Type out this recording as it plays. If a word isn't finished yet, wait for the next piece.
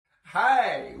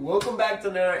Hi, welcome back to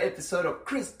another episode of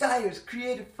Chris Dyer's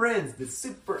Creative Friends, the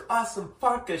super awesome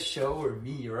podcast show where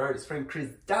me, your artist friend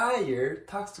Chris Dyer,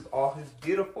 talks to all his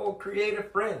beautiful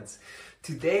creative friends.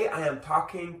 Today I am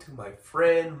talking to my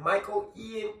friend Michael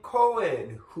Ian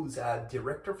Cohen, who's a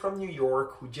director from New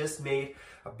York who just made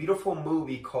a beautiful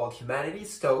movie called Humanity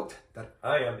Stoked that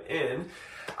I am in,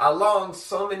 along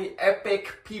so many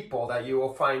epic people that you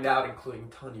will find out,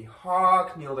 including Tony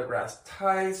Hawk, Neil deGrasse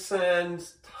Tyson,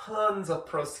 tons of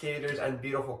pro skaters and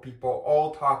beautiful people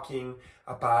all talking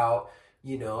about,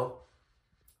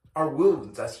 our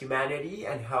wounds as humanity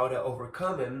and how to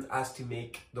overcome them as to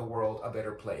make the world a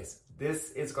better place.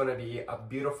 This is going to be a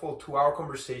beautiful 2-hour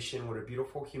conversation with a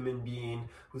beautiful human being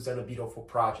who's done a beautiful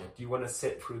project. You want to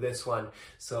sit through this one.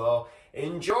 So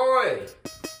enjoy!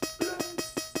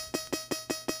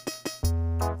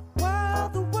 While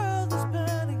the world is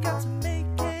burning, got to make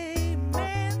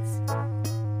amends.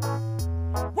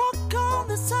 Walk on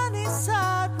the sunny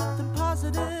side with a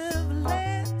positive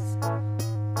lens.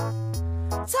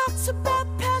 Talks about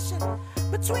passion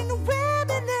between the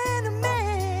women and the men.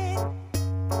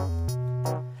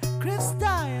 Chris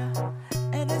Dyer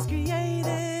and his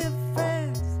creative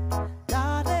friends,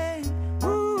 darling. Ooh,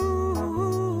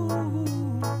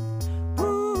 ooh, ooh,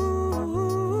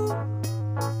 ooh.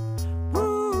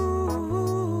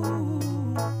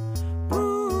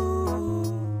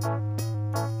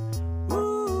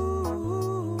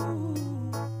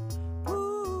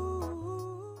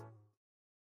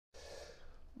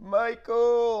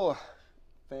 Michael,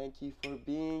 thank you for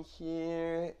being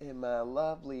here in my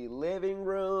lovely living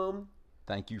room.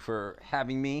 Thank you for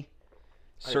having me,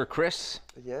 Sir Chris.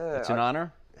 Yeah. It's an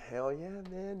honor. Hell yeah,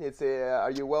 man.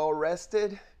 Are you well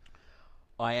rested?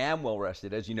 I am well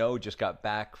rested. As you know, just got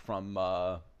back from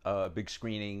a big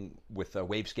screening with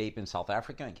Wavescape in South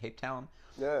Africa, in Cape Town.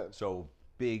 Yeah. So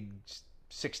big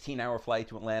 16-hour flight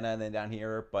to Atlanta and then down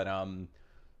here. But How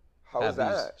was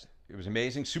that? It was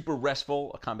amazing. Super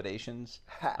restful accommodations.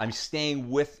 I'm staying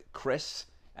with Chris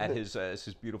at his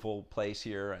beautiful place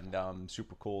here, and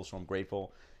super cool. So I'm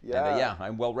grateful. Yeah. And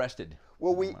I'm well rested.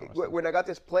 Well, when I got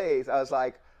this place, I was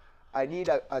like, I need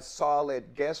a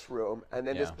solid guest room, and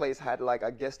then this Yeah. place had like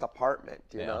a guest apartment,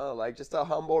 you Yeah. know, like just a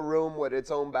humble room with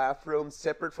its own bathroom,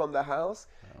 separate from the house.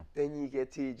 Then you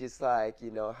get to just like,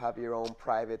 have your own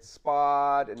private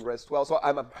spot and rest well. So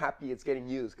I'm happy it's getting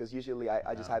used because usually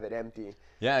I just have it empty.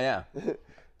 Yeah.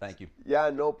 Thank you. Yeah,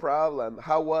 no problem.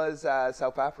 How was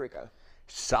South Africa?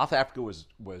 South Africa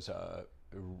was a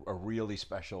really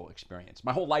special experience.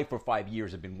 My whole life for 5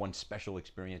 years have been one special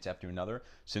experience after another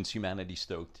since Humanity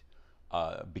Stoked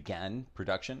began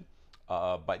production.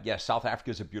 But yeah, South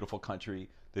Africa is a beautiful country.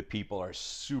 The people are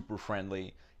super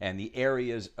friendly, and the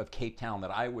areas of Cape Town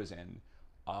that I was in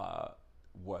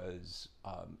was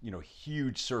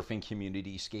huge surfing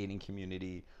community, skating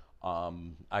community.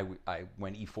 I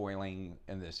went e-foiling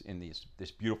in this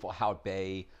beautiful Hout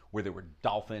Bay where there were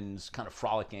dolphins kind of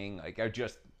frolicking. Like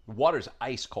the water's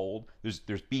ice cold.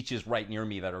 There's beaches right near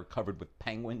me that are covered with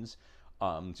penguins.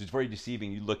 So it's very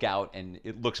deceiving. You look out and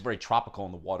it looks very tropical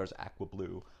and the water's aqua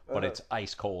blue, but it's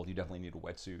ice cold. You definitely need a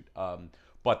wetsuit.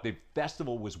 But the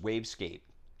festival was Wavescape,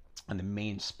 and the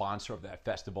main sponsor of that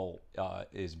festival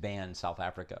is Band South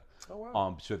Africa. Oh,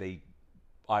 wow.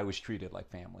 I was treated like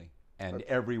family. And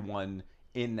everyone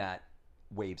in that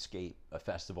Wavescape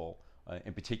festival,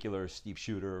 in particular Steve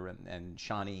Shooter and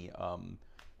Shawnee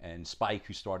and Spike,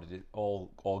 who started it, all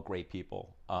great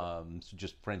people. So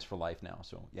just friends for life now.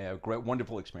 So yeah, great,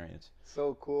 wonderful experience.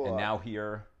 So cool. And now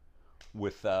here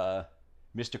with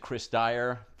Mr. Chris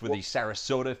Dyer for the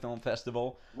Sarasota Film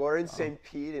Festival. We're in St.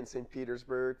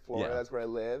 Petersburg, Florida. Yeah. That's where I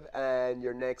live. And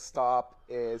your next stop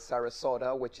is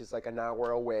Sarasota, which is like an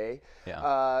hour away.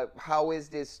 Yeah. How is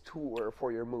this tour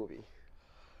for your movie?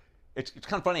 It's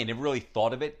kind of funny. I never really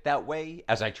thought of it that way.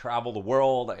 As I travel the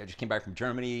world, I just came back from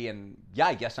Germany, and yeah,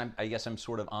 I guess I'm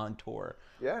sort of on tour.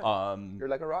 Yeah. You're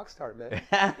like a rock star, man.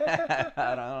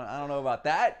 I don't know about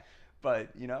that, but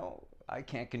I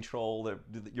can't control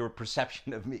your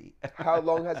perception of me. How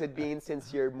long has it been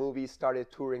since your movie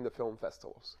started touring the film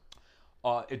festivals?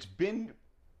 It's been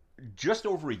just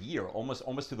over a year,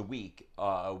 almost to the week,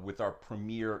 with our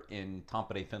premiere in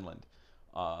Tampere, Finland,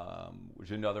 which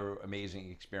was another amazing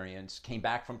experience. Came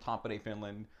back from Tampere,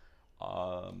 Finland,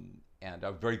 and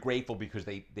I'm very grateful because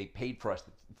they paid for us,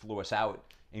 flew us out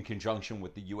in conjunction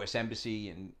with the U.S. Embassy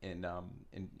in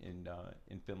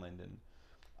Finland, and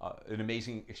an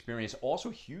amazing experience. Also,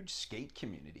 a huge skate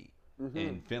community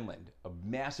in Finland, a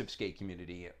massive skate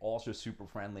community. Also super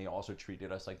friendly. Also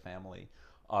treated us like family.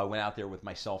 Went out there with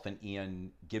myself and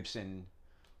Ian Gibson,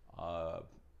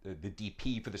 the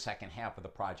DP for the second half of the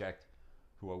project,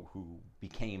 who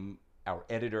became our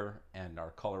editor and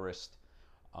our colorist.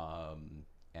 And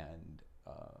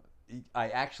I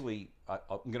actually,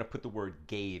 I'm going to put the word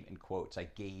gave in quotes. I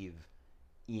gave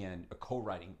Ian a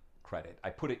co-writing credit. I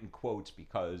put it in quotes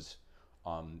because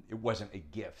it wasn't a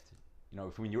gift. You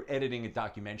know, when you're editing a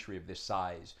documentary of this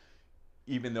size,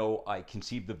 even though I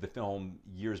conceived of the film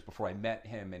years before I met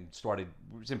him and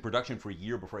was in production for a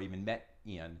year before I even met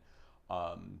Ian,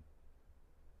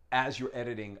 as you're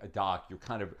editing a doc, you're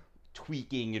kind of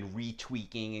tweaking and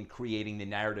retweaking and creating the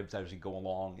narratives as you go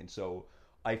along. And so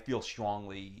I feel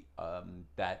strongly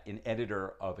that an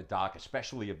editor of a doc,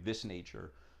 especially of this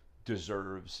nature,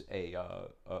 deserves a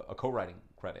co-writing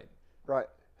credit. Right.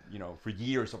 You know, for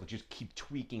years I'll just keep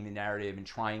tweaking the narrative and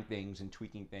trying things and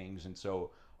tweaking things. And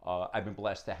so I've been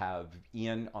blessed to have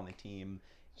Ian on the team.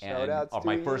 And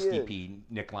my first Ian. DP,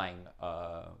 Nick Lang,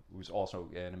 who's also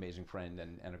an amazing friend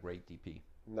and a great DP.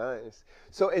 Nice.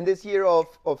 So in this year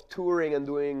of touring and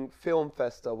doing film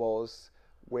festivals,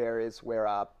 where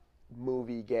a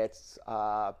movie gets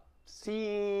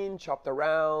seen, chopped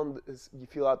around, you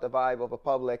feel out the vibe of a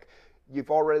public,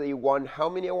 you've already won how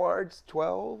many awards?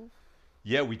 12?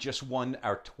 Yeah, we just won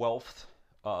our 12th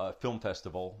film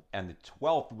festival, and the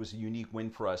 12th was a unique win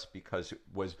for us because it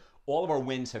was all of our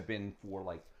wins have been for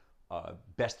like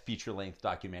best feature-length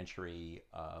documentary,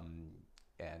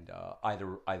 and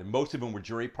either most of them were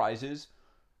jury prizes.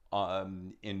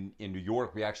 In New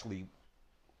York, we actually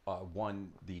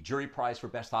won the jury prize for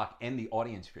best doc and the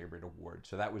audience favorite award,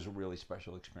 so that was a really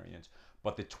special experience.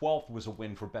 But the 12th was a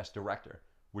win for best director,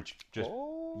 which just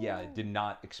did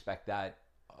not expect that.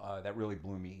 That really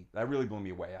blew me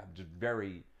away. I'm just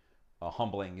very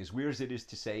humbling. As weird as it is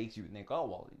to say, you would think, oh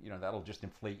well, you know, that'll just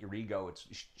inflate your ego. It's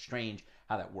strange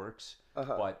how that works,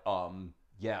 but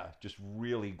just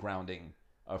really grounding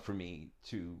for me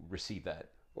to receive that.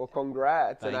 Well,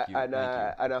 congrats. Thank you. And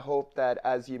I hope that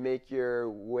as you make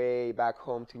your way back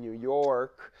home to New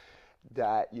York,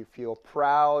 that you feel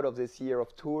proud of this year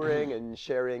of touring and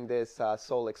sharing this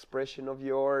soul expression of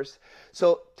yours.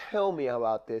 So tell me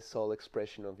about this soul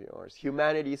expression of yours.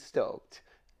 Humanity Stoked.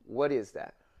 What is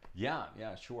that? Yeah,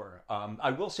 sure. I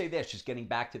will say this, just getting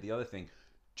back to the other thing,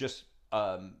 just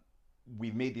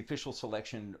we've made the official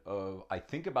selection of, I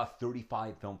think, about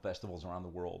 35 film festivals around the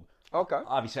world. Okay.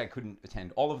 Obviously, I couldn't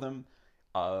attend all of them,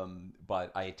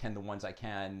 but I attend the ones I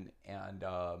can, and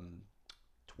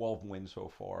 12 wins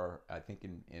so far, I think,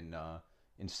 in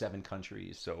 7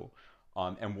 countries. So,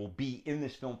 and we'll be in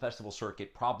this film festival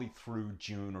circuit probably through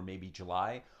June or maybe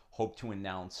July. Hope to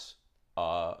announce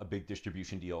a big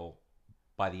distribution deal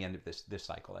by the end of this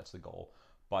cycle. That's the goal.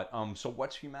 But so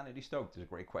what's Humanity Stoked is a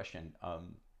great question.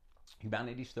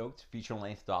 Humanity Stoked,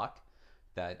 feature-length doc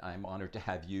that I'm honored to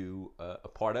have you a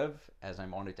part of, as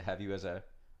I'm honored to have you as a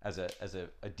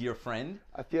dear friend.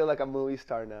 I feel like a movie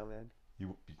star now, man.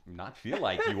 You not feel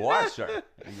like you are, sir.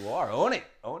 You are. Own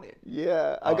it.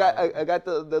 Yeah, I got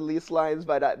the least lines,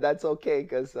 but that's okay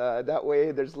because that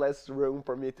way there's less room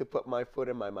for me to put my foot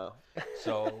in my mouth.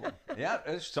 So yeah,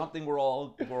 it's something we're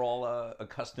all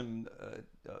accustomed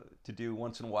to do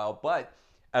once in a while. But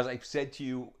as I've said to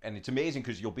you, and it's amazing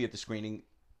because you'll be at the screening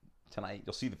tonight.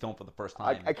 You'll see the film for the first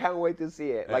time. I can't wait to see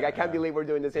it. Like I can't believe we're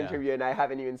doing this interview and I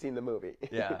haven't even seen the movie.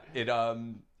 Yeah,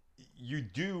 you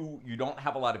don't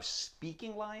have a lot of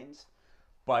speaking lines,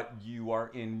 but you are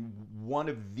in one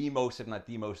of the most, if not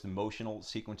the most, emotional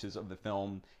sequences of the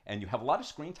film, and you have a lot of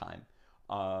screen time.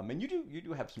 And you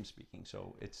do have some speaking,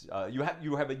 so it's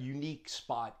you have a unique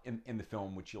spot in the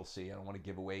film, which you'll see. I don't want to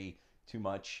give away too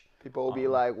much. People will be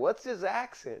like, "What's his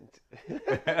accent?"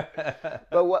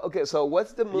 But so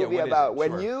what's the movie about?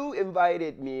 When you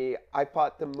invited me, I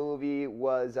thought the movie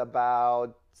was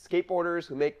about skateboarders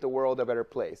who make the world a better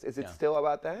place. Is it still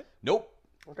about that? Nope.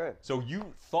 Okay. So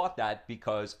you thought that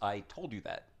because I told you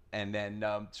that, and then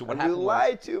so what happened? You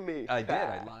lied to me. I did.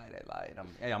 I lied.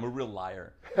 I'm a real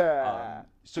liar.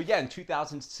 So yeah, in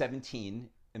 2017,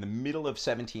 in the middle of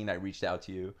 17, I reached out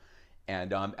to you.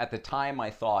 And at the time, I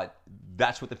thought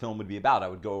that's what the film would be about. I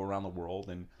would go around the world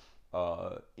and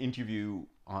interview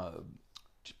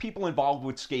people involved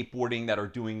with skateboarding that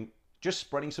are just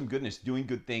spreading some goodness, doing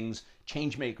good things,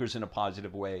 change makers in a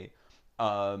positive way.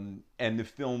 And the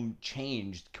film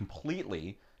changed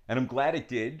completely, and I'm glad it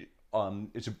did.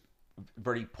 It's a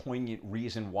very poignant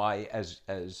reason why,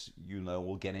 as you know,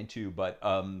 we'll get into. But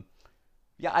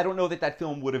I don't know that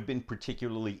film would have been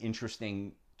particularly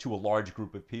interesting to a large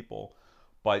group of people,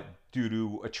 but due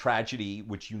to a tragedy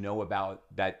which you know about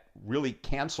that really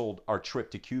canceled our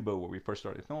trip to Cuba where we first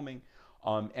started filming,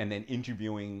 and then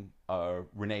interviewing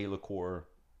Rene Lecour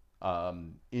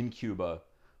in Cuba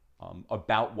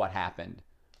about what happened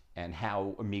and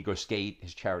how Amigo Skate,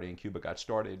 his charity in Cuba, got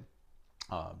started,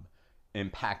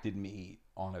 impacted me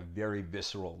on a very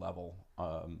visceral level.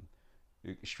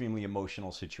 Extremely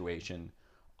emotional situation,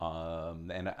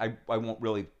 and I won't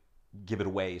really give it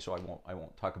away, so I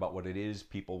won't talk about what it is.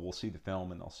 People will see the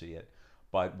film and they'll see it.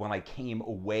 But when I came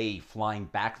away flying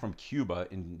back from Cuba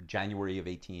in January of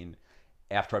 18,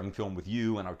 after having filmed with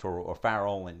you and Arturo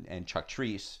O'Farrell and Chuck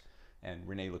Treese and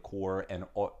Rene LaCour and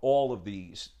all of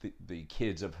the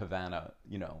kids of Havana,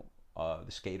 the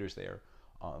skaters there,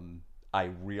 I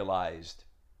realized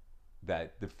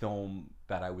that the film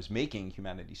that I was making,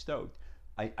 Humanity Stoked,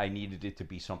 I needed it to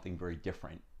be something very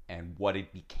different. And what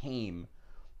it became,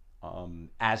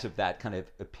 as of that kind of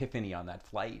epiphany on that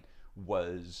flight,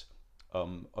 was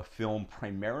a film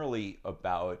primarily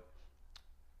about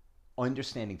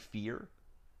understanding fear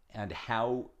and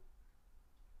how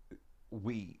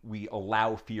we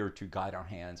allow fear to guide our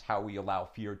hands, how we allow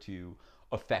fear to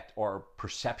affect our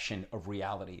perception of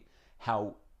reality,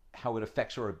 how it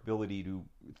affects our ability to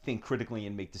think critically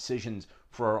and make decisions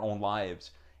for our own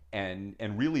lives, and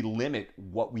really limit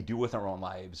what we do with our own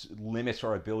lives, limits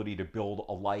our ability to build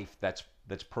a life that's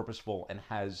purposeful and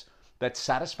that's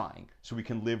satisfying, so we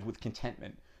can live with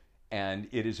contentment. And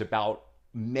it is about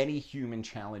many human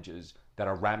challenges that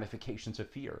are ramifications of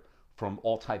fear, from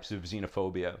all types of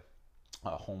xenophobia,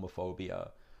 homophobia,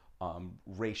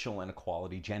 racial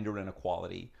inequality, gender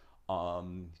inequality,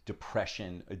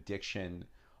 depression, addiction,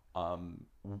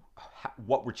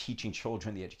 what we're teaching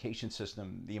children, the education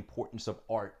system, the importance of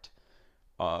art,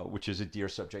 which is a dear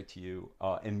subject to you,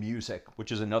 and music,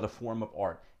 which is another form of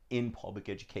art in public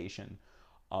education.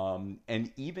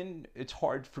 And even it's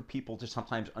hard for people to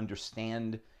sometimes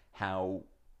understand how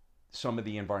some of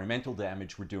the environmental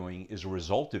damage we're doing is a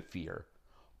result of fear,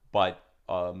 but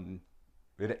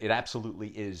it absolutely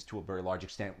is to a very large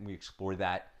extent. We explore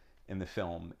that in the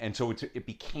film, and so it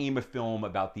became a film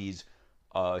about these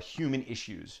human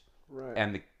issues. Right.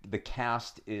 And the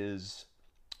cast is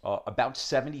about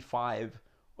 75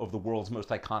 of the world's most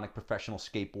iconic professional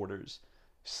skateboarders,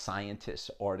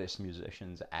 scientists, artists,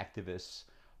 musicians, activists,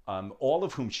 all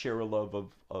of whom share a love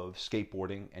of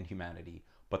skateboarding and humanity.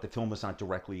 But the film is not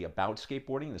directly about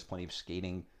skateboarding. There's plenty of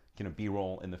skating,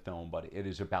 B-roll in the film, but it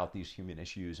is about these human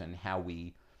issues and how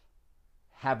we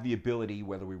have the ability,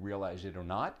 whether we realize it or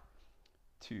not,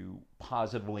 to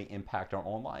positively impact our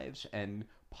own lives and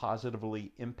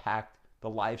positively impact the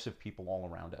lives of people all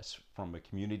around us, from a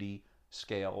community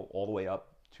scale all the way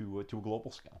up to a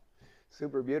global scale.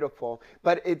 Super beautiful.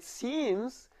 But it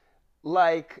seems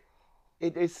like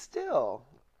it is still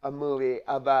a movie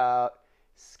about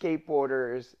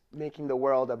skateboarders making the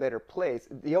world a better place.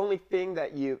 The only thing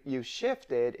that you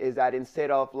shifted is that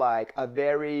instead of like a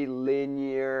very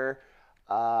linear,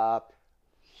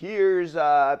 here's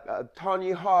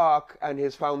Tony Hawk and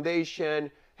his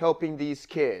foundation helping these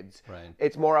kids. Right.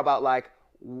 It's more about like,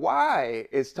 why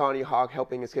is Tony Hawk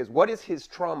helping his kids? What is his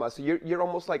trauma? So you're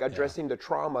almost like addressing the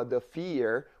trauma, the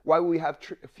fear. Why we have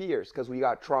fears? Because we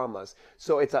got traumas.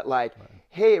 So it's like,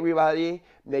 hey everybody,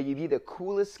 may you be the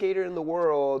coolest skater in the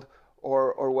world,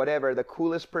 or whatever, the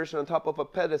coolest person on top of a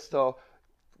pedestal.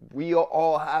 We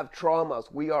all have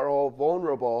traumas. We are all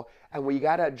vulnerable, and we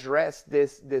gotta address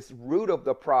this root of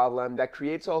the problem that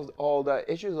creates all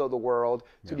the issues of the world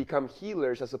to become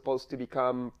healers, as opposed to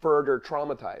become further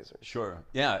traumatizers. Sure.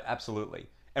 Yeah, absolutely.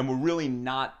 And we're really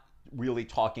not really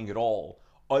talking at all,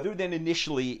 other than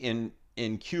initially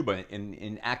in Cuba,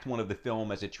 in Act 1 of the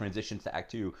film, as it transitions to Act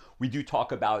 2, we do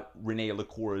talk about Rene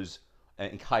LaCour's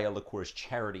and Kaya LaCour's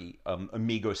charity,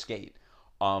 Amigo Skate.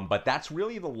 But that's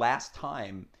really the last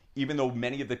time, even though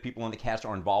many of the people in the cast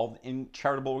are involved in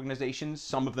charitable organizations,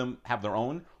 some of them have their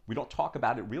own, we don't talk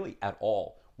about it really at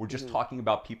all. We're just talking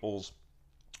about people's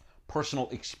personal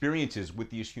experiences with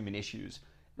these human issues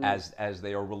as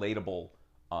they are relatable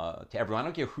to everyone. I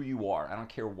don't care who you are. I don't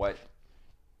care what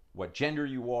gender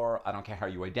you are. I don't care how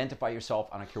you identify yourself.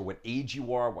 I don't care what age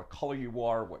you are, what color you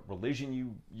are, what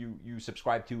religion you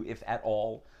subscribe to, if at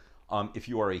all. If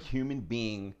you are a human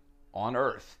being on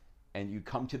Earth and you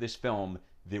come to this film,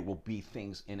 there will be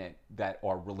things in it that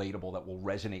are relatable, that will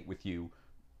resonate with you,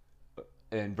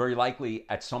 and very likely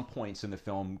at some points in the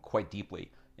film quite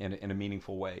deeply in a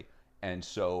meaningful way. And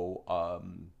so,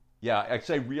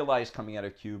 I realized coming out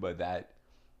of Cuba that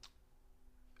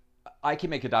I can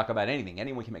make a doc about anything.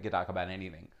 Anyone can make a doc about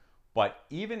anything. But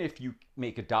even if you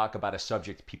make a doc about a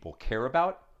subject people care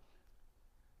about,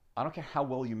 I don't care how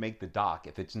well you make the doc.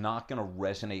 If it's not going to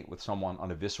resonate with someone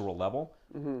on a visceral level,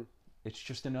 it's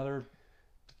just another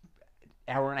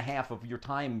hour and a half of your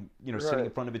time, sitting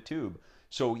in front of a tube.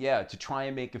 So yeah, to try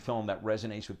and make a film that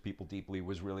resonates with people deeply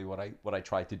was really what I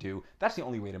tried to do. That's the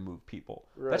only way to move people.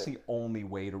 Right. That's the only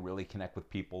way to really connect with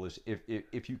people is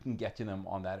if you can get to them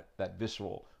on that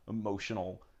visceral,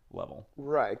 emotional level.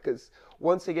 Right, because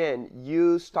once again,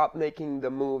 you stop making the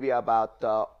movie about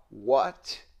the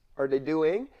what are they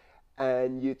doing,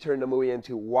 and you turn the movie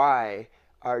into why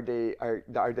are they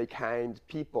kind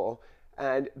people,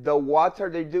 and the what are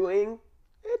they doing?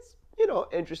 It's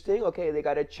interesting. Okay, they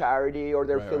got a charity or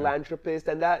they're Right. philanthropists,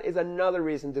 and that is another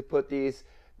reason to put these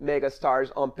mega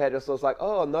stars on pedestals. Like,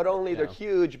 oh, not only they're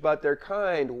huge, but they're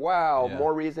kind. Wow, Yeah.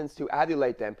 more reasons to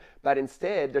adulate them. But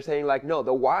instead, they're saying like, no,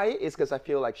 the why is because I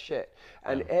feel like shit,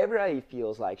 and everybody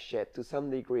feels like shit to some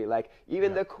degree. Like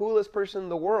even the coolest person in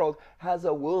the world has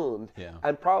a wound, Yeah.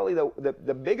 and probably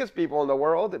the biggest people in the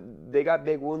world, they got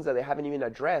big wounds that they haven't even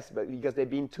addressed, but because they've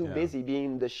been too busy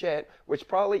being the shit, which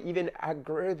probably even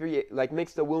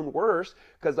makes the wound worse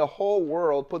because the whole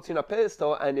world puts you in a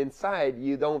pedestal, and inside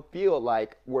you don't feel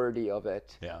like worthy of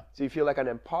it. Yeah. So you feel like an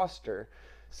imposter.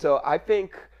 So I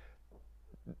think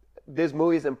this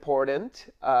movie is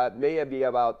important. May it be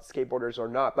about skateboarders or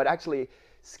not, but actually,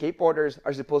 skateboarders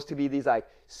are supposed to be these like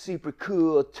super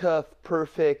cool, tough,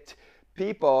 perfect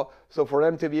people. So for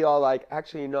them to be all like,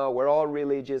 actually, no, we're all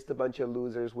really just a bunch of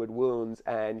losers with wounds,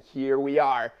 and here we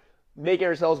are, making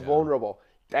ourselves vulnerable.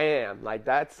 Damn, like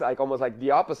that's like almost like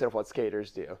the opposite of what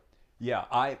skaters do. Yeah,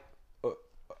 I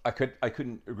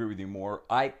couldn't agree with you more.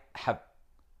 I have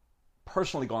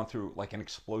personally gone through like an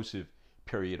explosive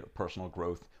period of personal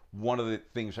growth. One of the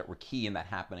things that were key in that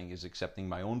happening is accepting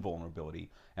my own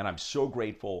vulnerability, and I'm so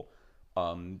grateful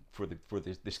for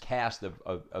this cast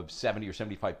of 70 or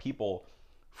 75 people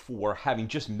for having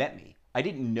just met me. I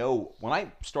didn't know when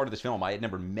I started this film. I had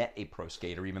never met a pro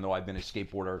skater, even though I've been a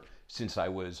skateboarder since I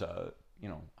was I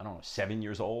don't know, 7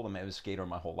 years old. I mean, I was a skater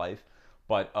my whole life,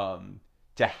 but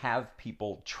to have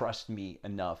people trust me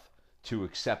enough to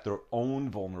accept their own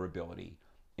vulnerability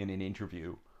in an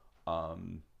interview,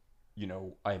 I'm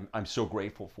so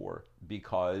grateful for,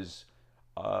 because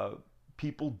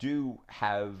people do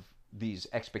have these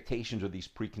expectations or these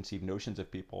preconceived notions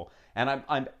of people, and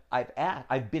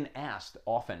I've been asked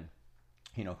often,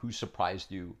 who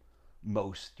surprised you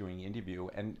most during the interview,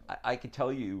 and I could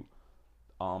tell you,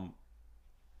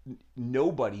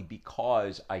 nobody,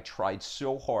 because I tried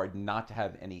so hard not to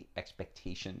have any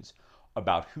expectations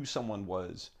about who someone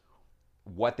was,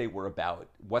 what they were about,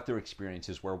 what their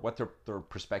experiences were, what their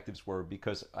perspectives were,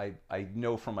 because I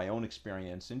know from my own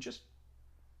experience and just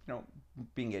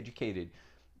being educated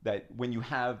that when you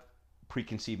have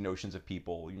preconceived notions of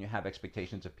people, when you have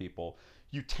expectations of people,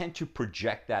 you tend to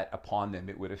project that upon them.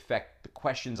 It would affect the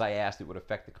questions I asked, it would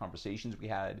affect the conversations we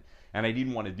had, and I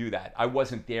didn't want to do that. I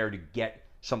wasn't there to get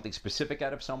something specific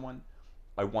out of someone.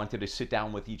 I wanted to sit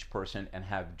down with each person and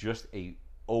have just a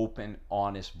open,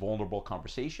 honest, vulnerable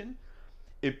conversation.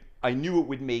 I knew it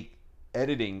would make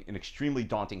editing an extremely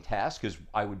daunting task, because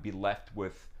I would be left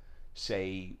with,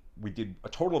 say, we did a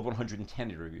total of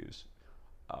 110 interviews.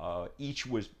 Each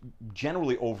was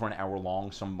generally over an hour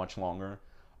long, some much longer.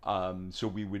 So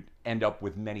we would end up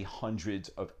with many hundreds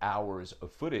of hours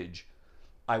of footage.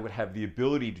 I would have the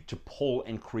ability to pull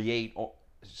and create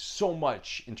so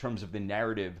much in terms of the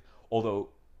narrative, although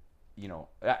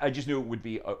I just knew it would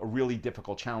be a really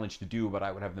difficult challenge to do, but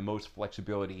I would have the most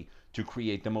flexibility to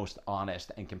create the most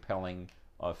honest and compelling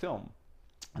film,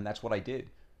 and that's what I did.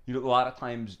 A lot of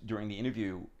times during the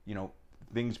interview,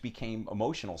 things became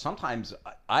emotional. Sometimes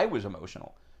I was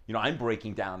emotional. I'm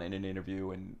breaking down in an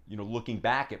interview, and looking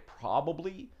back, it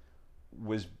probably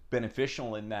was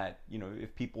beneficial in that,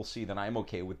 if people see that I'm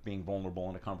okay with being vulnerable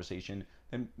in a conversation,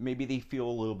 then maybe they feel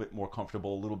a little bit more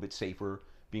comfortable, a little bit safer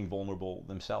being vulnerable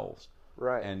themselves.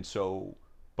 Right. And so,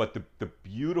 but the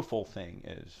beautiful thing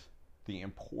is, the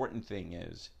important thing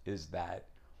is that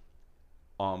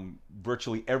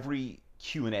virtually every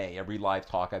Q&A, every live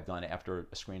talk I've done after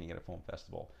a screening at a film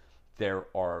festival, there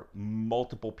are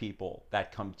multiple people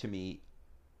that come to me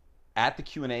at the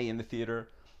Q&A in the theater,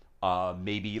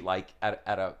 maybe like at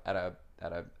a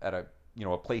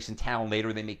place in town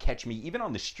later. They may catch me even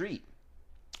on the street,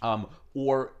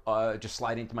 or just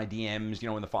slide into my DMs,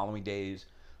 in the following days,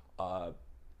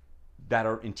 that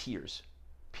are in tears.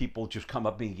 People just come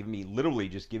up and give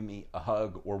me a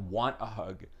hug, or want a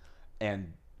hug,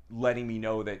 and letting me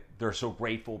know that they're so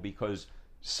grateful because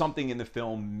something in the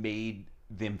film made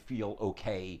them feel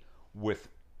okay with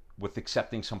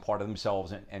accepting some part of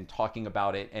themselves and talking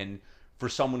about it. And for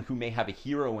someone who may have a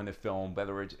hero in the film,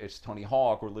 whether it's Tony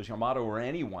Hawk or Liz Yamato or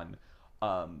anyone,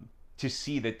 to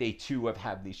see that they too have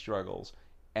had these struggles,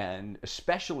 and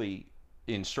especially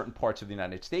in certain parts of the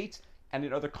United States, and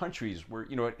in other countries where,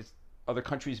 you know, other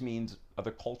countries means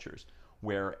other cultures,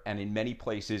 where, and in many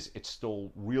places it's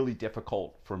still really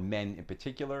difficult for men in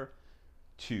particular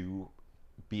to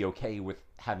be okay with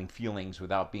having feelings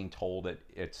without being told that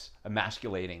it's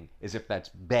emasculating, as if that's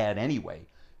bad anyway,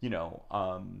 you know,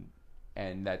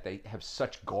 and that they have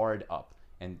such guard up,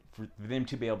 and for them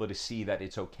to be able to see that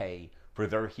it's okay for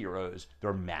their heroes,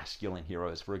 their masculine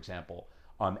heroes, for example,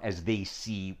 as they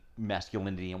see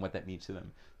masculinity and what that means to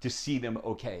them, to see them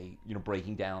okay, you know,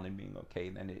 breaking down and being okay,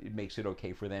 then it makes it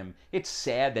okay for them. It's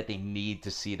sad that they need to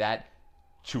see that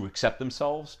to accept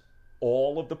themselves,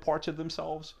 all of the parts of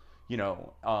themselves, you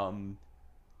know,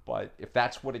 but if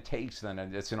that's what it takes, then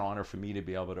it's an honor for me to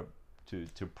be able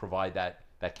to provide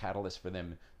that catalyst for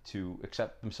them to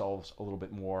accept themselves a little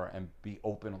bit more and be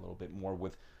open a little bit more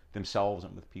with themselves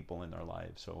and with people in their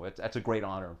lives. So that's a great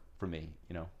honor for me,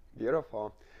 you know.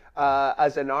 Beautiful.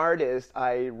 As an artist,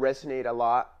 I resonate a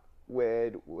lot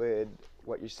with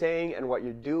what you're saying and what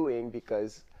you're doing,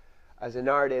 because as an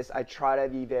artist, I try to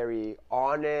be very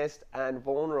honest and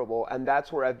vulnerable, and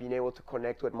that's where I've been able to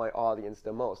connect with my audience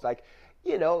the most. Like,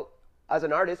 you know, as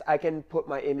an artist, I can put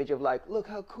my image of like, look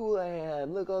how cool I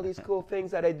am, look all these cool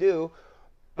things that I do.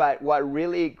 But what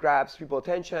really grabs people's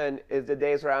attention is the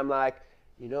days where I'm like,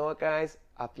 you know what, guys,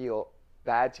 I feel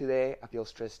bad today, I feel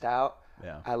stressed out.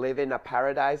 Yeah. I live in a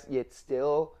paradise, yet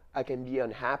still I can be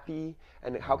unhappy,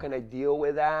 and how can I deal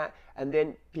with that? And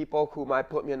then people who might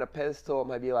put me on a pedestal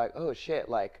might be like, oh shit,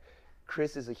 like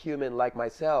Chris is a human like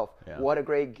myself. Yeah. What a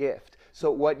great gift.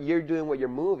 So what you're doing with your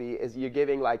movie is you're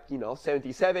giving, like, you know,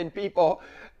 77 people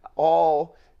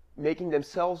all making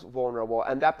themselves vulnerable,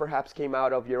 and that perhaps came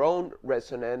out of your own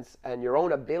resonance and your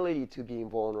own ability to be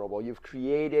vulnerable. You've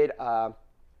created a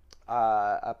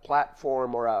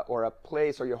platform or a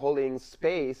place, or you're holding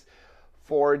space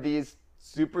for these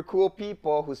super cool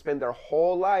people who spend their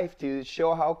whole life to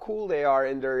show how cool they are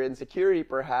in their insecurity,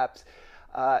 perhaps,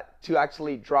 to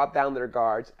actually drop down their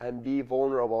guards and be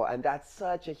vulnerable. And that's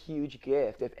such a huge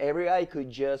gift. If everybody could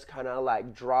just kind of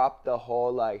like drop the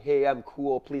whole like, hey, I'm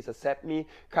cool, please accept me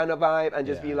kind of vibe, and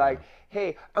just be like,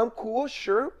 hey, I'm cool,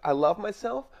 sure, I love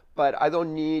myself, but I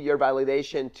don't need your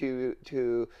validation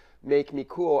to make me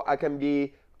cool. I can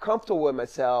be comfortable with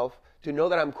myself, to know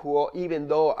that I'm cool, even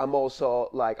though I'm also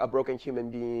like a broken human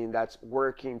being that's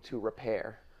working to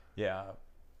repair. Yeah,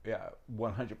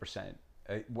 100%.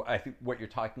 I think what you're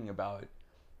talking about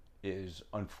is,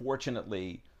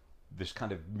 unfortunately, this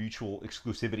kind of mutual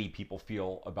exclusivity people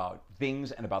feel about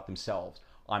things and about themselves.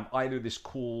 I'm either this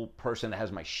cool person that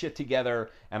has my shit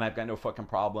together and I've got no fucking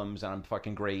problems and I'm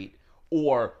fucking great,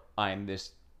 or I'm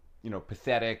this, you know,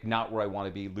 pathetic, not where I want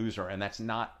to be loser. And that's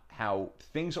not how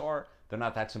things are. They're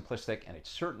not that simplistic, and it's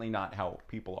certainly not how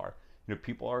people are. You know,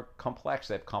 people are complex.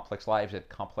 They have complex lives. They have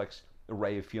complex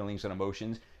array of feelings and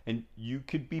emotions, and you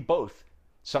could be both,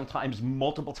 sometimes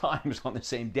multiple times on the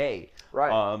same day.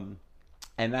 Right.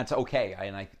 And that's okay.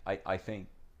 I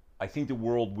think the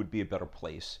world would be a better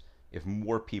place if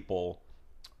more people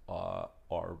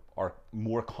are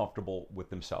more comfortable with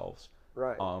themselves,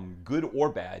 Right. Good or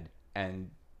bad, and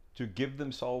to give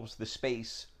themselves the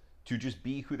space to just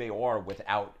be who they are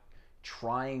without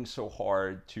trying so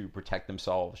hard to protect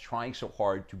themselves, trying so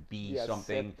hard to be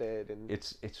something.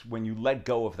 It's when you let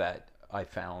go of that, I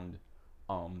found,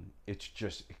 it's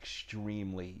just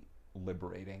extremely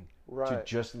liberating, right, to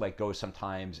just let go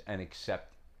sometimes and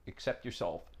accept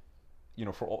yourself, you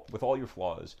know, with all your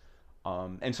flaws.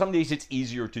 And some days it's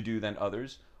easier to do than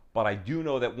others, but I do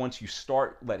know that once you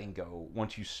start letting go,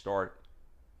 once you start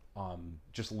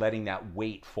just letting that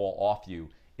weight fall off you,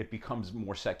 it becomes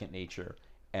more second nature,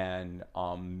 and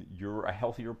you're a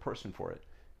healthier person for it,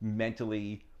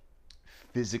 mentally,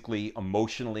 physically,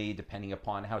 emotionally, depending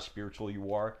upon how spiritual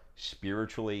you are,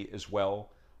 spiritually as well.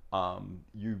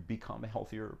 You become a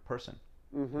healthier person,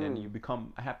 and you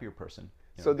become a happier person.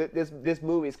 So this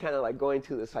movie is kind of like going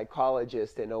to the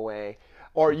psychologist in a way,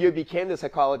 or you became the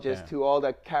psychologist to all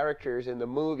the characters in the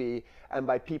movie, and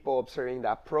by people observing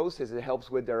that process, it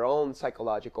helps with their own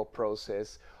psychological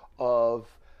process of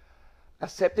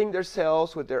accepting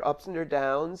themselves with their ups and their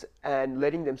downs and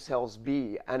letting themselves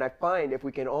be. And I find if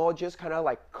we can all just kind of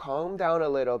like calm down a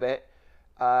little bit,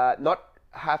 not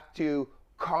have to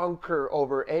conquer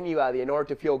over anybody in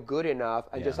order to feel good enough,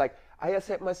 and just like, I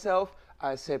accept myself,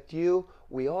 I accept you,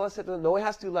 we all accept them. No one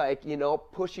has to, like, you know,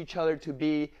 push each other to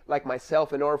be like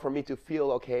myself in order for me to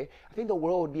feel okay. I think the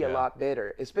world would be a lot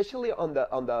better, especially on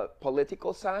the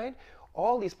political side.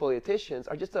 All these politicians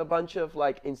are just a bunch of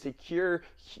like insecure,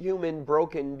 human,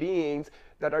 broken beings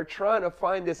that are trying to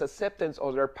find this acceptance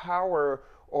of their power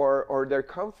or their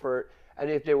comfort. And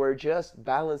if they were just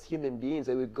balanced human beings,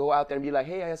 they would go out there and be like,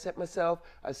 hey, I accept myself,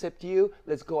 I accept you.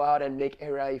 Let's go out and make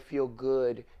everybody feel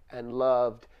good and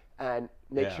loved and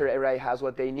make Yeah. sure everybody has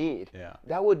what they need. Yeah.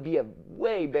 That would be a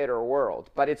way better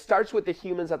world. But it starts with the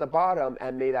humans at the bottom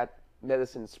and may that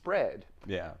medicine spread.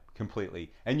 Yeah,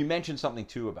 completely. And you mentioned something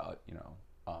too about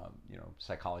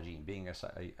psychology and being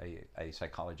a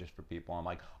psychologist for people.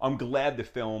 I'm glad the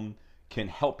film can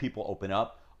help people open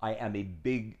up. I am a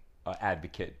big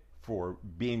advocate for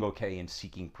being okay and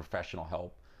seeking professional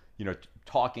help.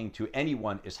 Talking to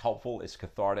anyone is helpful, it's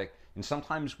cathartic, and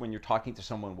sometimes when you're talking to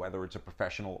someone, whether it's a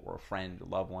professional or a friend, a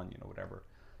loved one, whatever,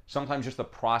 sometimes just the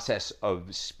process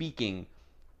of speaking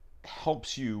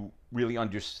helps you really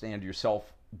understand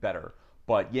yourself better.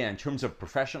 But yeah, in terms of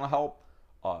professional help,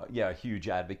 a huge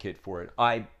advocate for it.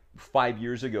 5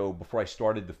 years ago, before I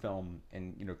started the film,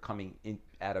 and coming in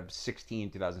out of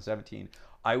 2017,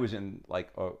 I was in like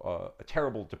a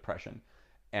terrible depression,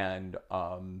 and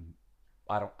I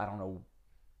don't know,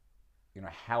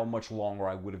 how much longer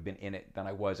I would have been in it than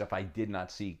I was if I did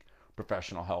not seek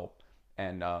professional help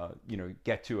and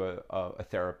get to a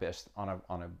therapist on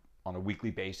a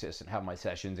weekly basis and have my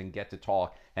sessions and get to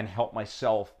talk and help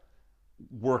myself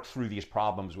work through these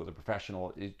problems with a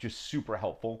professional is just super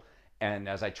helpful. And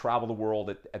as I travel the world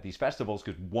at these festivals,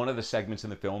 because one of the segments in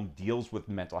the film deals with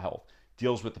mental health,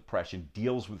 deals with depression,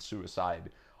 deals with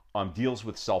suicide, deals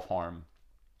with self-harm,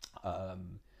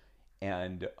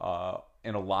 and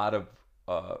in a lot of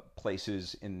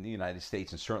places in the United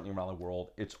States and certainly around the world,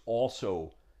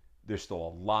 there's still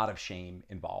a lot of shame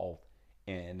involved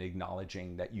in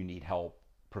acknowledging that you need help,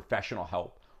 professional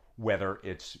help, whether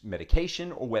it's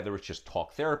medication or whether it's just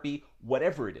talk therapy,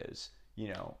 whatever it is,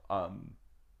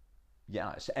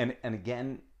 and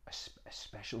again,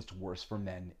 especially it's worse for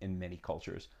men in many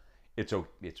cultures. It's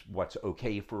what's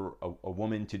okay for a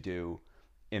woman to do,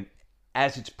 and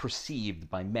as it's perceived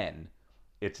by men,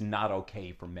 it's not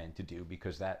okay for men to do,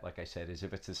 because that, like I said, is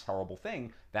if it's this horrible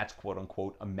thing, that's quote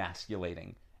unquote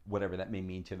emasculating, whatever that may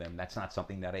mean to them. That's not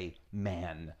something that a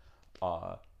man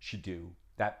should do.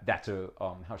 That's a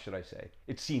how should I say?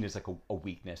 It's seen as like a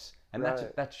weakness, and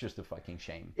Right. that's just a fucking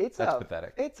shame. That's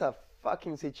pathetic. It's a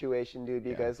fucking situation, dude,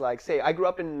 because like, say, I grew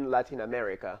up in Latin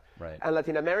America. Right. And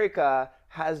Latin America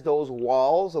has those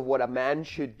walls of what a man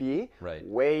should be Right.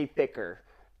 way thicker.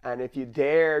 And if you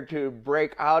dare to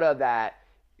break out of that,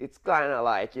 it's kind of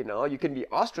like, you can be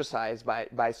ostracized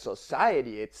by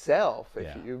society itself if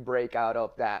Yeah. you break out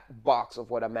of that box of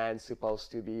what a man's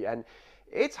supposed to be. And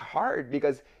it's hard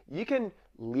because you can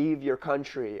leave your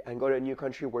country and go to a new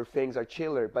country where things are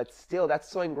chiller, but still that's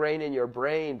so ingrained in your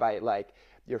brain by like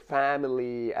your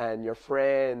family and your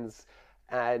friends,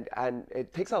 and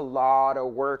it takes a lot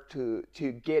of work to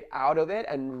get out of it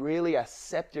and really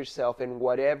accept yourself in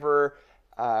whatever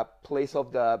place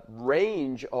of the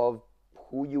range of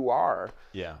who you are.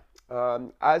 Yeah.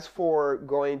 As for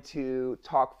going to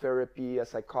talk therapy, a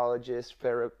psychologist,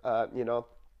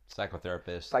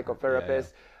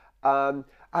 psychotherapist.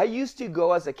 I used to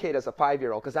go as a kid, as a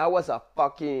 5-year-old, because I was a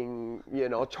fucking,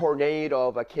 tornado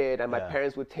of a kid, and my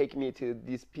parents would take me to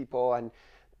these people, and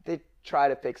they try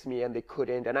to fix me, and they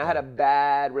couldn't, and I had a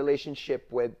bad relationship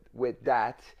with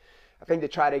that. I think they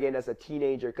tried again as a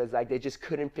teenager, because like they just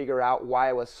couldn't figure out why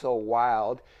I was so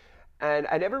wild. And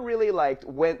I never really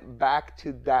went back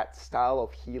to that style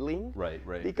of healing. Right.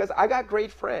 Because I got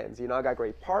great friends, I got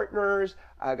great partners.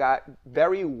 I got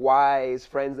very wise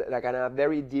friends that I can have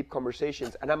very deep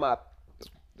conversations. And I'm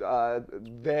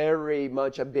very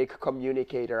much a big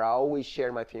communicator. I always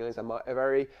share my feelings. I'm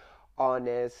very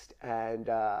honest and,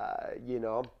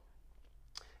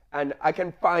 and I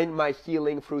can find my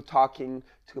healing through talking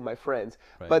to my friends.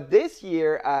 Right. But this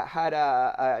year, I had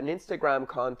an Instagram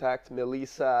contact,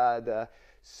 Melissa, the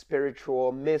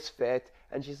spiritual misfit,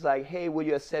 and she's like, hey, will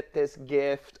you accept this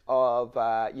gift of,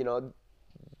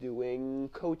 doing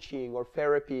coaching or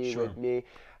therapy with me?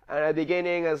 And at the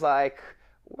beginning, I was like,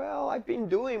 well, I've been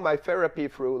doing my therapy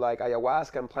through like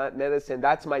ayahuasca and plant medicine.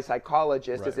 That's my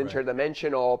psychologist, this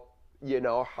interdimensional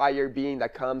higher being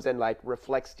that comes and like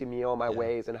reflects to me all my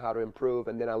ways and how to improve,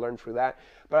 and then I learned through that.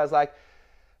 But I was like,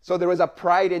 so there was a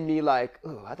pride in me like,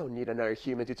 oh, I don't need another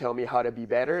human to tell me how to be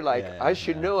better. Like I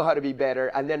should know how to be better.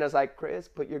 And then I was like, Chris,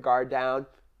 put your guard down,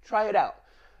 try it out.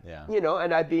 Yeah.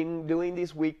 And I've been doing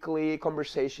these weekly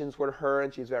conversations with her,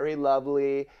 and she's very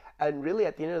lovely. And really,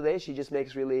 at the end of the day, she just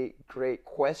makes really great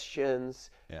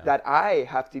questions that I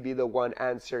have to be the one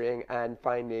answering and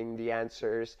finding the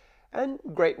answers. And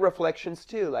great reflections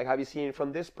too, like have you seen it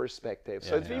from this perspective?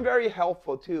 So it's been very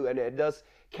helpful too, and it does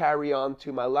carry on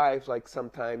to my life. Like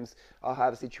sometimes I'll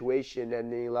have a situation and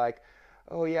be like,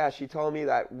 oh yeah, she told me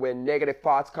that when negative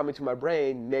thoughts come into my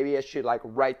brain, maybe I should like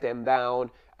write them down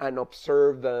and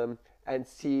observe them and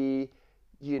see,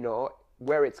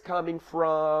 where it's coming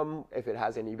from, if it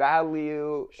has any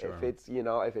value, if it's,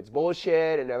 if it's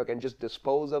bullshit, and if I can just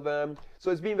dispose of them.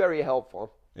 So it's been very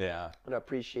helpful. Yeah. And I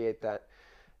appreciate that.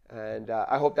 And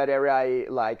I hope that area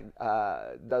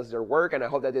does their work, and I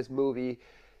hope that this movie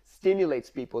stimulates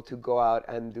people to go out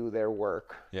and do their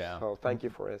work. Yeah. So thank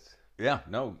you for this. Yeah,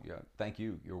 no, yeah, thank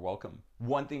you. You're welcome.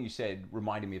 One thing you said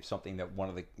reminded me of something that one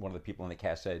of the people in the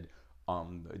cast said. A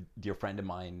dear friend of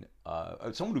mine,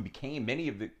 someone who became many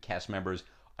of the cast members,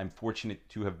 I'm fortunate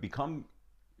to have become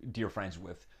dear friends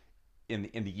with in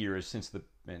the years since it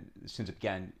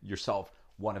began. Yourself,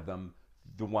 one of them,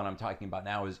 the one I'm talking about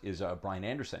now is Brian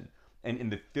Anderson. And in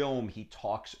the film, he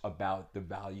talks about the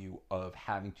value of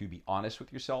having to be honest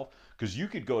with yourself, because you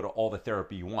could go to all the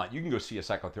therapy you want. You can go see a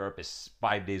psychotherapist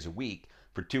 5 days a week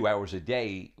for 2 hours a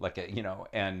day,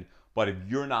 but if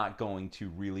you're not going to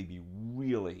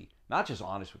be not just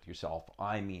honest with yourself,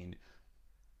 I mean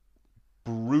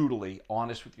brutally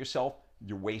honest with yourself,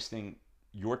 you're wasting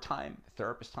your time, the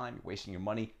therapist's time, you're wasting your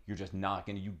money, you're just not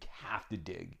going to, you have to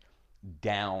dig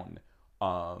down.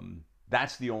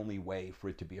 That's the only way for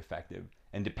it to be effective.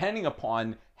 And depending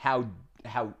upon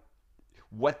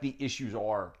what the issues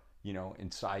are,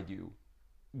 inside you,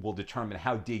 will determine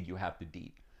how deep you have to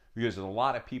dig. Because there's a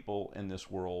lot of people in this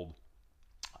world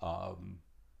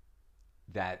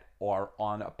that are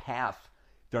on a path.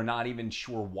 They're not even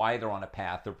sure why they're on a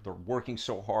path. They're working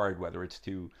so hard, whether it's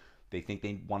they think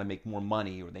they want to make more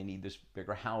money, or they need this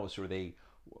bigger house, or they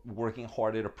working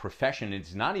hard at a profession.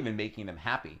 It's not even making them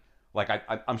happy. Like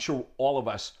I'm sure all of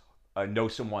us know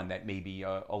someone that may be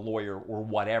a lawyer or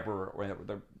whatever,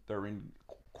 or they're in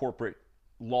corporate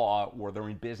law, or they're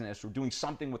in business, or doing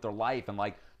something with their life, and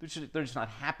like they're just not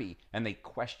happy, and they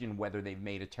question whether they've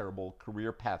made a terrible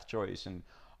career path choice. And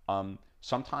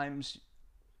sometimes,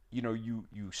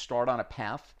 you start on a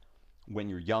path when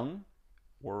you're young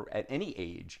or at any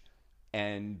age,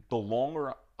 and the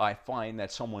longer I find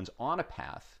that someone's on a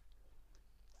path,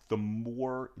 the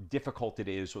more difficult it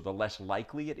is, or the less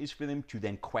likely it is for them to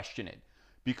then question it.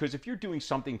 Because if you're doing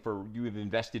something you have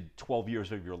invested 12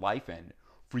 years of your life in,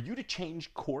 for you to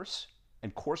change course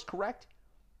and course correct,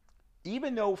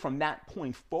 even though from that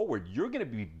point forward you're going to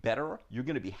be better, you're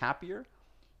going to be happier,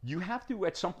 you have to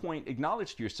at some point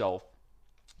acknowledge to yourself,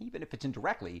 even if it's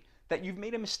indirectly, that you've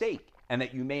made a mistake, and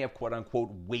that you may have, quote unquote,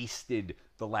 wasted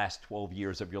the last 12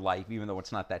 years of your life, even though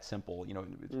it's not that simple.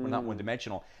 We're not one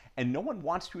dimensional. And no one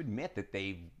wants to admit that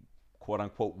they've, quote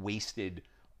unquote, wasted,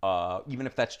 even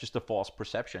if that's just a false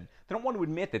perception. They don't want to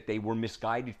admit that they were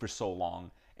misguided for so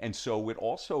long. And so it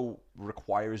also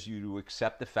requires you to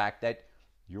accept the fact that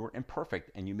you're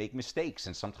imperfect and you make mistakes.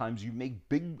 And sometimes you make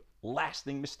big,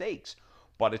 lasting mistakes.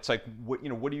 But it's like, what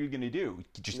are you going to do?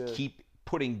 Just keep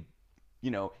putting,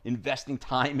 investing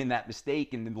time in that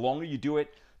mistake, and the longer you do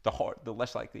it, the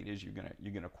less likely it is you're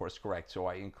gonna course correct. So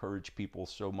I encourage people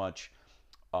so much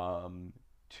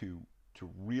to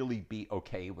really be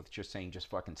okay with just saying, just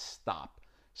fucking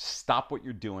stop what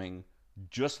you're doing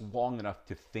just long enough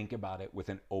to think about it with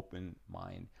an open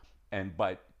mind.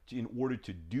 But in order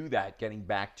to do that, getting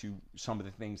back to some of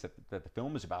the things that the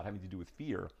film is about, having to do with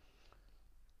fear,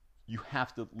 you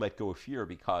have to let go of fear,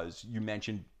 because you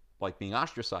mentioned like being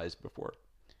ostracized before,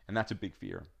 and that's a big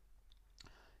fear.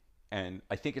 And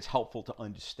I think it's helpful to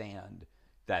understand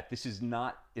that it's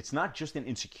not just an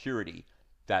insecurity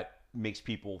that makes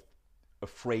people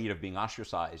afraid of being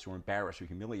ostracized or embarrassed or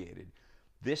humiliated.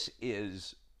 This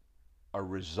is a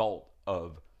result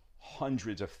of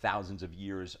hundreds of thousands of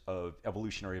years of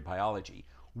evolutionary biology.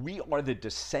 We are the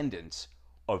descendants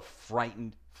of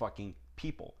frightened fucking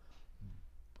people.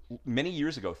 Many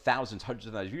years ago, hundreds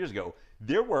of thousands of years ago,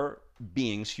 there were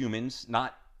beings, humans,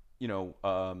 not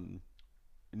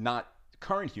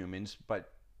current humans,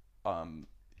 but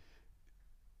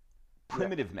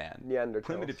primitive man, Neanderthals.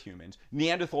 Primitive humans.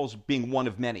 Neanderthals being one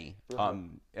of many,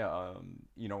 in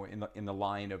the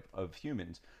line of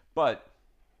humans. But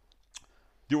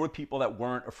there were people that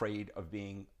weren't afraid of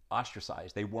being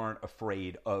ostracized. They weren't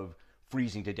afraid of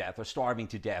freezing to death or starving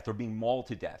to death or being mauled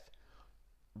to death.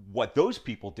 What those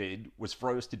people did was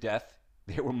froze to death.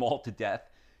 They were mauled to death.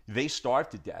 They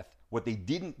starved to death. What they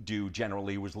didn't do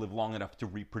generally was live long enough to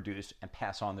reproduce and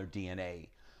pass on their DNA.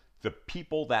 The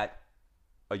people that,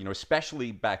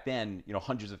 especially back then,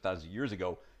 hundreds of thousands of years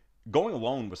ago, going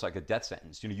alone was like a death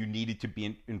sentence. You needed to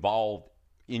be involved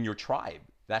in your tribe.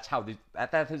 That's how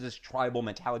this tribal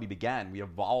mentality began. We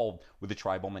evolved with the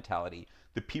tribal mentality.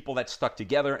 The people that stuck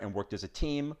together and worked as a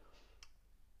team,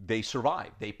 they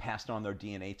survived. They passed on their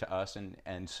DNA to us,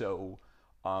 and so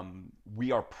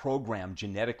we are programmed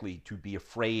genetically to be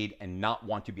afraid and not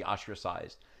want to be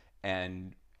ostracized.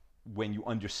 And when you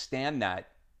understand that,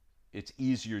 it's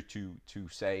easier to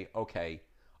say, okay,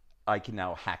 I can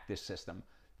now hack this system.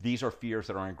 These are fears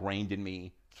that are ingrained in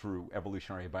me through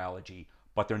evolutionary biology,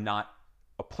 but they're not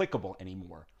applicable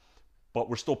anymore. But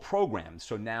we're still programmed.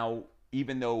 So now,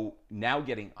 even though now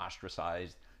getting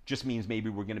ostracized just means maybe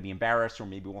we're going to be embarrassed, or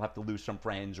maybe we'll have to lose some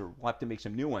friends, or we'll have to make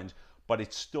some new ones, but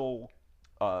it's still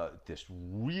this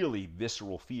really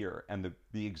visceral fear. And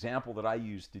the example that I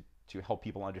use to help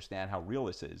people understand how real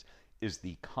this is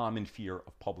the common fear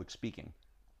of public speaking.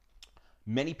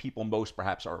 Many people, most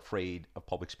perhaps, are afraid of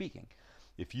public speaking.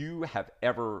 If you have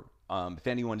ever, if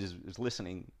anyone is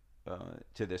listening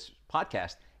to this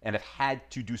podcast and have had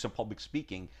to do some public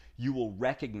speaking, you will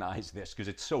recognize this because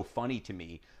it's so funny to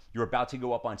me. You're about to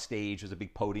go up on stage, there's a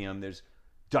big podium, there's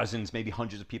dozens, maybe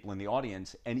hundreds of people in the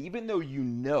audience, and even though you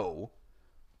know,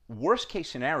 worst case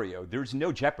scenario, there's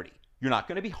no jeopardy. You're not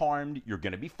going to be harmed. You're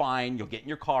going to be fine. You'll get in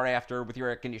your car after with your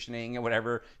air conditioning and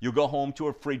whatever. You'll go home to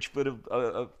a fridge full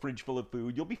of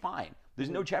food. You'll be fine.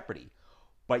 There's no jeopardy.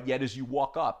 But yet, as you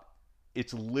walk up,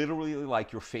 it's literally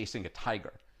like you're facing a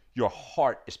tiger. Your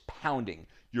heart is pounding.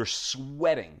 You're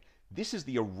sweating. This is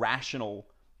the irrational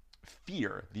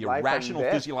fear, the irrational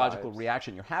physiological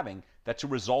reaction you're having. That's a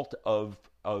result of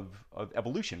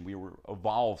evolution. We were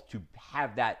evolved to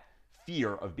have that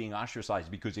fear of being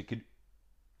ostracized because it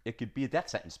could be a death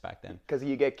sentence back then. Because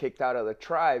you get kicked out of the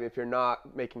tribe if you're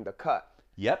not making the cut.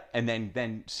 Yep, and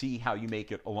then see how you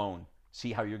make it alone.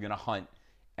 See how you're going to hunt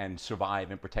and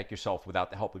survive and protect yourself without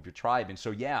the help of your tribe. And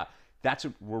so, yeah, that's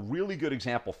a really good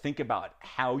example. Think about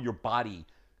how your body,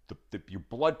 your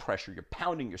blood pressure, you're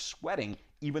pounding, you're sweating,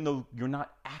 even though you're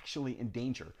not actually in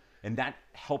danger. And that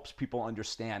helps people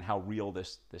understand how real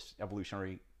this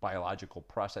evolutionary biological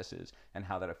process is and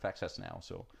how that affects us now.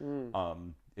 So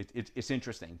it's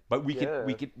interesting, but we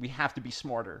have to be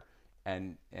smarter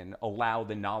and allow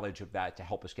the knowledge of that to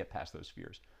help us get past those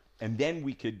fears, and then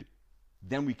we could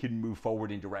move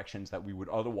forward in directions that we would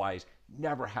otherwise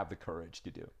never have the courage to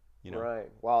do. You know? Right.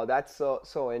 Wow, that's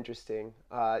so interesting.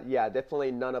 Yeah,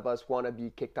 definitely none of us want to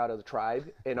be kicked out of the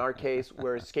tribe. In our case,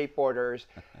 we're skateboarders,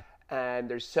 and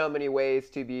there's so many ways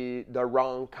to be the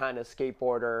wrong kind of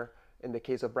skateboarder. In the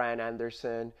case of Brian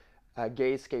Anderson, a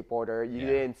gay skateboarder, you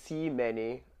didn't see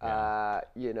many. My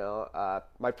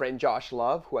friend Josh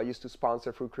Love, who I used to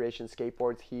sponsor through Creation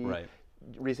Skateboards, he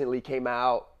recently came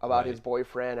out about his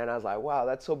boyfriend, and I was like, wow,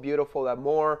 that's so beautiful that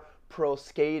more pro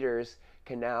skaters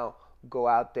can now go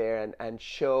out there and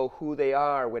show who they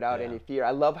are without any fear.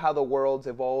 I love how the world's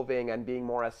evolving and being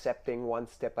more accepting one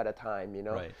step at a time, you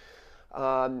know?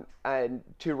 Right. And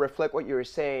to reflect what you were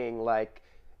saying, like,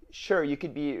 sure, you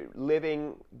could be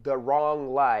living the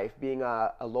wrong life, being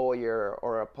a lawyer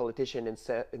or a politician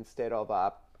instead of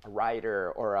a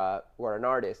writer or an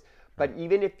artist. But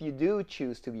even if you do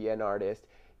choose to be an artist,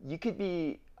 you could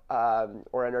be,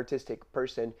 or an artistic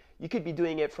person, you could be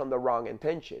doing it from the wrong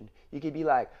intention. You could be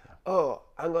like, oh,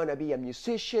 I'm going to be a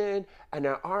musician and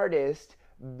an artist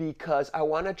because I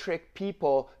want to trick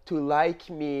people to like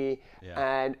me,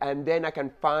 and then I can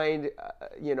find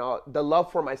the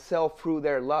love for myself through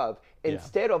their love,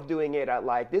 instead of doing it at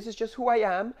like, this is just who I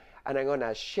am and I'm going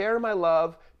to share my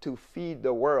love to feed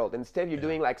the world. Instead, you're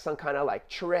doing like some kind of like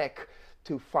trick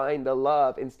to find the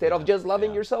love instead of just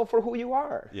loving yourself for who you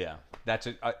are. Yeah,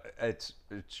 it's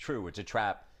true. It's a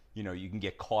trap. You know, you can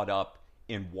get caught up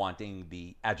in wanting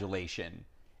the adulation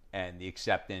and the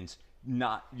acceptance,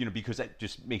 not, because that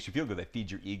just makes you feel good. That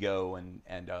feeds your ego, and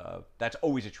that's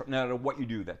always a trap. No matter what you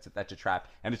do, that's a trap,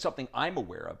 and it's something I'm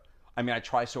aware of. I mean, I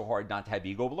try so hard not to have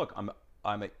ego, but look,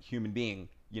 I'm a human being.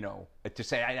 To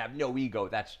say I have no ego,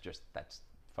 that's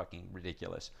fucking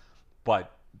ridiculous.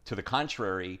 But to the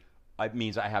contrary, it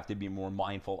means I have to be more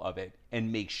mindful of it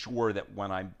and make sure that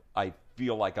when I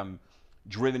feel like I'm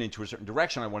driven into a certain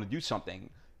direction, I want to do something,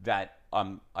 that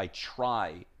I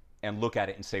try and look at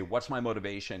it and say, what's my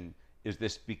motivation? Is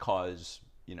this because,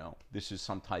 this is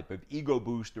some type of ego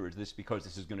boost, or is this because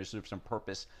this is going to serve some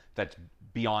purpose that's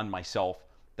beyond myself,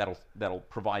 that'll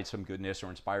provide some goodness or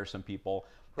inspire some people?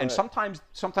 Right. And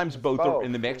sometimes both are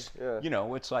in the mix. Yeah.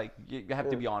 It's like you have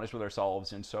to be honest with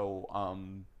ourselves, and so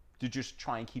to just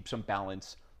try and keep some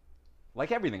balance.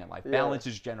 Like everything in life, balance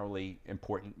is generally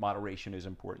important. Moderation is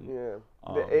important. Yeah,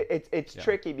 it's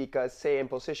tricky because, say, in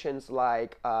positions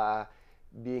like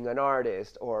being an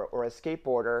artist or a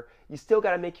skateboarder, you still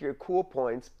got to make your cool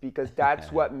points, because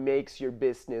that's what makes your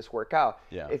business work out.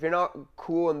 Yeah. If you're not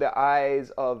cool in the eyes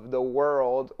of the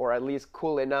world, or at least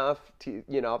cool enough to,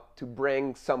 to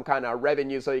bring some kind of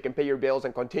revenue so you can pay your bills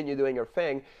and continue doing your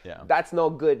thing, that's no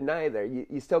good neither.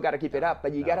 You still got to keep it up,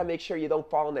 but you got to make sure you don't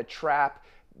fall in the trap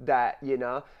that,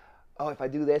 oh, if I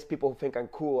do this, people think I'm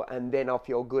cool, and then I'll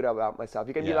feel good about myself.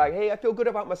 You can be like, hey, I feel good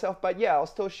about myself, but I'll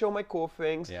still show my cool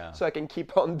things so I can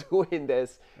keep on doing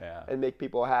this and make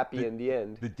people happy in the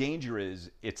end. The danger is,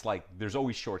 it's like there's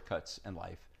always shortcuts in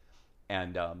life,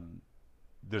 and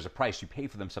there's a price you pay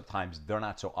for them. Sometimes they're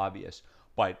not so obvious,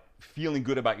 but feeling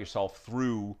good about yourself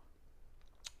through,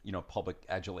 public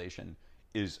adulation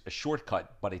is a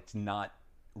shortcut, but it's not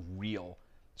real.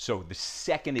 So the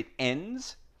second it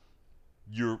ends,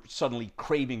 you're suddenly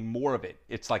craving more of it.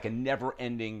 It's like a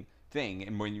never-ending thing.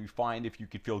 And when you find, if you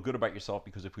could feel good about yourself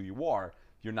because of who you are,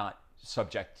 you're not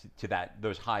subject to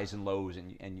those highs and lows,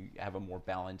 and you have a more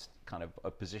balanced kind of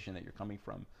a position that you're coming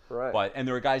from. Right. And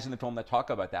there are guys in the film that talk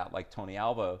about that, like Tony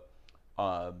Alva,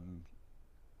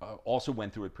 also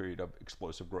went through a period of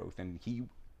explosive growth, and he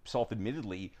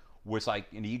self-admittedly was like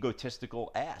an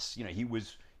egotistical ass.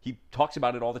 He talks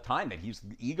about it all the time, that he's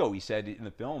the ego. He said in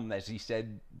the film, as he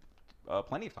said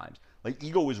plenty of times, like,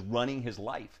 ego was running his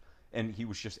life, and he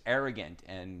was just arrogant,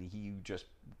 and he just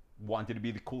wanted to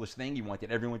be the coolest thing. He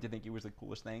wanted everyone to think he was the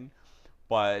coolest thing,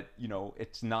 but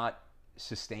it's not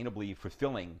sustainably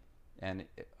fulfilling, and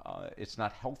it's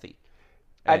not healthy.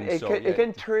 And it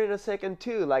can turn in a second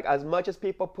too. Like, as much as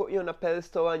people put you on a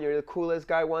pedestal and you're the coolest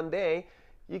guy one day,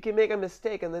 you can make a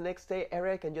mistake, and the next day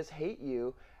Eric can just hate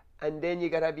you, and then you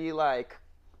gotta be like,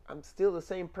 I'm still the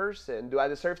same person. Do I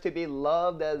deserve to be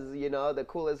loved as, the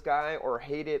coolest guy, or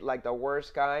hated like the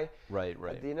worst guy? Right.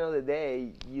 At the end of the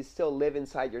day, you still live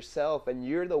inside yourself, and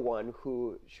you're the one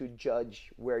who should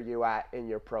judge where you're at in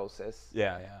your process.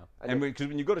 Yeah. And because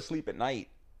when you go to sleep at night,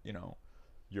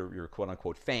 your quote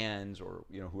unquote fans, or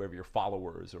whoever your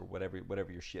followers, or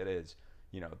whatever your shit is,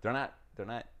 they're not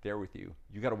there with you.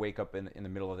 You got to wake up in the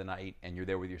middle of the night, and you're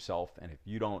there with yourself. And if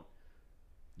you don't,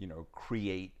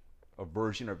 create a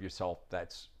version of yourself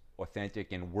that's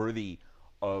authentic and worthy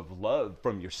of love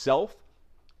from yourself,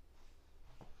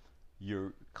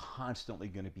 you're constantly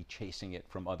going to be chasing it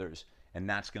from others, and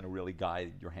that's going to really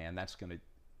guide your hand. That's going to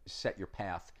set your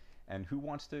path. And who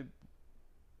wants to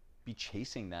be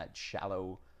chasing that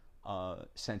shallow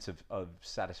sense of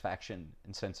satisfaction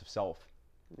and sense of self?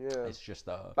 Yeah. It's just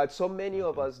but so many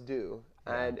of us do.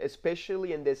 And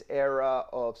especially in this era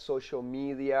of social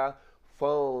media,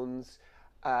 phones,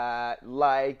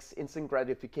 likes, instant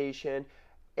gratification,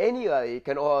 anybody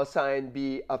can all of a sudden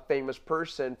be a famous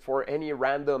person for any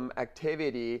random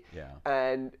activity.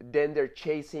 And then they're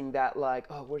chasing that, like,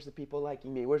 oh, where's the people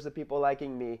liking me? Where's the people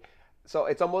liking me? So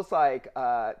it's almost like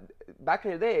back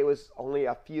in the day, it was only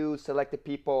a few selected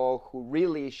people who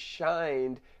really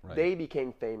shined. They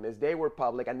became famous. They were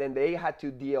public, and then they had to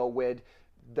deal with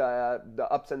the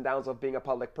ups and downs of being a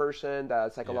public person, the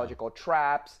psychological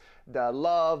traps, the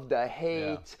love, the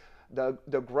hate,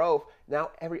 the growth.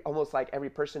 Now almost like every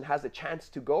person has a chance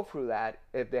to go through that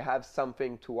if they have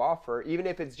something to offer, even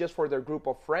if it's just for their group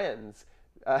of friends.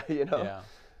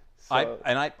 So.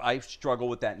 I struggle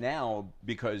with that now,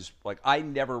 because like, I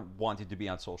never wanted to be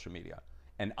on social media,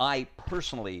 and I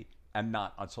personally am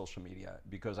not on social media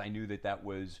because I knew that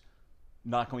was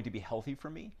not going to be healthy for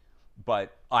me.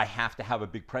 But I have to have a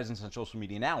big presence on social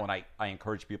media now, and I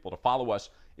encourage people to follow us.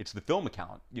 It's the Film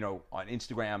account, on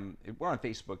Instagram. We're on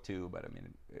Facebook too, but I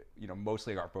mean,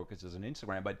 mostly our focus is on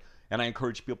Instagram. And I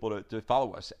encourage people to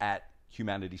follow us at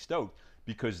Humanity Stoked,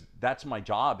 because that's my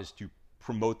job, is to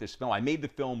promote this film. I made the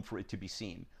film for it to be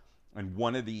seen, and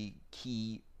one of the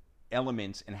key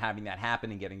elements in having that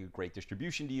happen and getting a great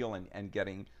distribution deal and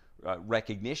getting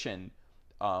recognition,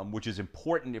 which is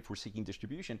important if we're seeking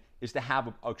distribution, is to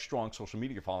have a strong social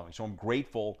media following. So I'm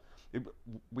grateful.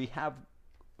 We have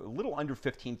a little under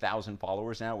 15,000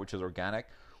 followers now, which is organic,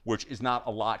 which is not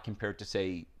a lot compared to,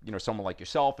 say, someone like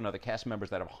yourself and other cast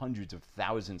members that have hundreds of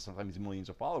thousands, sometimes millions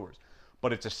of followers.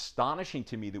 But it's astonishing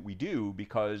to me that we do,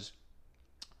 because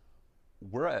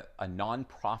we're a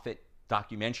non-profit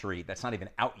documentary that's not even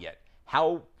out yet.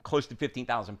 How close to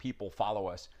 15,000 people follow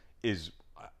us is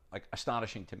like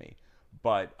astonishing to me.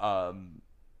 But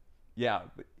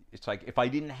it's like, if I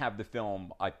didn't have the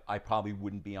film, I probably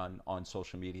wouldn't be on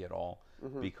social media at all,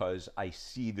 because I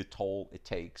see the toll it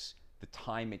takes, the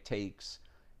time it takes,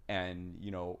 and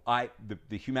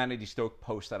the Humanity Stoked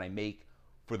posts that I make,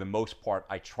 for the most part,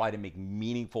 I try to make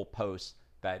meaningful posts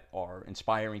that are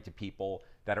inspiring to people,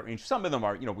 that are some of them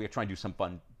are, we're trying to do some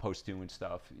fun posts too and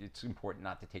stuff. It's important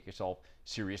not to take yourself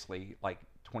seriously like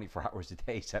 24 hours a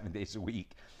day, 7 days a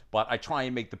week. But I try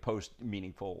and make the post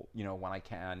meaningful, when I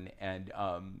can. And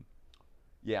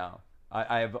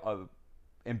I have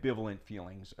ambivalent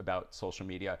feelings about social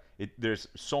media. There's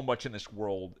so much in this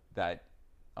world that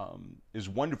is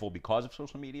wonderful because of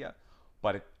social media.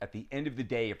 But at the end of the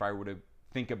day, if I were to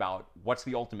think about what's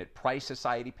the ultimate price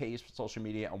society pays for social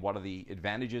media and what are the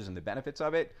advantages and the benefits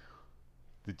of it,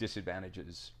 the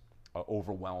disadvantages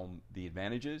overwhelm the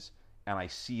advantages. And I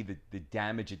see the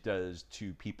damage it does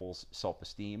to people's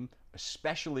self-esteem,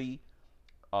 especially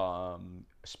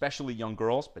young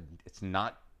girls, but it's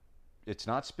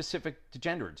not specific to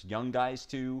gender. It's young guys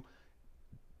to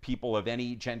people of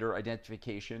any gender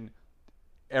identification.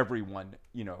 Everyone,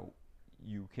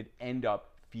 you could end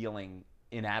up feeling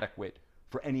inadequate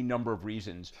for any number of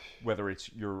reasons, whether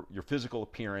it's your physical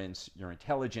appearance, your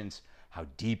intelligence, how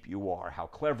deep you are, how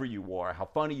clever you are, how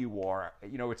funny you are.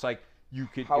 It's like you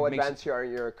could... How advanced you are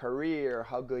in your career,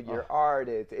 how good your art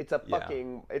is. It's a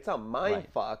fucking... It's a mind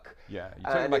fuck. Yeah,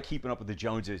 you're talking about keeping up with the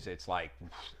Joneses. It's like,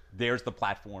 there's the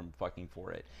platform fucking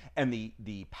for it. And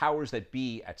the powers that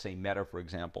be at, say, Meta, for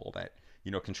example, that,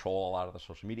 control a lot of the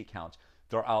social media accounts,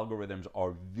 their algorithms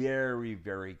are very,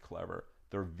 very clever.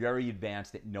 They're very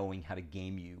advanced at knowing how to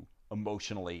game you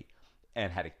emotionally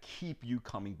and how to keep you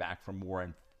coming back for more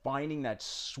and finding that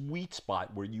sweet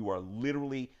spot where you are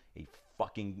literally a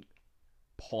fucking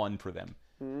pawn for them.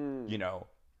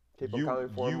 People coming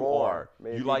for more,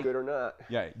 maybe good or not.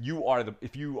 Yeah, you are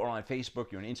if you are on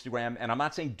Facebook, you're on Instagram, and I'm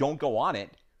not saying don't go on it.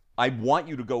 I want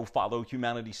you to go follow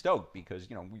Humanity Stoked because,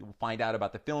 we'll find out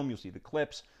about the film, you'll see the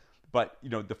clips. But,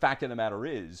 the fact of the matter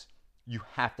is you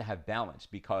have to have balance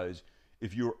because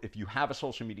if you have a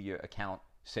social media account,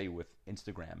 say with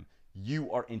Instagram,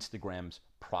 you are Instagram's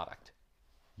product.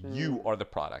 You are the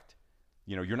product.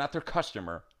 You're not their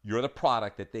customer. You're the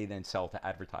product that they then sell to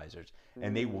advertisers.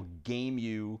 And they will game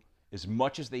you as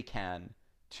much as they can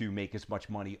to make as much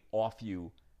money off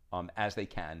you as they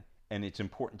can. And it's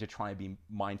important to try and be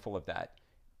mindful of that.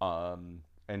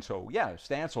 And so,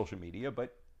 stay on social media,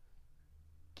 but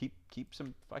keep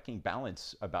some fucking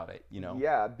balance about it,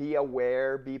 Yeah, be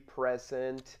aware, be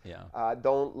present. Yeah.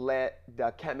 Don't let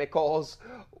the chemicals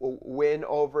win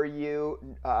over you.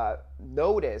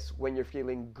 Notice when you're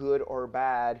feeling good or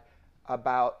bad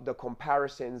about the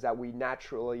comparisons that we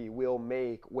naturally will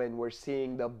make when we're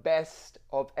seeing the best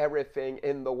of everything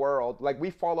in the world. Like we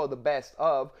follow the best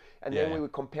of, and then we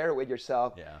would compare it with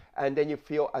yourself. Yeah. And then you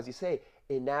feel, as you say,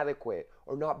 inadequate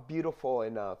or not beautiful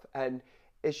enough. And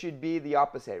it should be the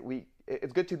opposite.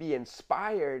 It's good to be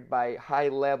inspired by high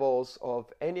levels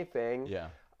of anything,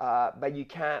 but you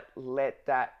can't let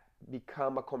that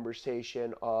become a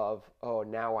conversation of, oh,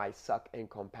 now I suck in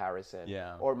comparison,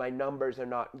 or my numbers are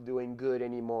not doing good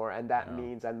anymore, and that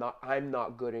means I'm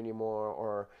not good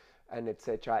anymore, and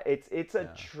etc. It's a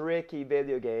tricky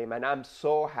video game, and I'm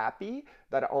so happy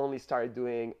that I only started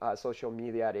doing social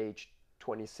media at age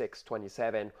 26,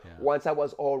 27. Once I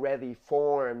was already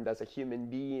formed as a human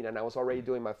being and I was already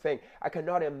doing my thing, I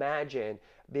cannot imagine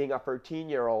being a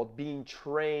 13-year-old being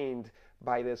trained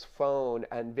by this phone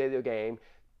and video game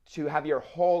to have your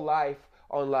whole life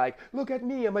on like, look at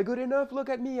me, am I good enough? Look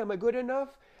at me, am I good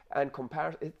enough? And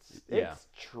compare, it's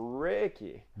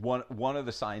tricky. One of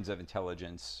the signs of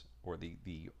intelligence, or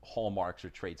the hallmarks or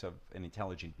traits of an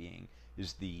intelligent being,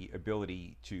 is the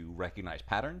ability to recognize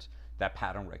patterns. That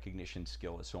pattern recognition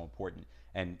skill is so important.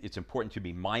 And it's important to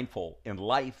be mindful in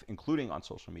life, including on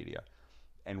social media,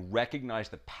 and recognize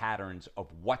the patterns of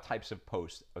what types of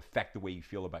posts affect the way you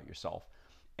feel about yourself.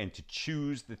 And to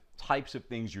choose the types of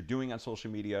things you're doing on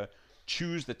social media,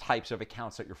 choose the types of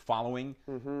accounts that you're following,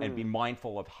 and be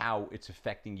mindful of how it's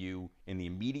affecting you in the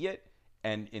immediate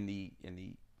and in the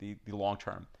long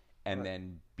term. And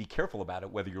then be careful about it,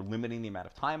 whether you're limiting the amount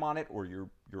of time on it or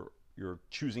you're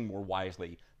choosing more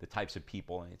wisely the types of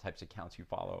people and the types of accounts you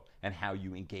follow and how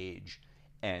you engage.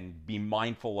 And be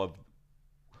mindful of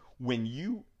when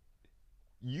you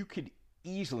could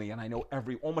easily, and I know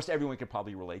almost everyone could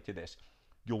probably relate to this,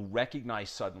 you'll recognize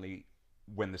suddenly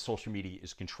when the social media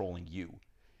is controlling you.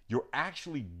 You're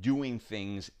actually doing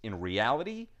things in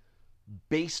reality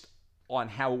based on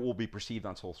how it will be perceived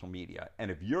on social media. And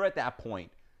if you're at that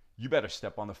point, you better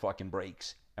step on the fucking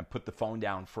brakes and put the phone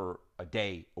down for a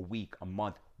day, a week, a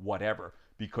month, whatever,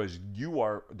 because you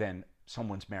are then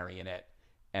someone's marionette.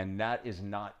 And that is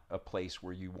not a place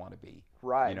where you want to be.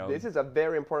 Right. This is a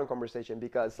very important conversation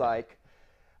because like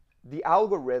the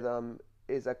algorithm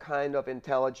is a kind of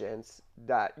intelligence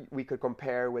that we could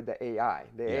compare with the AI.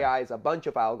 The Yeah. AI is a bunch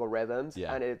of algorithms,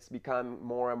 Yeah. and it's become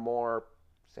more and more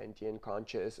sentient,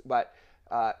 conscious, but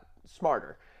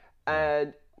smarter.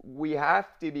 And we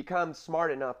have to become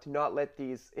smart enough to not let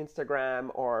these Instagram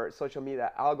or social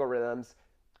media algorithms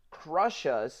crush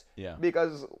us, Yeah.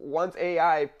 because once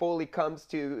AI fully comes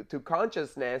to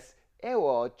consciousness, it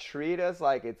will treat us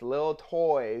like it's little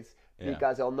toys, Yeah.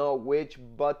 because it'll know which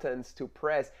buttons to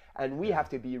press, and we have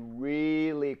to be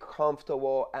really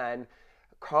comfortable and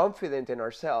confident in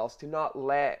ourselves to not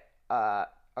let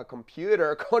a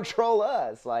computer control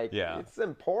us. Like, Yeah. it's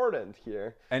important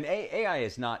here. And AI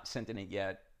is not sentient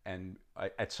yet, and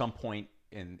at some point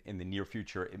in the near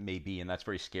future it may be, and that's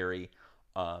very scary.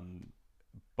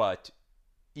 But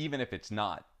even if it's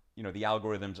not, the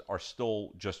algorithms are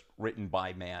still just written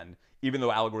by man, even though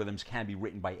algorithms can be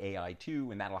written by AI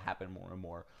too, and that'll happen more and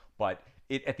more. But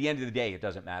at the end of the day, it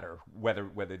doesn't matter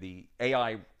whether the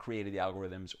AI created the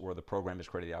algorithms or the programmers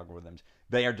created the algorithms.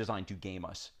 They are designed to game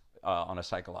us on a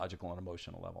psychological and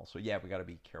emotional level. So yeah, we got to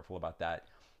be careful about that.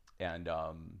 And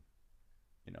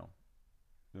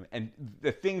and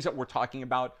the things that we're talking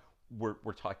about,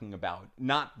 we're talking about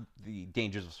not the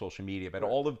dangers of social media, but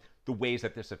all of the ways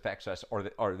that this affects us are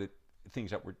the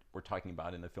things that we're talking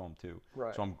about in the film too.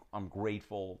 Right. So I'm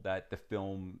grateful that the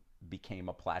film became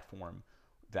a platform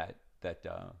that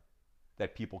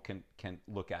people can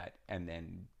look at and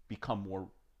then become more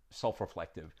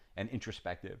self-reflective and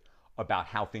introspective about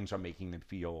how things are making them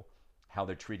feel, how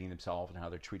they're treating themselves, and how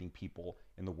they're treating people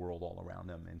in the world all around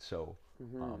them. And so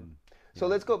So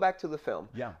let's go back to the film.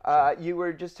 Yeah, sure. You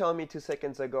were just telling me 2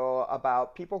 seconds ago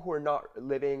about people who are not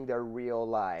living their real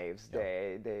lives.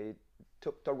 Yeah. They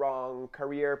took the wrong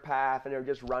career path and they're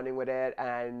just running with it,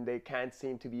 and they can't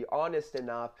seem to be honest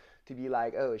enough to be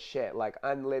like, oh shit, like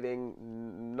I'm living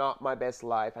not my best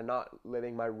life. I'm not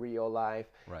living my real life.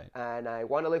 Right. And I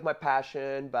want to live my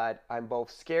passion, but I'm both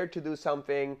scared to do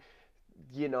something,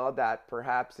 that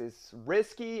perhaps is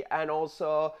risky, and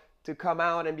also to come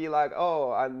out and be like,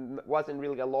 oh, I wasn't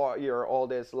really a lawyer all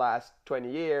this last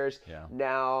 20 years. Yeah.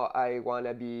 Now I want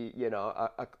to be,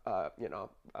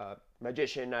 a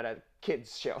magician at a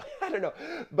kids show. I don't know.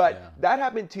 But that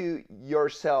happened to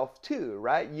yourself too,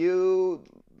 right? You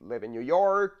live in New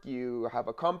York, you have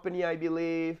a company, I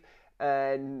believe,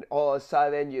 and all of a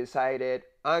sudden you decided,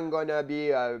 I'm going to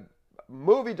be a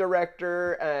movie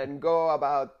director and go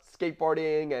about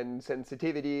skateboarding and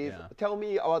sensitivities. Yeah. Tell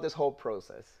me about this whole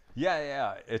process.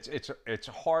 Yeah. It's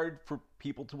hard for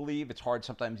people to believe. It's hard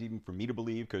sometimes even for me to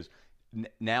believe, because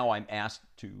now I'm asked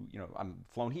to, I'm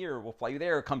flown here, we'll fly you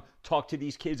there, come talk to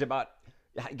these kids about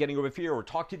getting over fear, or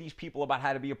talk to these people about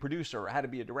how to be a producer or how to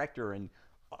be a director. And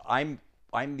I'm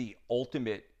the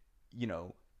ultimate,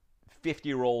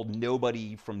 50-year-old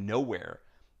nobody from nowhere.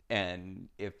 And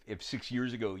if 6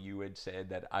 years ago you had said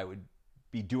that I would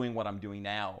be doing what I'm doing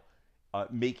now,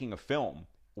 making a film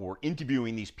or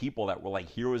interviewing these people that were like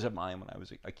heroes of mine when I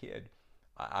was a kid,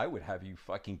 I would have you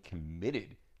fucking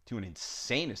committed to an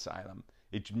insane asylum.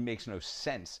 It makes no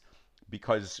sense,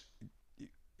 because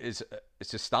it's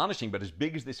astonishing. But as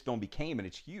big as this film became, and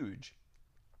it's huge,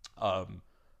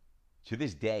 to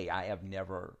this day, I have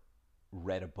never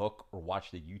read a book or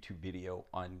watched a YouTube video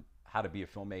on how to be a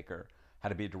filmmaker, how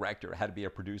to be a director, how to be a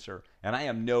producer. And I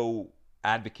am no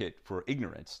advocate for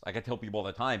ignorance. Like I tell people all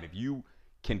the time, if you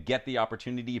can get the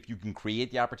opportunity, if you can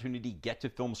create the opportunity, get to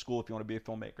film school if you want to be a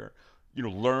filmmaker.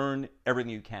 Learn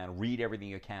everything you can, read everything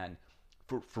you can.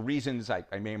 For reasons I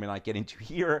may or may not get into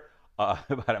here,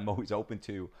 but I'm always open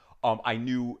to. I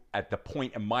knew at the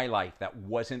point in my life that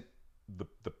wasn't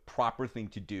the proper thing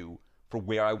to do for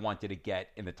where I wanted to get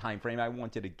in the time frame I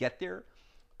wanted to get there.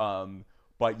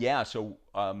 But yeah, so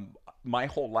my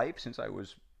whole life, since I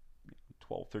was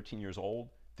 12, 13 years old,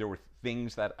 there were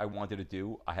things that I wanted to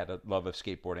do. I had a love of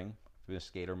skateboarding. I've been a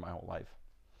skater my whole life.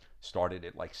 Started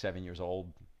at like 7 years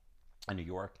old in New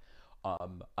York.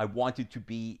 I wanted to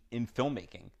be in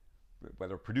filmmaking,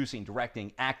 whether producing,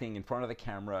 directing, acting in front of the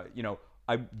camera.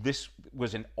 This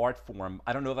was an art form.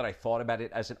 I don't know that I thought about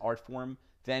it as an art form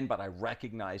then, but I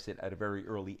recognized it at a very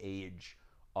early age.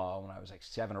 When I was like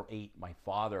 7 or 8, my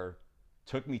father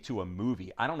took me to a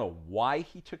movie. I don't know why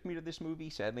he took me to this movie.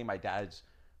 Sadly, my dad's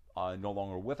no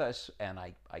longer with us, and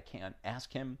I can't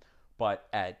ask him. But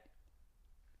at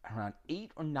around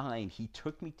 8 or 9, he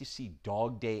took me to see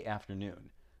Dog Day Afternoon.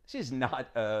 This is not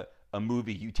a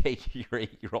movie you take your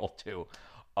 8-year-old to.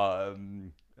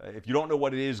 If you don't know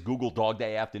what it is, Google Dog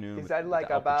Day Afternoon. Is that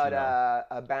like about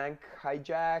a bank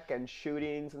hijack and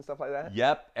shootings and stuff like that?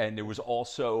 Yep. And there was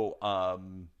also,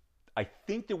 I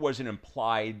think there was an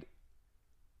implied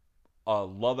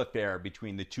love affair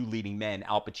between the two leading men,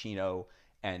 Al Pacino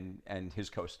and his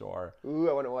co-star. Ooh,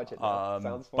 I want to watch it now.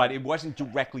 Sounds fun. But it wasn't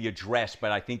directly addressed.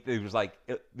 But I think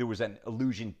there was an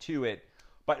allusion to it.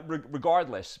 But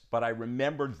regardless, but I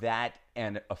remember that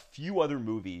and a few other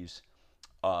movies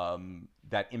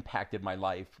that impacted my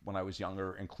life when I was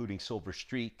younger, including Silver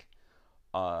Streak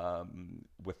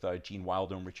with Gene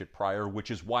Wilder and Richard Pryor, which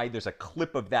is why there's a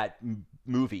clip of that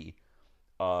movie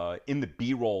in the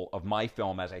B-roll of my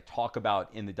film as I talk about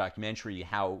in the documentary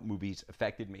how movies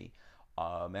affected me.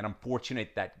 And I'm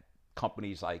fortunate that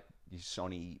companies like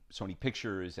Sony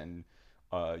Pictures and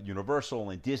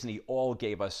Universal and Disney all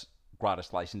gave us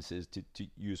gratis licenses to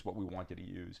use what we wanted to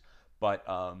use. But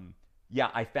yeah,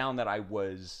 I found that I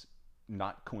was,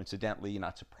 not coincidentally,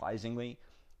 not surprisingly,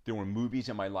 there were movies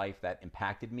in my life that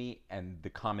impacted me, and the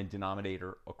common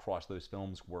denominator across those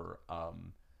films were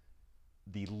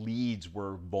the leads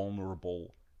were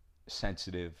vulnerable,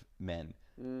 sensitive men.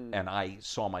 And I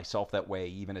saw myself that way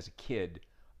even as a kid,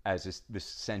 as this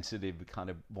sensitive, kind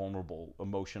of vulnerable,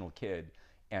 emotional kid.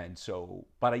 And so,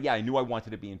 but yeah, I knew I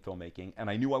wanted to be in filmmaking, and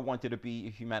I knew I wanted to be a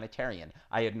humanitarian.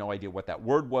 I had no idea what that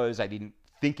word was. I didn't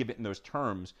think of it in those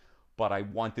terms, but I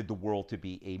wanted the world to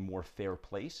be a more fair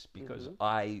place because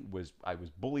I was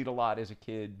bullied a lot as a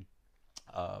kid,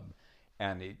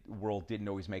 and the world didn't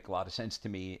always make a lot of sense to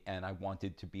me, and I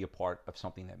wanted to be a part of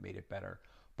something that made it better.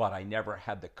 But I never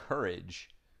had the courage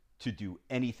to do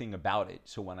anything about it.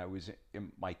 So when I was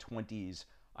in my 20s,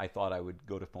 I thought I would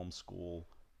go to film school,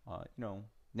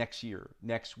 next year,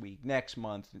 next week, next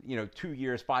month, 2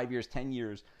 years, 5 years, 10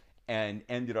 years, and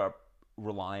ended up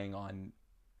relying on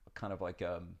kind of like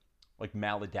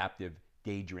maladaptive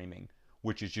daydreaming,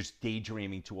 which is just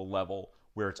daydreaming to a level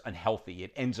where it's unhealthy.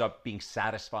 It ends up being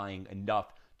satisfying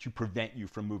enough to prevent you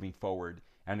from moving forward,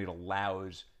 and it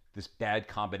allows this bad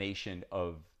combination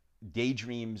of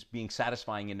daydreams being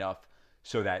satisfying enough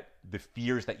so that the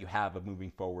fears that you have of moving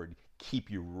forward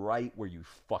keep you right where you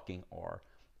fucking are.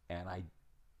 And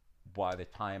by the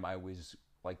time I was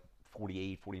like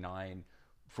 48, 49,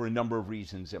 for a number of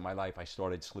reasons in my life, I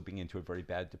started slipping into a very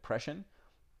bad depression.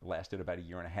 It lasted about a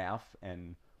year and a half.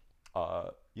 And,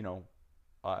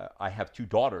 I have two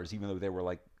daughters, even though they were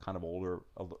like kind of older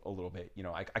a little bit.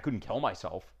 I couldn't kill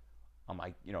myself. I'm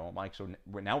like, so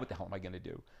now what the hell am I going to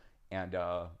do? And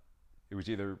it was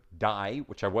either die,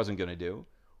 which I wasn't going to do,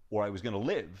 or I was going to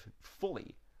live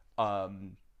fully.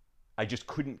 I just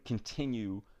couldn't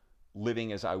continue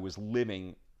living as I was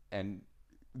living. And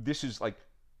this is like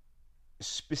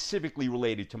specifically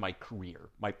related to my career,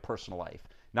 my personal life,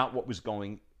 not what was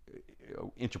going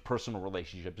interpersonal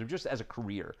relationships, or just as a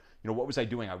career. What was I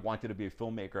doing? I wanted to be a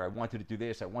filmmaker. I wanted to do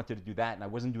this. I wanted to do that. And I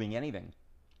wasn't doing anything.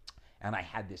 And I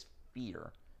had this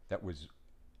fear that was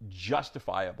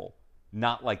justifiable,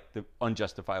 not like the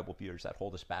unjustifiable fears that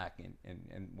hold us back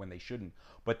and when they shouldn't,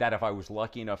 but that if I was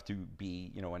lucky enough to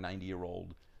be, a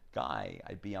 90-year-old guy,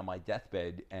 I'd be on my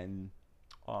deathbed and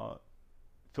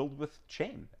filled with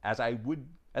shame, as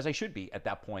I should be at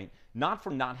that point, not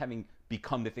from not having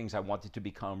become the things I wanted to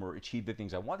become or achieve the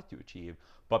things I wanted to achieve,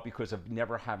 but because of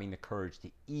never having the courage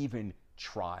to even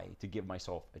try to give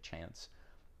myself a chance.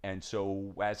 And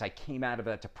so as I came out of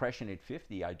that depression at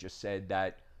 50, I just said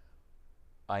that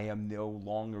I am no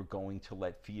longer going to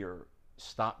let fear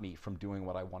stop me from doing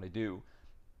what I want to do.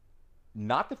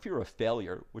 Not the fear of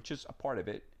failure, which is a part of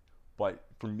it, but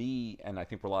for me, and I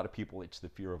think for a lot of people, it's the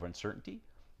fear of uncertainty,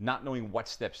 not knowing what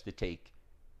steps to take.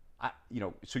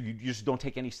 So you just don't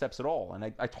take any steps at all. And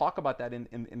I talk about that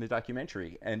in the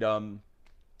documentary. And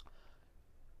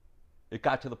it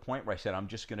got to the point where I said, I'm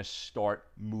just going to start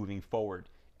moving forward.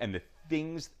 And the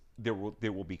things, there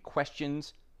will be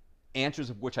questions, answers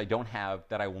of which I don't have,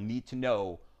 that I will need to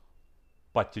know,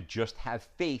 but to just have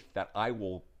faith that I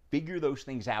will figure those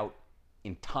things out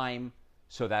in time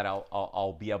so that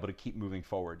I'll be able to keep moving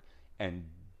forward and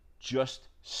just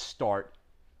start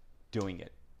doing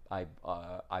it. I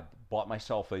bought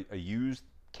myself a used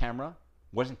camera,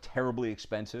 wasn't terribly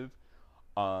expensive,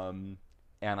 and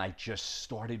I just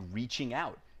started reaching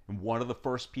out. And one of the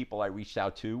first people I reached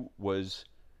out to was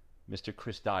Mr.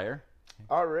 Chris Dyer.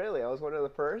 Oh, really? I was one of the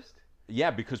first?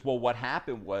 Yeah, because, what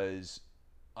happened was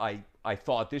I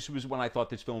thought this was when I thought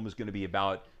this film was going to be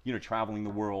about, traveling the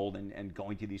world and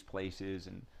going to these places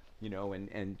and,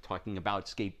 and talking about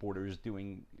skateboarders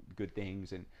doing good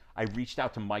things. And I reached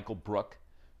out to Michael Brook,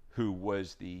 who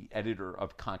was the editor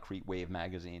of Concrete Wave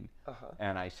magazine.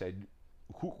 And I said,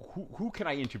 who can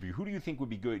I interview? Who do you think would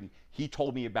be good? And he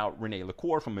told me about Rene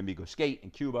Lacour from Amigo Skate in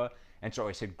Cuba. And so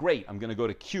I said, great, I'm going to go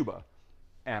to Cuba.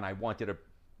 And I wanted to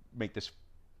make this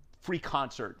free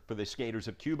concert for the skaters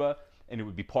of Cuba. and it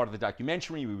would be part of the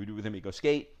documentary. We would do with him, he'd go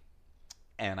skate.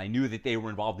 And I knew that they were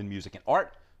involved in music and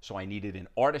art, so I needed an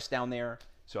artist down there.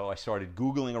 So I started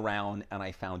Googling around, and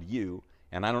I found you.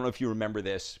 And I don't know if you remember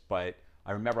this, but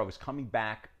I remember I was coming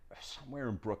back somewhere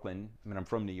in Brooklyn. I mean, I'm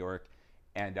from New York.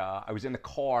 And I was in the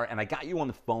car, and I got you on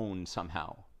the phone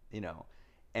somehow, you know.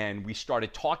 And we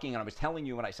started talking, and I was telling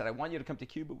you, and I said, I want you to come to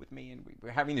Cuba with me. And we were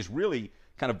having this really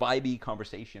kind of vibey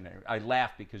conversation. And I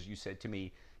laughed because you said to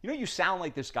me, you know, you sound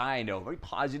like this guy I know, very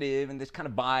positive and this kind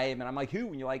of vibe. And I'm like, who?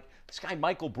 And you're like, this guy,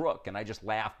 Michael Brook. And I just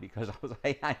laughed because I was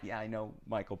like, yeah, I know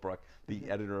Michael Brook, the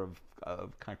editor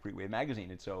of Concrete Wave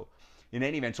magazine. And so in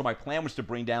any event, so my plan was to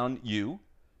bring down you,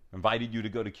 invited you to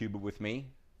go to Cuba with me,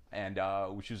 and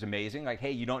which was amazing. Like,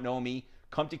 hey, you don't know me,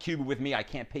 come to Cuba with me. I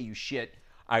can't pay you shit.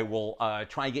 I will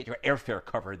try and get your airfare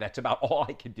covered. That's about all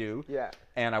I could do. Yeah.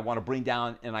 And I want to bring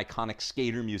down an iconic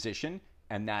skater musician,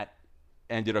 and that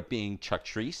ended up being Chuck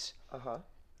Treese. Uh-huh.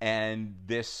 And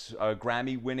this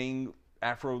Grammy-winning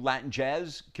Afro-Latin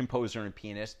jazz composer and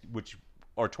pianist, which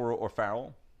Arturo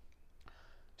O'Farrell.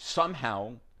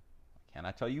 Somehow, I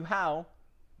cannot tell you how,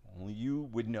 only you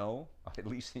would know, at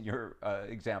least in your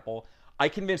example, I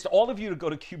convinced all of you to go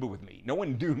to Cuba with me. No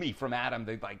one knew me from Adam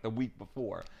the week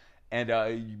before. And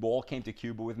you all came to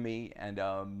Cuba with me,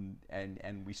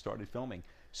 and we started filming.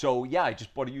 So yeah, I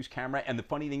just bought a used camera. And the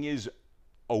funny thing is,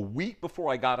 a week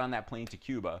before I got on that plane to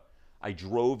Cuba, I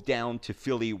drove down to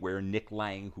Philly, where Nick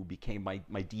Lang, who became my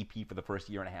DP for the first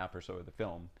year and a half or so of the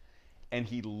film, and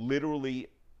he literally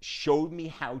showed me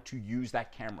how to use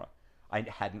that camera. I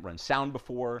hadn't run sound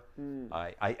before.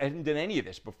 I hadn't done any of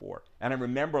this before. And I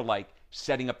remember like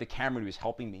setting up the camera. He was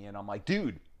helping me, and I'm like,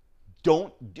 dude,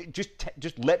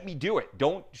 just let me do it.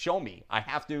 Don't show me. I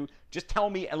have to, just tell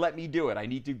me and let me do it. I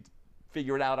need to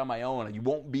figure it out on my own. You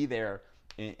won't be there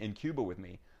in Cuba with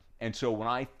me. And so when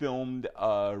I filmed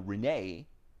Rene,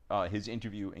 his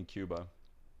interview in Cuba,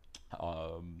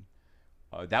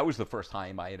 that was the first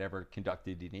time I had ever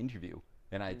conducted an interview.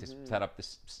 And I had to set up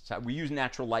this, we used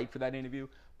natural light for that interview,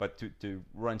 but to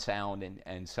run sound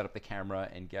and set up the camera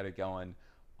and get it going,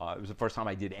 it was the first time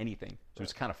I did anything. So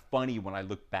it's kind of funny when I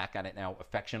look back at it now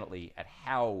affectionately at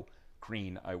how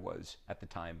green I was at the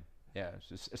time. Yeah, it's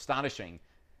just astonishing.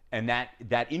 And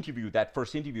that interview, that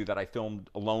first interview that I filmed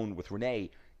alone with Rene,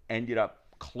 ended up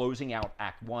closing out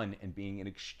Act One and being an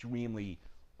extremely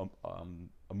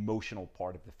emotional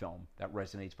part of the film that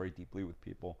resonates very deeply with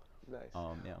people. Nice.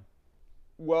 Yeah.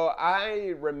 Well,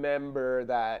 I remember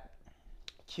that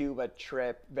Cuba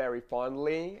trip very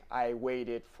fondly. I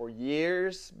waited for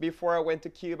years before I went to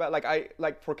Cuba.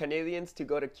 Like for Canadians to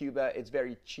go to Cuba, it's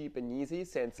very cheap and easy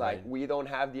since like we don't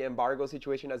have the embargo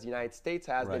situation as the United States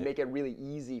has. They make it really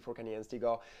easy for Canadians to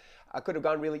go. I could have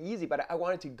gone really easy, but I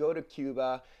wanted to go to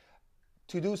Cuba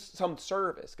to do some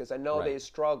service because I know they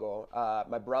struggle.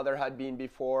 My brother had been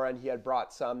before and he had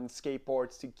brought some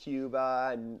skateboards to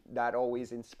Cuba, and that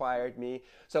always inspired me.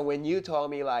 So when you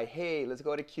told me like, hey, let's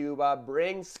go to Cuba,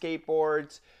 bring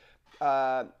skateboards,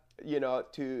 you know,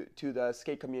 to the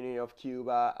skate community of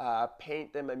Cuba,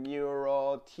 paint them a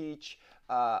mural, teach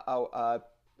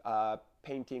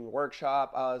painting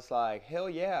workshop, I was like, hell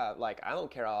yeah, like I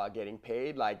don't care about getting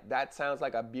paid, like that sounds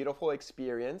like a beautiful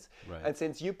experience. And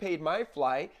since you paid my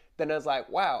flight, then I was like,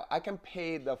 wow, I can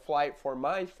pay the flight for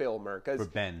my filmer, because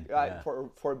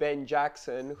for Ben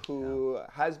Jackson, who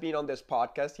has been on this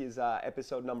podcast. He's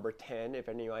episode number 10 if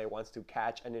anyone wants to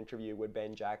catch an interview with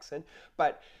Ben Jackson.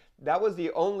 But that was the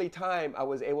only time I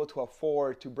was able to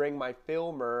afford to bring my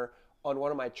filmer on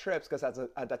one of my trips, because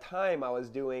at the time I was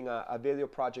doing a video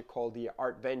project called The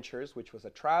Art Ventures, which was a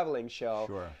traveling show.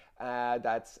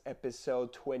 That's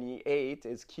episode 28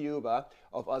 is Cuba,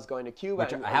 of us going to Cuba.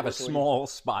 Which I have a small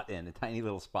spot in, a tiny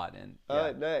little spot in.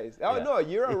 Oh, nice. Oh, no,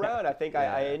 you're around. I think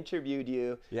I interviewed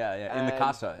you. In the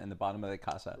casa, in the bottom of the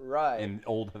casa. In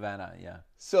Old Havana,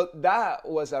 So that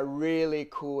was a really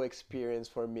cool experience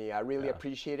for me. I really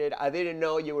appreciate it. I didn't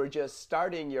know you were just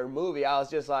starting your movie. I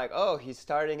was just like, oh, he's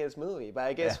starting his movie. But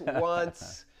I guess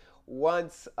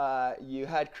once you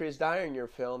had Chris Dyer in your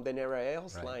film, then everybody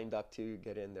else lined up to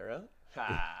get in there,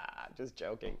 huh? Just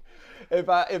joking. If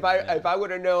I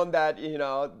would have known that, you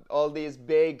know, all these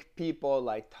big people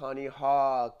like Tony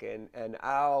Hawk and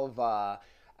Alva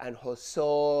and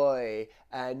Hosoi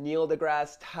and Neil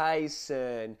deGrasse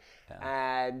Tyson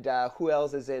and who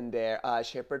else is in there?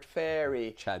 Shepard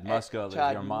Fairey, Chad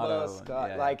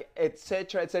Muska, like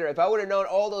etc. If I would have known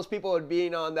all those people would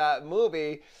be on that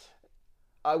movie,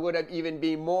 I would have even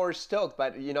been more stoked.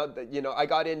 But you know, I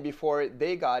got in before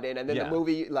they got in, and then the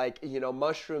movie, like, you know,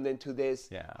 mushroomed into this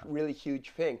really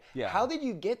huge thing. How did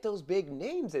you get those big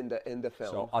names in the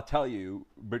film? So I'll tell you,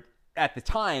 but at the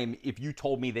time, if you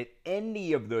told me that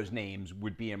any of those names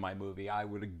would be in my movie, I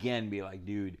would again be like,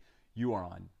 dude, you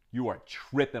are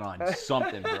tripping on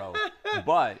something, bro.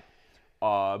 But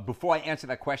before I answer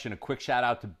that question, a quick shout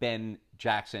out to Ben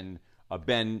Jackson.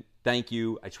 Ben, thank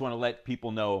you. I just want to let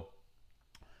people know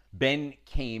Ben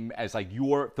came as like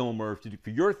your filmer for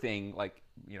your thing, like,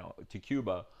 you know, to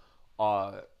Cuba.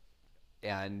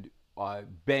 And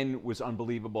Ben was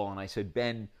unbelievable. And I said,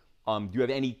 Ben, do you have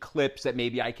any clips that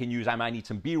maybe I can use? I might need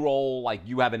some B-roll. Like,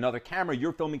 you have another camera,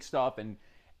 you're filming stuff. And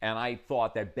I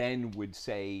thought that Ben would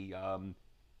say,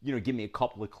 you know, give me a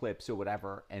couple of clips or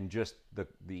whatever. And just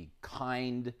the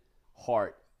kind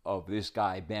heart of this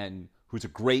guy, Ben, who's a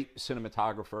great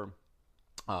cinematographer.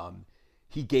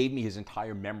 He gave me his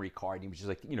entire memory card. He was just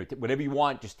like, you know, whatever you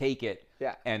want, just take it.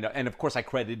 Yeah. And of course, I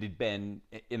credited Ben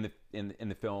in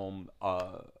the film.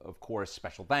 Of course,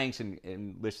 special thanks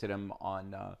and listed him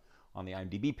on the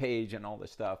IMDb page and all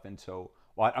this stuff. And so,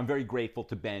 well, I'm very grateful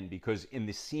to Ben because in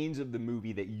the scenes of the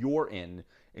movie that you're in,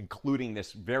 including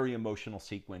this very emotional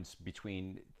sequence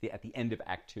at the end of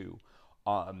Act 2,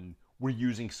 we're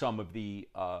using some of the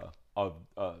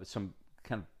some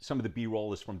of the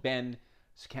B-roll is from Ben's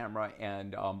camera,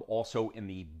 and also in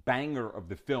the banger of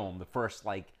the film, the first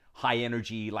like high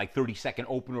energy, like 30-second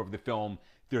opener of the film,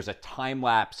 there's a time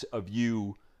lapse of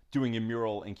you doing a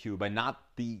mural in Cuba, not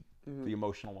the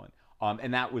emotional one.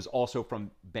 And that was also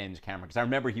from Ben's camera, because I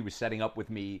remember he was setting up with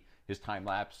me his time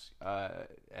lapse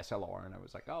SLR, and I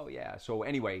was like, oh yeah. So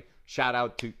anyway, shout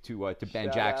out to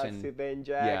Ben Jackson. Shout out to Ben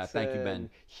Jackson. Yeah, thank you, Ben.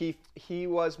 He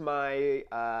was my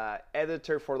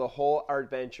editor for the whole Art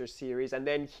Venture series, and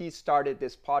then he started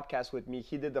this podcast with me.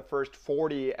 He did the first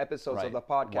 40 episodes of the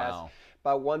podcast. Wow.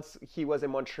 But once he was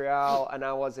in Montreal and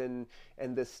I was in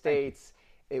the States,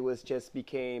 it was just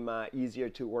became easier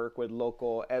to work with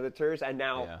local editors. And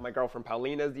now my girlfriend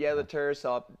Paulina is the editor,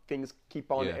 so things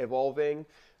keep on evolving.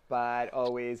 But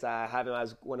always have him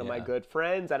as one of my good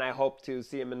friends, and I hope to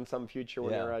see him in some future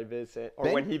whenever I visit,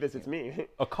 or when he visits me.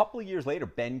 A couple of years later,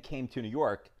 Ben came to New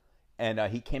York, and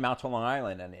he came out to Long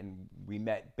Island, and we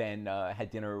met Ben,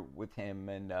 had dinner with him,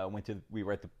 and went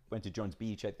to Jones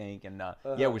Beach, I think, and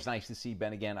yeah, it was nice to see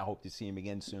Ben again. I hope to see him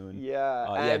again soon.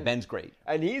 Yeah, Ben's great,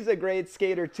 and he's a great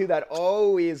skater too. That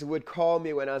always would call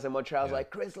me when I was in Montreal. I was like,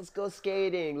 Chris, let's go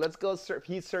skating, let's go surf.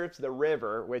 He surfs the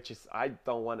river, which is I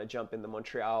don't want to jump in the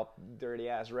Montreal dirty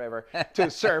ass river to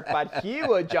surf, but he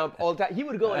would jump all the time. He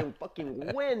would go in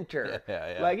fucking winter,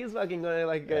 like he's fucking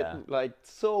going like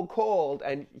so cold,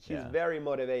 and he's very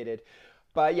motivated.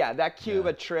 But yeah, that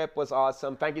Cuba trip was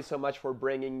awesome. Thank you so much for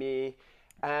bringing me.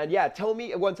 And yeah, tell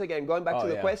me once again, going back to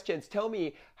the questions, tell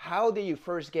me, how did you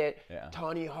first get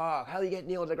Tony Hawk? How do you get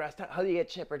Neil deGrasse? How do you get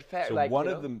Shepard Fairey?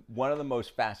 So one of the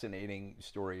most fascinating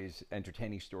stories,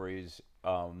 entertaining stories,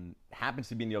 happens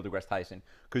to be Neil deGrasse Tyson,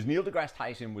 because Neil deGrasse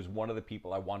Tyson was one of the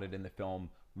people I wanted in the film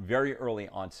very early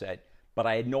on set, but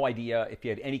I had no idea if he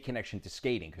had any connection to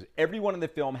skating, because everyone in the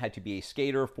film had to be a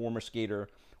skater, former skater,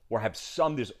 or have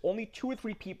some. There's only 2 or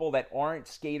 3 people that aren't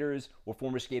skaters or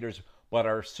former skaters, but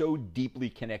are so deeply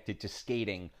connected to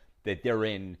skating that they're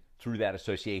in through that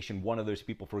association. One of those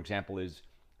people, for example, is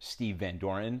Steve Van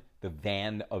Doren, the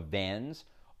Van of Vans.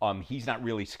 He's not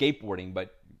really skateboarding,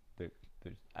 but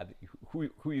who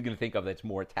are you going to think of that's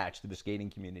more attached to the skating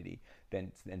community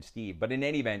than Steve? But in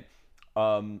any event,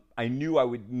 I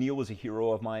knew Neil was a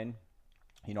hero of mine.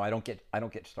 You know, I don't get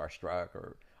starstruck,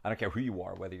 or I don't care who you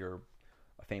are, whether you're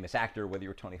a famous actor, whether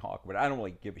you're Tony Hawk, but I don't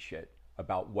really give a shit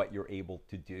about what you're able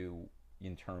to do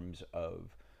in terms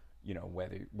of, you know,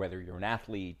 whether you're an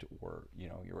athlete or, you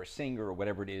know, you're a singer or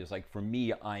whatever it is. Like, for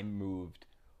me, I'm moved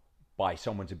by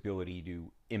someone's ability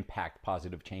to impact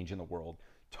positive change in the world.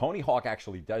 Tony Hawk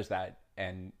actually does that,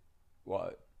 and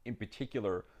in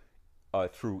particular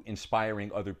through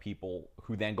inspiring other people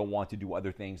who then go on to do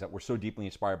other things that were so deeply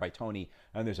inspired by Tony.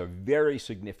 And there's a very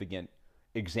significant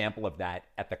example of that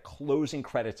at the closing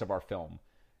credits of our film.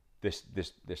 This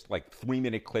like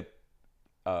 3-minute clip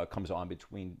comes on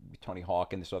between Tony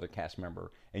Hawk and this other cast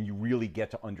member, and you really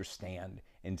get to understand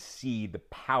and see the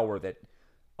power that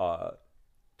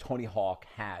Tony Hawk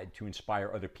had to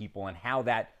inspire other people, and how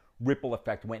that ripple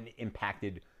effect went and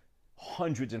impacted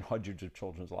hundreds and hundreds of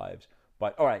children's lives.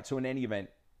 But all right, so in any event,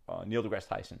 Neil deGrasse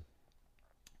Tyson.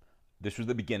 This was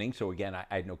the beginning. So again, I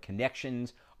had no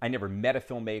connections. I never met a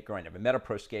filmmaker. I never met a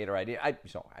pro skater.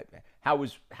 How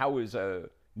was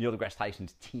Neil deGrasse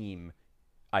Tyson's team?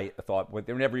 I thought, well,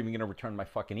 they're never even going to return my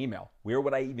fucking email. Where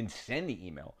would I even send the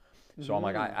email? So I'm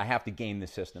like, I have to game the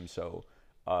system. So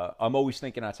I'm always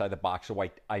thinking outside the box. So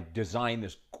I designed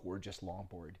this gorgeous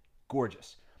longboard.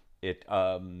 Gorgeous.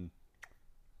 And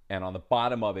on the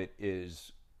bottom of it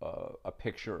is a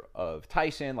picture of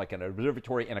Tyson, like an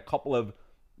observatory, and a couple of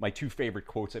my two favorite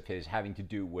quotes of his having to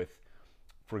do with,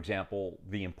 for example,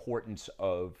 the importance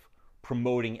of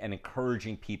promoting and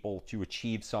encouraging people to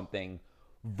achieve something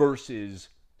versus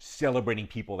celebrating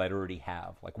people that already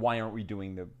have. Like, why aren't we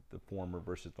doing the former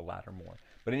versus the latter more?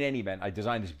 But in any event, I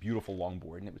designed this beautiful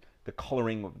longboard, and it was the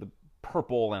coloring of the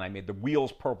purple, and I made the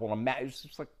wheels purple, and it was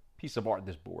just like a piece of art,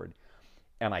 this board.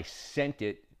 And I sent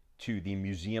it to the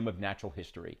Museum of Natural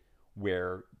History,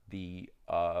 where the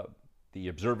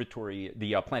observatory,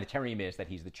 the planetarium is that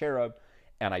he's the chair of.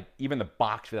 And even the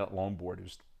box for that longboard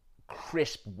was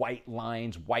crisp white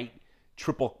lines, white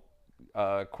triple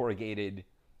corrugated.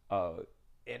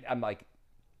 And I'm like,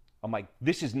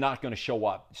 this is not going to show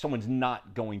up. Someone's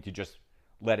not going to just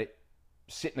let it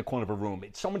sit in the corner of a room.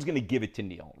 Someone's going to give it to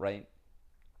Neil, right?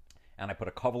 And I put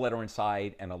a cover letter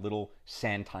inside and a little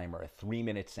sand timer, a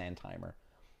 3-minute sand timer.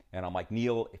 And I'm like,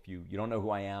 Neil, if you don't know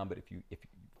who I am, but if you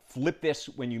flip this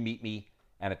when you meet me,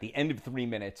 and at the end of 3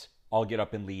 minutes, I'll get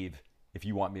up and leave if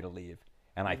you want me to leave.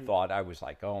 And I thought, I was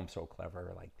like, oh, I'm so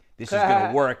clever. Like, this is going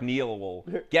to work. Neil will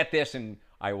get this, and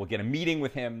I will get a meeting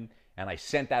with him. And I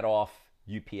sent that off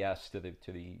UPS to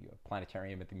the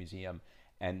planetarium at the museum.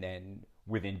 And then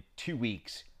within 2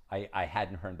 weeks, I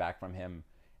hadn't heard back from him.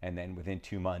 And then within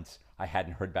 2 months, I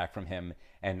hadn't heard back from him.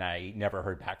 And I never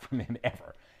heard back from him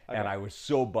ever. Okay. And I was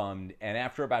so bummed. And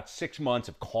after about 6 months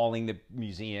of calling the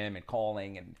museum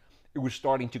and it was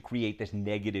starting to create this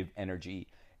negative energy.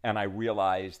 And I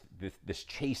realized this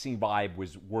chasing vibe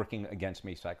was working against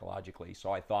me psychologically.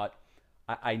 So I thought,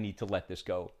 I need to let this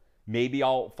go. Maybe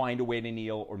I'll find a way to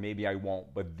Neil, or maybe I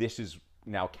won't. But this is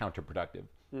now counterproductive.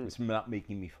 It's not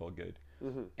making me feel good.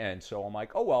 Mm-hmm. And so I'm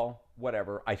like, oh, well,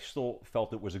 whatever. I still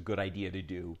felt it was a good idea to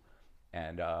do.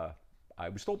 And I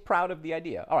was still proud of the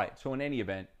idea. All right, so in any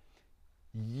event,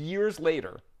 years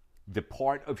later, the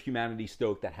part of Humanity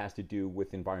Stoked that has to do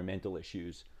with environmental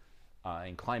issues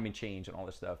and climate change and all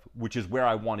this stuff, which is where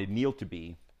I wanted Neil to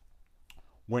be,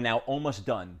 we're now almost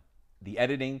done. The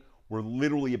editing, we're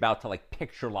literally about to like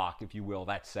picture lock, if you will,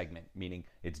 that segment, meaning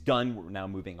it's done. We're now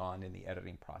moving on in the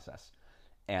editing process.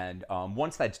 And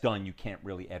once that's done, you can't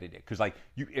really edit it. Because like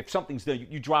if something's done,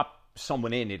 you drop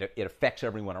someone in, it affects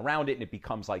everyone around it, and it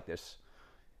becomes like this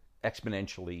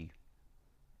exponentially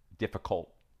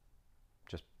difficult,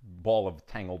 just ball of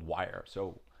tangled wire.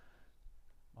 So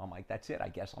I'm like, that's it. I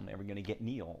guess I'm never going to get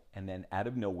Neil. And then out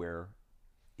of nowhere,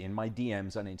 in my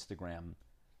DMs on Instagram,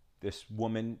 this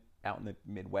woman out in the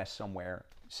Midwest somewhere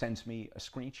sends me a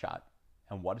screenshot.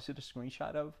 And what is it a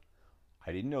screenshot of?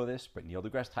 I didn't know this, but Neil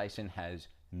deGrasse Tyson has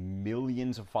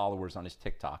millions of followers on his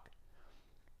TikTok.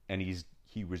 And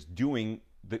he was doing,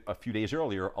 a few days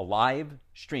earlier, a live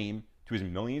stream to his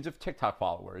millions of TikTok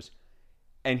followers.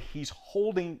 And he's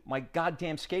holding my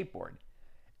goddamn skateboard.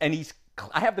 And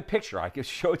I have the picture. I can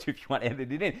show it to you if you want to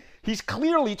edit it in. He's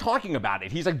clearly talking about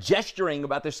it. He's like gesturing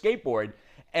about the skateboard.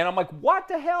 And I'm like, what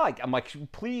the hell? I'm like,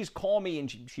 please call me.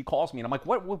 And she calls me. And I'm like,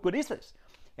 what is this?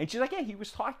 And she's like, yeah, he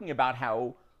was talking about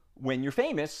how when you're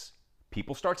famous,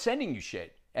 people start sending you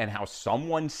shit. And how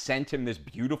someone sent him this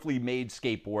beautifully made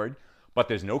skateboard, but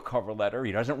there's no cover letter.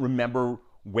 He doesn't remember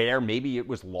where. Maybe it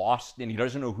was lost and he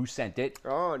doesn't know who sent it.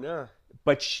 Oh, no.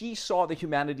 But she saw the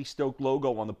Humanity Stoked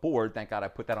logo on the board. Thank God I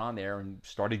put that on there and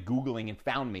started Googling and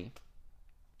found me.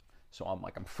 So I'm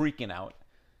like, I'm freaking out.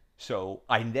 So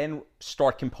I then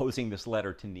start composing this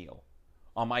letter to Neil.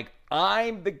 I'm like,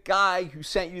 I'm the guy who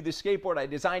sent you the skateboard. I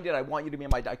designed it. I want you to be in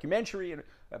my documentary. And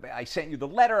I sent you the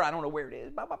letter. I don't know where it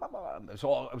is. Blah, blah, blah, blah.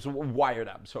 So I was wired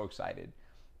up. I'm so excited.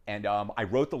 And I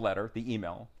wrote the letter, the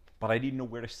email, but I didn't know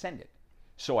where to send it.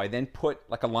 So I then put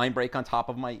like a line break on top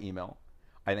of my email.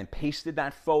 I then pasted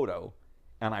that photo,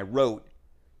 and I wrote,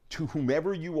 to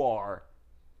whomever you are,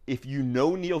 if you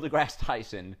know Neil deGrasse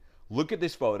Tyson, look at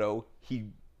this photo. He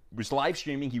was live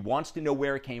streaming. He wants to know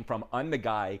where it came from. I'm the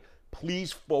guy.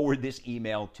 Please forward this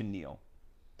email to Neil.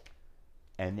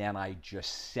 And then I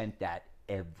just sent that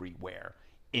everywhere.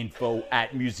 Info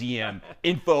at museum,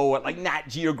 info at like Nat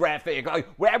Geographic. I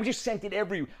just sent it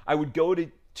everywhere. I would go to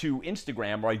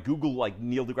Instagram, or I Google like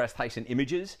Neil deGrasse Tyson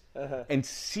images and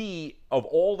see of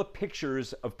all the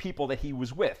pictures of people that he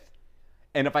was with.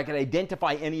 And if I could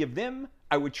identify any of them,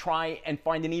 I would try and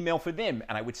find an email for them,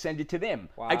 and I would send it to them.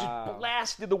 Wow. I just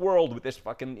blasted the world with this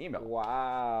fucking email.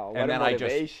 Wow, what a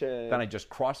motivation. Then I just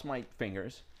crossed my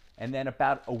fingers, and then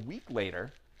about a week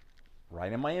later,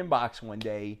 right in my inbox one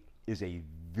day, is a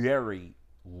very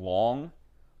long,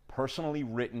 personally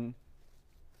written,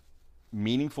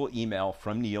 meaningful email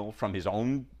from Neil from his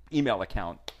own email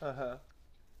account.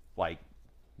 Like,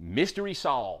 mystery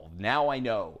solved, now I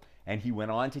know. And he went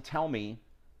on to tell me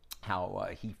how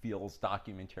he feels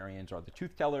documentarians are the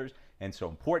truth tellers and so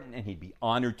important, and he'd be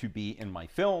honored to be in my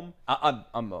film. I'm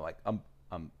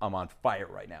on fire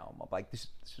right now. I'm like, this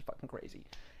is fucking crazy.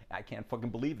 I can't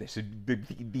fucking believe this.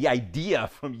 The idea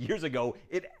from years ago,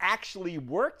 it actually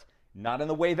worked. Not in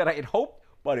the way that I had hoped,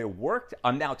 but it worked.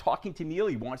 I'm now talking to Neil.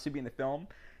 He wants to be in the film,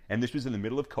 and this was in the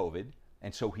middle of COVID,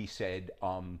 and so he said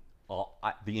the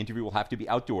interview will have to be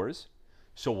outdoors,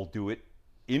 so we'll do it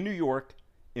in New York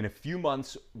in a few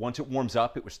months. Once it warms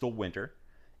up, it was still winter,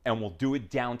 and we'll do it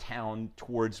downtown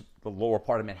towards the lower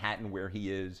part of Manhattan where he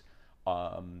is.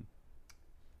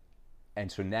 And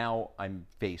so now I'm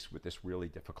faced with this really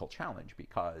difficult challenge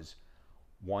because,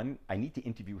 one, I need to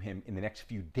interview him in the next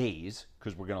few days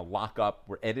because we're going to lock up.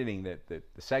 We're editing the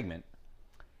segment.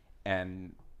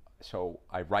 And so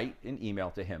I write an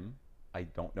email to him. I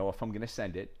don't know if I'm going to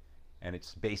send it. And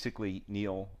it's basically,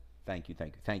 Neil, thank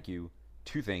you.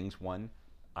 Two things. One,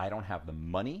 I don't have the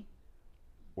money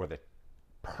or the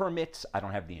permits. I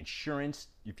don't have the insurance.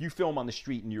 If you film on the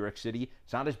street in New York City,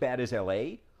 it's not as bad as LA.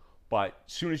 But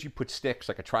as soon as you put sticks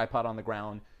like a tripod on the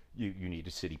ground, you need a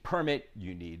city permit.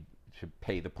 You need to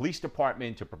pay the police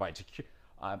department to provide security.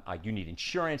 You need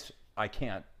insurance. I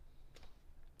can't.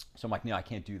 So I'm like, no, I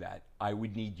can't do that. I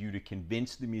would need you to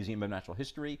convince the Museum of Natural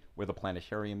History, where the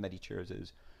planetarium that he chairs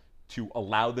is, to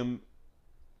allow them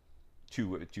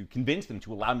to convince them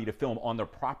to allow me to film on their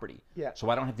property. Yeah. So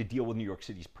I don't have to deal with New York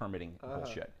City's permitting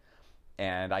bullshit.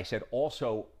 And I said,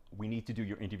 also, we need to do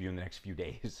your interview in the next few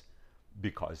days,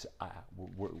 because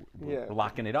we're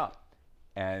locking it up.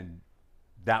 And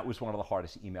that was one of the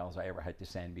hardest emails I ever had to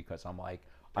send, because I'm like,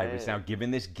 I was now given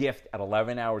this gift at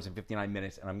 11 hours and 59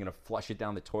 minutes, and I'm going to flush it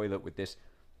down the toilet with this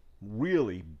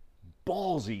really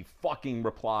ballsy fucking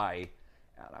reply.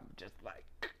 And I'm just like,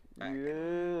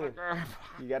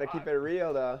 you got to keep it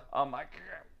real, though. I'm like,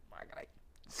 I got to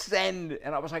send.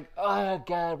 And I was like, oh,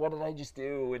 God, what did I just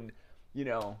do? And,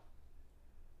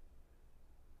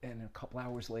 and a couple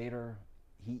hours later,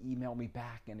 he emailed me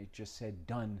back, and it just said,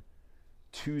 done.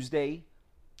 Tuesday,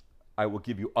 I will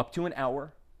give you up to an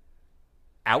hour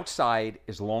outside,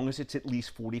 as long as it's at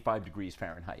least 45 degrees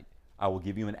Fahrenheit. I will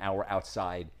give you an hour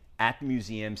outside at the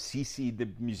museum, CC the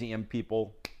museum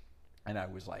people. And I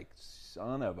was like,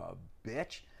 son of a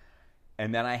bitch.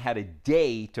 And then I had a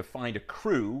day to find a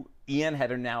crew. Ian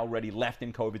had now already left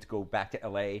in COVID to go back to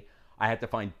LA. I had to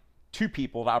find 2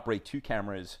 people to operate 2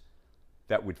 cameras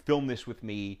that would film this with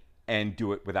me and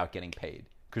do it without getting paid.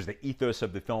 Because the ethos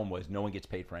of the film was no one gets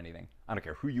paid for anything. I don't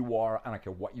care who you are. I don't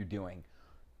care what you're doing.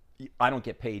 I don't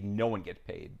get paid. No one gets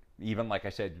paid. Even, like I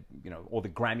said, all the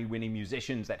Grammy-winning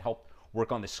musicians that helped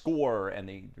work on the score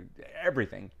and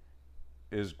everything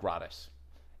is gratis.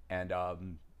 And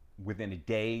within a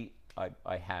day,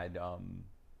 I had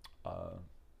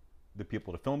the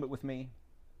people to film it with me.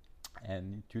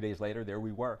 And 2 days later, there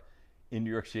we were in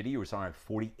New York City. It was around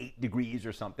 48 degrees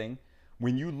or something.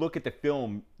 When you look at the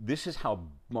film, this is how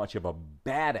much of a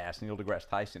badass Neil deGrasse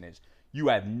Tyson is. You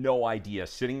have no idea.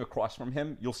 Sitting across from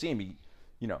him, you'll see me,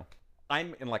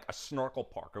 I'm in like a snorkel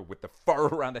parka with the fur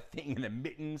around the thing and the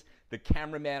mittens. The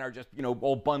cameramen are just,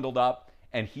 all bundled up.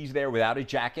 And he's there without a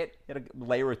jacket. He had a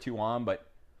layer or 2 on, but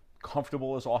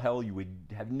comfortable as all hell. You would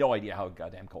have no idea how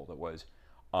goddamn cold it was.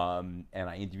 And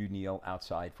I interviewed Neil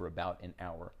outside for about an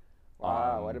hour.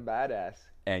 Wow, what a badass.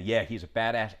 And yeah, he's a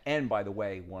badass. And by the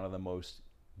way, one of the most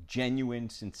genuine,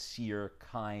 sincere,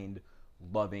 kind,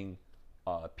 loving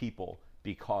people,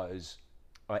 because,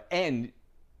 and...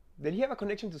 Did he have a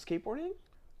connection to skateboarding?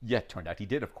 Yeah, it turned out he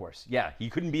did, of course. Yeah, he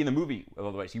couldn't be in the movie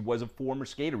otherwise. He was a former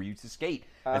skater. He used to skate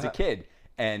as a kid.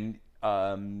 And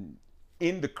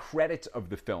in the credits of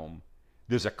the film,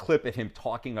 there's a clip of him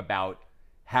talking about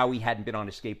how he hadn't been on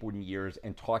a skateboard in years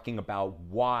and talking about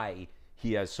why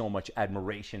he has so much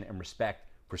admiration and respect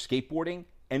for skateboarding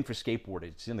and for skateboarders.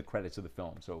 It's in the credits of the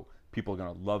film, so people are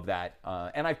going to love that.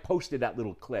 And I posted that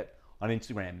little clip on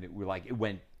Instagram, and it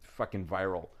went fucking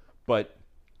viral. But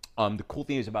the cool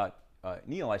thing is about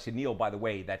Neil, I said, Neil, by the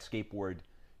way, that skateboard,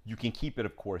 you can keep it,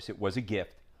 of course. It was a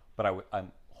gift, but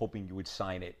I'm hoping you would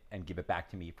sign it and give it back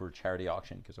to me for a charity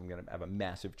auction, because I'm going to have a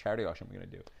massive charity auction we're going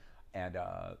to do.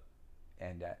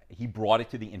 And he brought it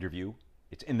to the interview.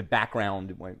 It's in the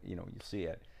background when you'll see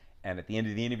it. And at the end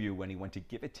of the interview, when he went to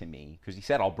give it to me, because he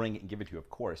said, I'll bring it and give it to you, of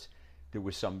course, there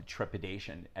was some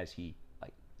trepidation as he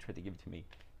tried to give it to me.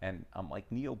 And I'm like,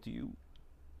 Neil, do you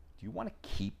want to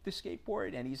keep the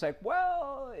skateboard? And he's like,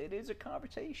 well, it is a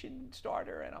conversation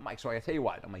starter. And I'm like, so I tell you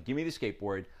what, I'm like, give me the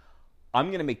skateboard. I'm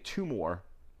going to make 2 more.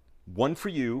 One for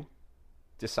you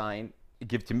to sign,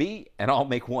 give to me, and I'll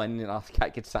make one, and I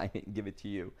can sign it and give it to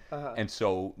you. And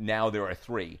so now there are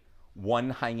 3. One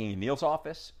hanging in Neil's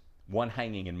office, one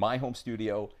hanging in my home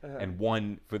studio and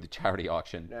one for the charity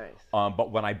auction. Nice.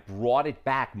 But when I brought it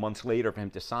back months later for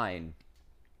him to sign,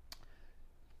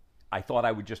 I thought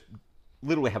I would just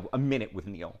literally have a minute with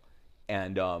Neil.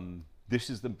 And this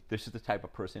is the type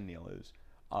of person Neil is.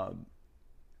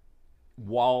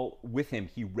 While with him,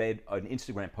 he read an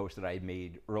Instagram post that I had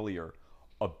made earlier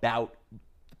about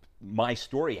my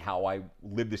story, how I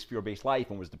lived this fear-based life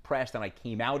and was depressed, and I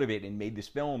came out of it and made this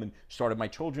film and started my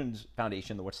children's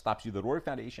foundation, the What Stops You, the Rory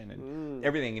Foundation, and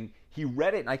everything. And he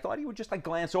read it, and I thought he would just like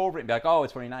glance over it and be like, "Oh,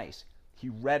 it's very nice." He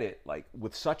read it like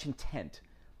with such intent,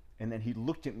 and then he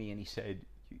looked at me and he said,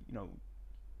 "You know,"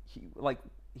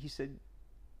 he said,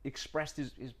 expressed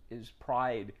his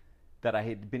pride that I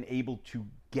had been able to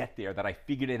get there, that I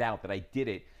figured it out, that I did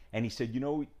it. And he said, "You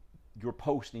know, your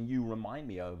post and you remind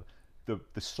me of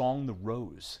the song The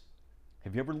Rose.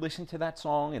 Have you ever listened to that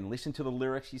song and listened to the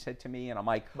lyrics?" He said to me, and I'm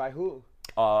like, By who?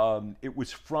 It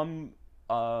was from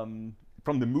the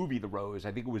movie The Rose.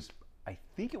 I think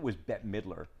it was Bette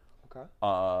Midler. Okay.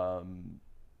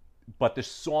 But the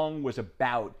song was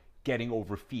about getting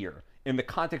over fear. In the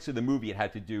context of the movie, it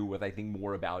had to do with, I think,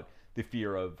 more about the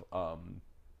fear of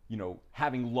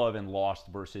having love and lost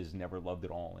versus never loved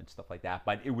at all and stuff like that.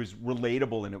 But it was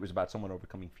relatable, and it was about someone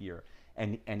overcoming fear.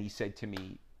 And he said to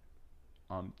me,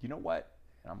 "You know what?"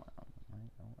 And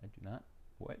I do not.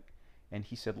 What? And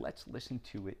he said, "Let's listen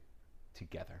to it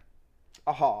together."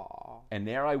 Oh. And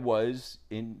there I was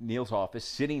in Neil's office,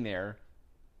 sitting there.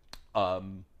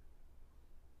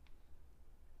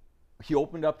 He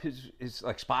opened up his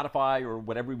like Spotify or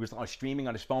whatever he was streaming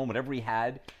on his phone, whatever he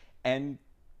had, and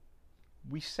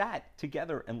we sat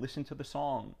together and listened to the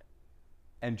song.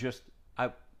 And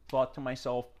I thought to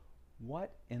myself,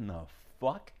 what in the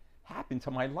fuck happened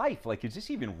to my life? Like, is this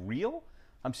even real?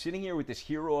 I'm sitting here with this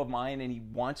hero of mine, and he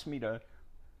wants me to,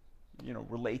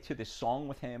 relate to this song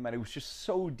with him, and it was just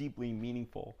so deeply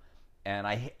meaningful. And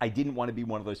I didn't want to be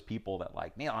one of those people that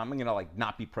like, Neil, I'm gonna like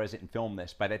not be present and film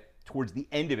this. But towards the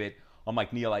end of it, I'm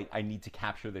like, Neil, I need to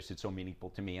capture this. It's so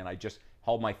meaningful to me. And I just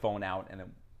held my phone out and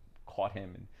then caught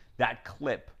him. And that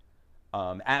clip,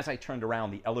 as I turned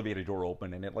around, the elevator door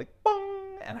opened and it like,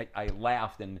 bong, and I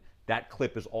laughed. And that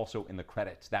clip is also in the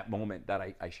credits. That moment that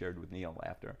I shared with Neil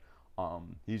after.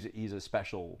 He's a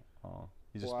special.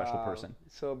 He's a special person.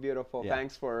 So beautiful. Yeah.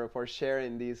 Thanks for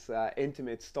sharing these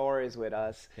intimate stories with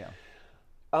us. Yeah.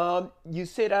 You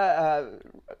said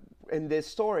in this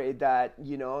story that,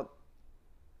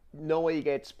 nobody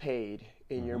gets paid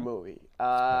in your movie.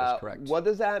 That is correct. What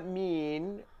does that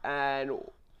mean? And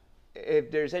if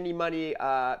there's any money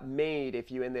made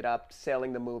if you ended up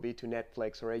selling the movie to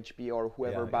Netflix or HBO or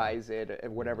whoever buys it,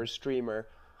 whatever streamer,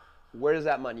 where does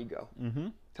that money go? Mm-hmm.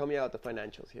 Tell me about the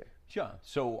financials here. Sure.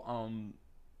 So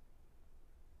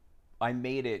I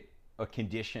made it a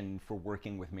condition for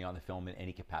working with me on the film in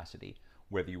any capacity,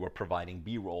 whether you were providing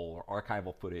B-roll or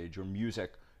archival footage or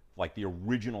music, like the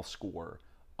original score,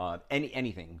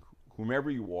 anything, whomever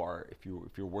you are, if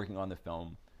you're working on the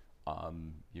film,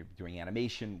 you're doing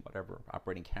animation, whatever,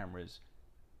 operating cameras,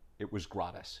 it was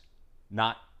gratis,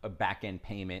 not a back-end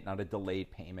payment, not a delayed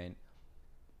payment.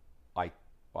 I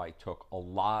took a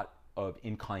lot of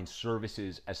in-kind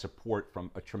services as support from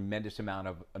a tremendous amount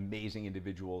of amazing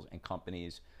individuals and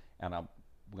companies, and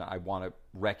I want to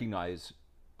recognize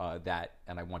that,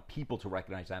 and I want people to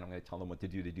recognize that. I'm going to tell them what to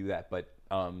do that. But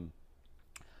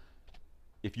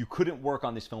if you couldn't work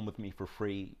on this film with me for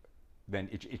free, then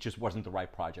it just wasn't the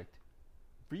right project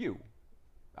for you,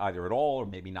 either at all or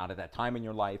maybe not at that time in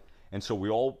your life. And so we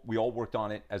all worked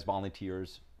on it as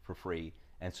volunteers for free.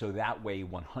 And so that way,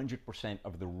 100%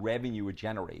 of the revenue it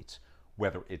generates,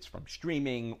 whether it's from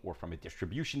streaming or from a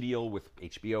distribution deal with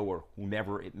HBO or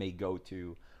whomever it may go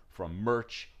to, from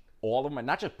merch, all of my,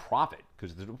 not just profit,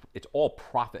 because it's all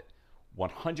profit,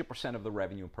 100% of the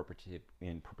revenue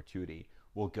in perpetuity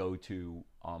will go to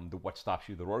the What Stops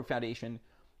You, the Rory Foundation,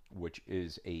 which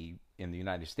is in the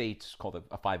United States called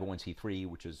a 501c3,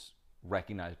 which is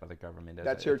recognized by the government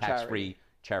as a tax-free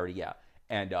charity. Yeah.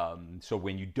 And so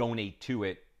when you donate to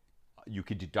it, you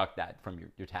could deduct that from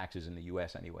your taxes in the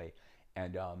U.S. anyway.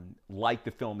 And like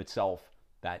the film itself,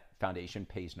 that foundation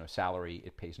pays no salary,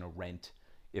 it pays no rent,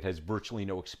 it has virtually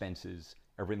no expenses,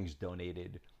 everything's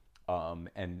donated,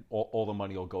 and all the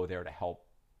money will go there to help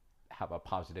have a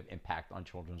positive impact on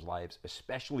children's lives,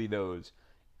 especially those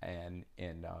in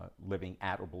living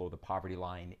at or below the poverty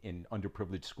line in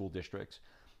underprivileged school districts.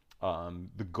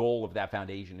 The goal of that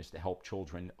foundation is to help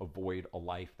children avoid a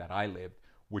life that I lived,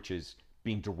 which is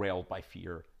being derailed by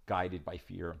fear, guided by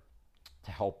fear,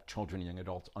 to help children and young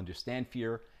adults understand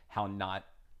fear, how not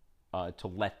to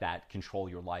let that control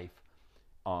your life,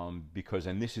 Because,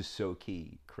 and this is so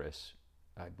key, Chris,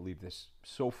 I believe this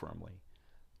so firmly,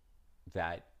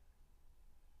 that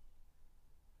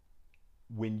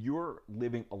when you're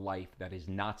living a life that is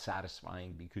not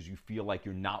satisfying because you feel like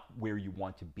you're not where you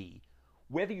want to be,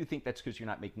 whether you think that's because you're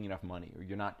not making enough money, or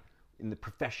you're not in the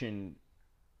profession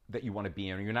that you want to be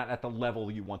in, or you're not at the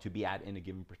level you want to be at in a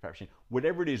given profession,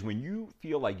 whatever it is, when you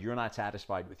feel like you're not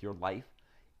satisfied with your life,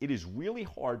 it is really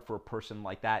hard for a person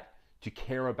like that to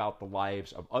care about the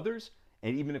lives of others.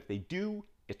 And even if they do,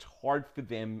 it's hard for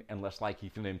them and less likely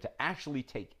for them to actually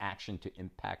take action to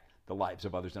impact the lives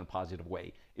of others in a positive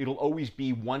way. It'll always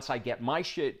be, once I get my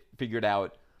shit figured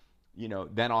out,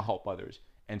 then I'll help others.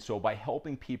 And so by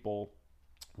helping people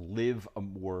live a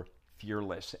more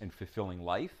fearless and fulfilling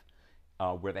life,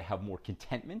 where they have more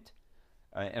contentment,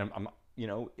 and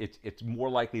it's more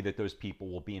likely that those people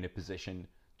will be in a position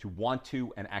to want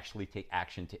to and actually take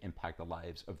action to impact the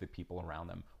lives of the people around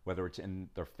them, whether it's in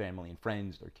their family and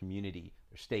friends, their community,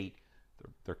 their state,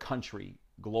 their country,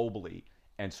 globally.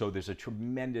 And so there's a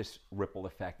tremendous ripple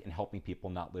effect in helping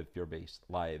people not live fear-based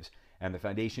lives. And the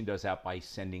foundation does that by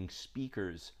sending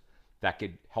speakers that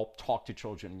could help talk to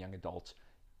children and young adults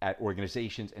at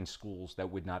organizations and schools that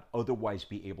would not otherwise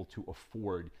be able to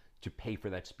afford to pay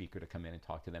for that speaker to come in and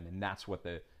talk to them. And that's what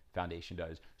the foundation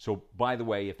does. So, by the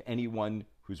way, if anyone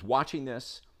who's watching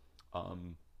this,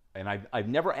 and I've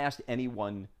never asked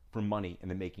anyone for money in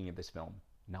the making of this film,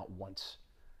 not once.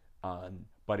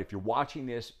 But if you're watching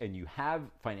this and you have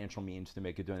financial means to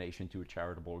make a donation to a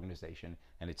charitable organization,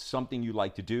 and it's something you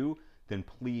like to do, then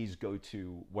please go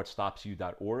to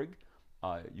whatstopsyou.org.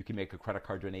 You can make a credit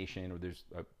card donation, or there's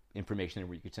information there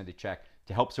where you could send a check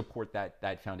to help support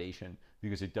that foundation,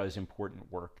 because it does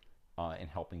important work in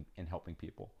helping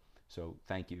people. So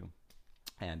thank you,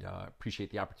 and appreciate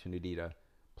the opportunity to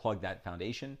plug that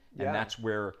foundation. And that's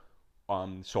where,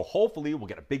 so hopefully we'll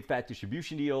get a big fat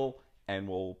distribution deal, and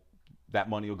that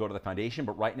money will go to the foundation.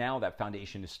 But right now that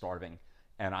foundation is starving,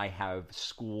 and I have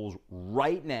schools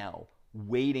right now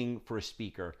waiting for a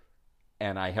speaker,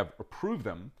 and I have approved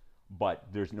them, but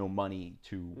there's no money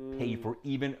to pay for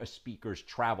even a speaker's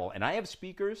travel. And I have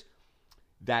speakers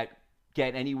that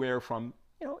get anywhere from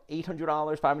 $800,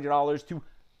 $500 to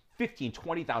 $15,000,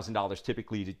 $20,000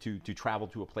 typically to travel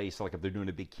to a place, like if they're doing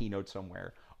a big keynote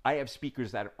somewhere. I have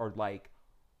speakers that are like,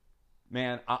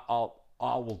 man, I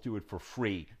will do it for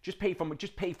free. Just pay for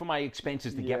my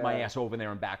expenses to get my ass over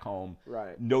there and back home.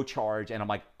 Right. No charge. And I'm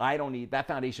like, I don't need that.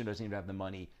 Foundation doesn't even have the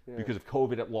money because of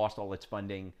COVID. It lost all its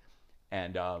funding,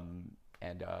 and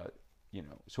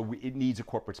so it needs a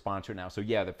corporate sponsor now. So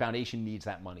the foundation needs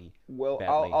that money. Well,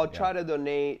 badly. I'll try to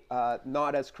donate,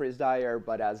 not as Chris Dyer,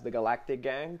 but as the Galactic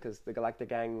Gang, because the Galactic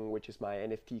Gang, which is my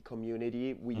NFT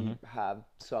community, we have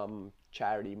some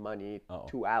charity money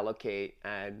to allocate,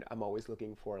 and I'm always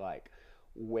looking for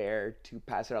where to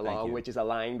pass it along, which is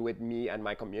aligned with me and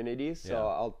my community. So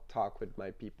I'll talk with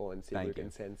my people and see if we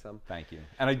can send some. Thank you.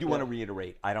 And I do want to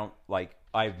reiterate,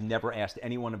 I've never asked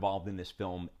anyone involved in this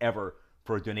film ever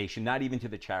for a donation, not even to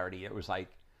the charity. It was like,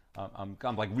 I'm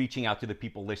like reaching out to the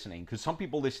people listening, because some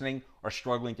people listening are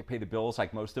struggling to pay the bills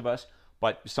like most of us,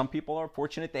 but some people are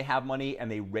fortunate, they have money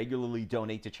and they regularly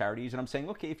donate to charities. And I'm saying,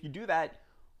 okay, if you do that,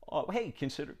 hey,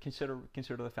 consider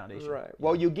the foundation. Right.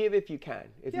 Well, you give if you can,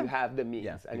 if you have the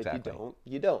means, and if you don't,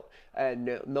 you don't.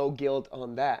 And no guilt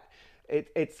on that.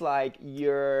 It's like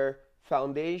your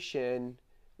foundation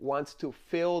wants to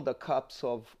fill the cups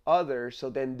of others, so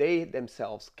then they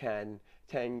themselves can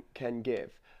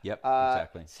give. Yep,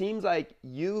 exactly. Seems like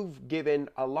you've given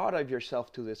a lot of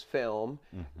yourself to this film,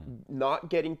 not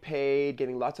getting paid,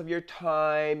 giving lots of your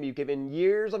time. You've given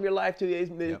years of your life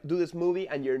to do this movie,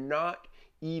 and you're not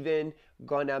even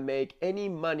gonna make any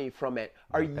money from it.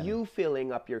 Are you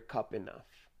filling up your cup enough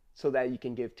so that you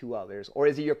can give to others? Or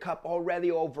is it your cup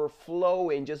already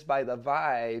overflowing just by the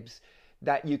vibes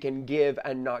that you can give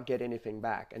and not get anything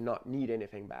back and not need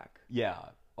anything back? Yeah,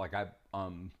 like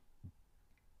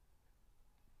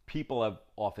people have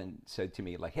often said to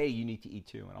me, like, hey, you need to eat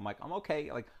too. And I'm like, I'm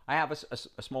okay. Like, I have a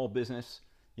small business,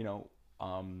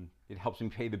 it helps me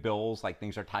pay the bills. Like,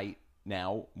 things are tight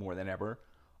now more than ever.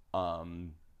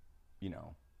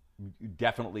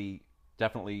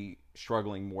 Definitely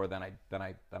struggling more than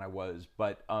I was.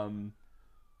 But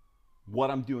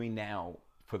what I'm doing now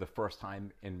for the first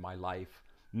time in my life,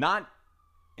 not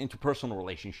interpersonal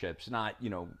relationships, not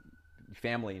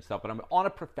family and stuff, but I'm on a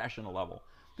professional level.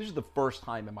 This is the first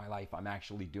time in my life I'm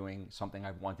actually doing something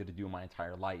I've wanted to do my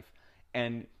entire life.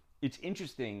 And it's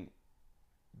interesting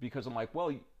because I'm like,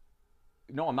 well,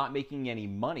 no, I'm not making any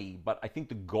money, but I think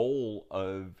the goal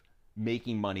of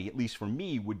making money, at least for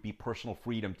me, would be personal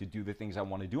freedom to do the things I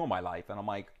want to do in my life. And I'm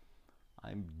like,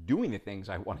 I'm doing the things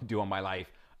I want to do in my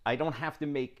life. I don't have to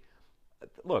make,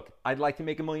 look, I'd like to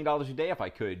make $1 million a day if I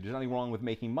could. There's nothing wrong with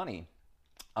making money.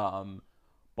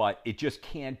 But it just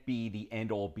can't be the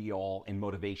end all be all and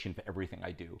motivation for everything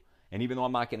I do. And even though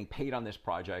I'm not getting paid on this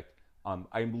project,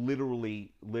 I'm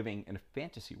literally living in a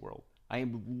fantasy world.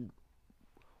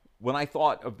 When I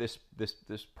thought of this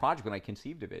project, when I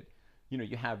conceived of it, you know,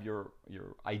 you have your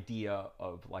idea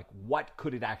of like, what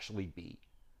could it actually be?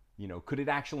 You know, could it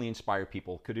actually inspire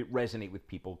people? Could it resonate with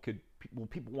people? Will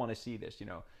people want to see this? You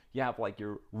know, you have like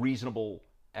your reasonable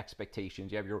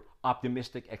expectations. You have your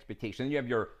optimistic expectations. You have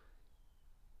your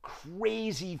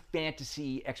crazy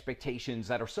fantasy expectations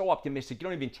that are so optimistic you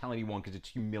don't even tell anyone because it's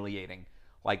humiliating.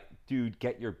 Like, dude,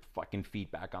 get your fucking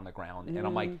feet back on the ground. And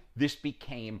I'm like, this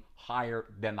became higher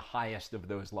than the highest of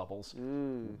those levels.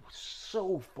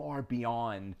 So far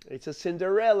beyond. It's a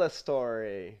Cinderella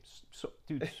story. So,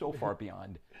 dude, so far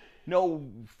beyond. No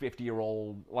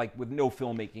 50-year-old, like, with no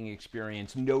filmmaking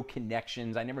experience, no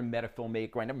connections. I never met a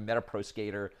filmmaker. I never met a pro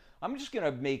skater. I'm just going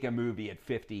to make a movie at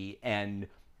 50, and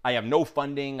I have no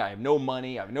funding. I have no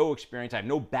money. I have no experience. I have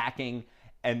no backing.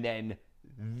 And then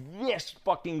this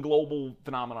fucking global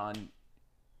phenomenon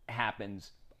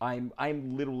happens. I'm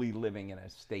literally living in a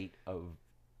state of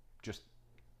just,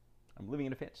 I'm living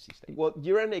in a fantasy state. Well,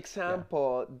 you're an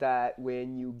example that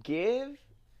when you give,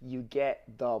 you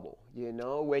get double. You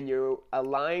know, when you're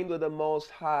aligned with the Most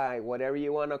High, whatever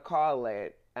you want to call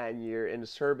it, and you're in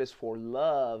service for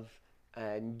love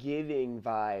and giving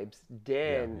vibes,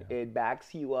 then it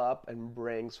backs you up and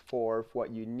brings forth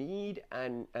what you need,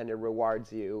 and it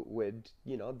rewards you with,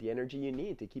 you know, the energy you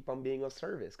need to keep on being of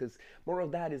service, because more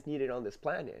of that is needed on this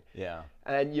planet. Yeah.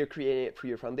 And you're creating it through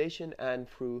your foundation and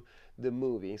through the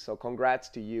movie. So congrats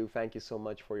to you. Thank you so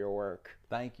much for your work.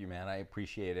 Thank you, man. I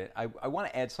appreciate it. I want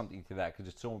to add something to that because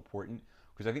it's so important,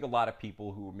 because I think a lot of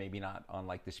people who are maybe not on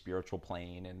like the spiritual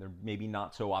plane, and they're maybe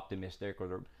not so optimistic, or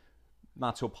they're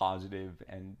not so positive,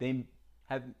 and they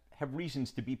have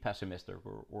reasons to be pessimistic,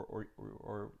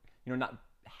 or you know, not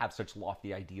have such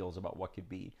lofty ideals about what could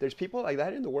be. There's people like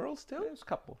that in the world still? There's a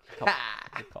couple.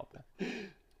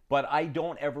 But I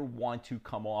don't ever want to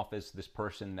come off as this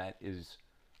person that is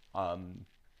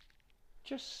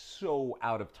just so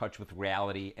out of touch with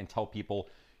reality and tell people,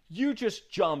 you just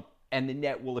jump and the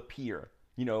net will appear.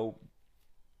 You know,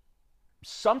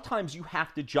 sometimes you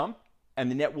have to jump and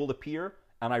the net will appear.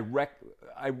 And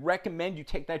I recommend you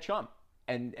take that jump,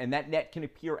 and that net can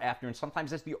appear after. And sometimes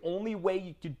that's the only way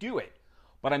you could do it.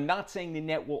 But I'm not saying the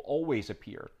net will always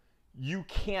appear. You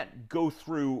can't go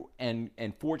through and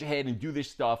forge ahead and do this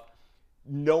stuff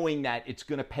knowing that it's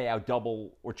going to pay out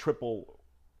double or triple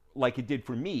like it did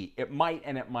for me. It might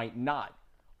and it might not.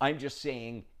 I'm just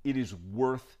saying it is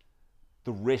worth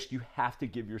the risk. You have to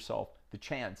give yourself the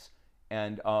chance.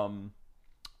 And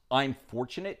I'm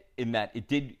fortunate in that it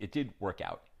did work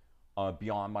out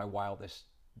beyond my wildest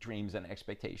dreams and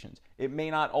expectations. It may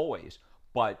not always,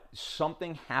 but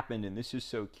something happened, and this is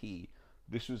so key.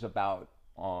 This was about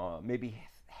maybe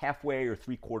halfway or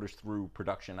 3/4 through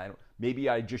production. Maybe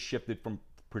I just shifted from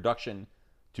production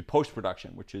to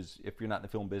post-production, which is, if you're not in the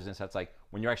film business, that's like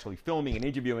when you're actually filming and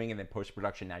interviewing, and then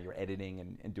post-production, now you're editing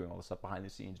and doing all the stuff behind the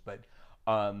scenes. But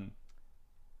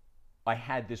I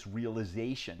had this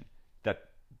realization that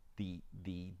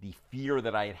the fear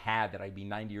that I had that I'd be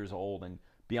 90 years old and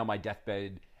be on my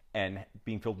deathbed and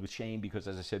being filled with shame because,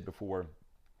 as I said before,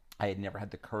 I had never had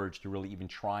the courage to really even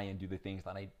try and do the things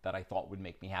that I thought would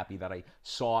make me happy, that I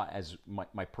saw as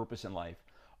my purpose in life,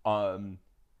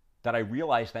 that I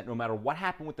realized that no matter what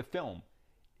happened with the film,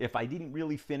 if I didn't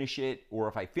really finish it, or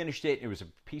if I finished it, it was a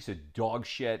piece of dog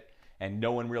shit and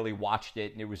no one really watched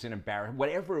it and it was an embarrassment,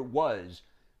 whatever it was,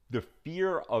 the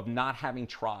fear of not having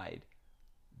tried,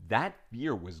 that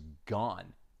fear was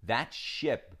gone. That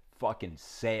ship fucking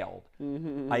sailed.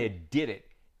 I had did it,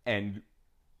 and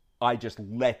I just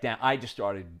let down. I just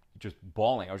started just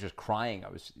bawling. I was just crying. I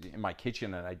was in my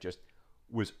kitchen, and I just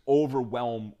was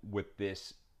overwhelmed with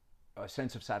this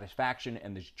sense of satisfaction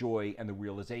and this joy and the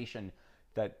realization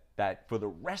that for the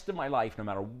rest of my life, no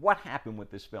matter what happened with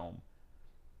this film,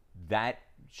 that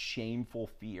shameful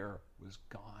fear was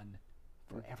gone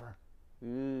forever.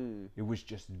 It was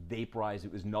just vaporized.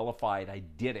 It was nullified. I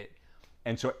did it.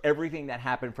 And so everything that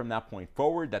happened from that point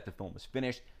forward, that the film was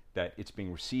finished, that it's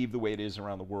being received the way it is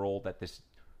around the world, that this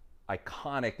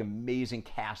iconic, amazing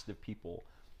cast of people,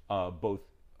 both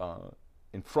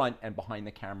in front and behind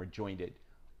the camera, joined it.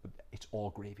 It's all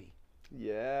gravy.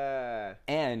 Yeah.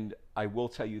 And I will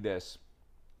tell you this,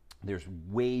 there's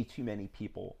way too many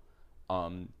people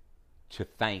to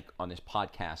thank on this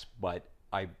podcast, but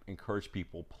I encourage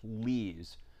people,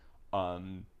 please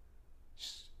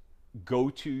go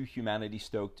to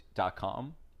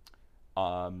humanitystoked.com,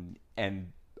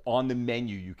 and on the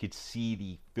menu you could see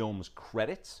the film's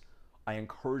credits. I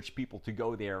encourage people to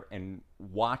go there and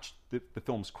watch the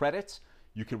film's credits.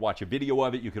 You could watch a video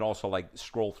of it. You could also like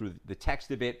scroll through the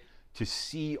text of it to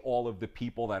see all of the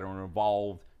people that are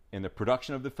involved in the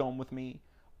production of the film with me.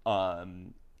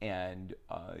 And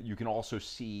you can also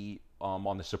see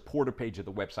on the supporter page of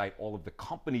the website all of the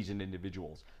companies and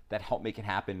individuals that help make it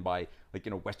happen, by like,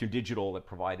 Western Digital that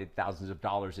provided thousands of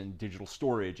dollars in digital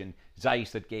storage, and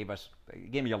Zeiss that gave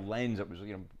me a lens that was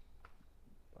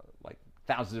like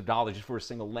thousands of dollars just for a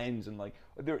single lens, and like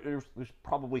there's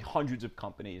probably hundreds of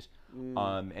companies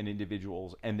and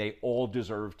individuals, and they all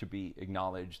deserve to be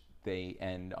acknowledged.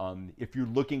 If you're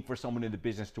looking for someone in the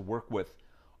business to work with,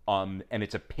 and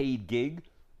it's a paid gig,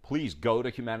 please go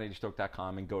to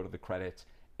humanitystoked.com and go to the credits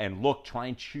and look, try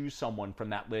and choose someone from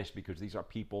that list, because these are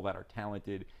people that are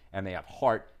talented and they have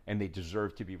heart and they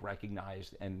deserve to be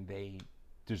recognized, and they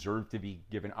deserve to be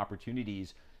given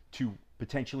opportunities to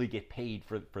potentially get paid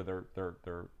for their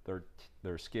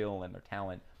skill and their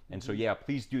talent. And so yeah,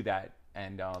 please do that.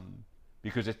 And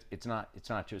because it's not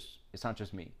just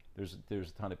me. There's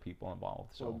a ton of people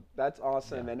involved. So well, that's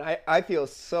awesome, yeah. and I feel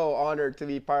so honored to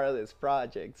be part of this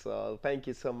project. So thank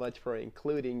you so much for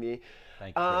including me.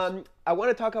 Thank you, Chris. I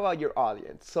want to talk about your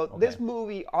audience. So Okay. this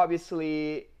movie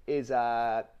obviously is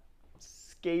a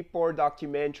skateboard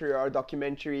documentary, or a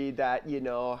documentary that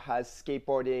has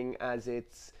skateboarding as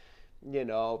its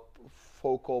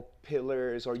focal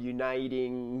pillars or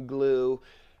uniting glue,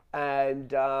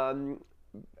 and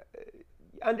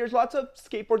there's lots of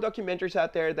skateboard documentaries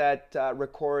out there that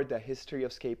record the history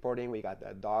of skateboarding. We got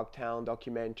the Dogtown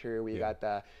documentary. We got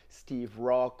the Steve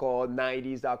Rocco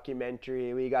 90s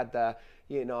documentary. We got the,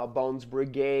 Bones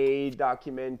Brigade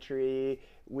documentary.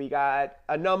 We got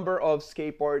a number of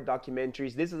skateboard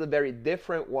documentaries. This is a very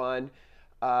different one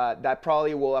that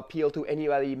probably will appeal to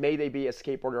anybody, may they be a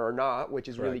skateboarder or not, which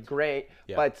is really great.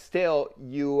 Yeah. But still,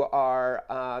 you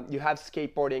have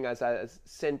skateboarding as a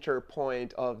center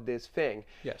point of this thing.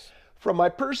 Yes. From my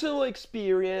personal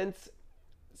experience,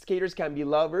 skaters can be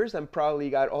lovers, and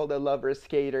probably got all the lover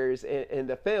skaters in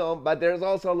the film, but there's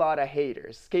also a lot of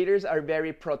haters. Skaters are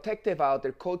very protective of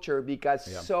their culture because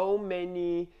so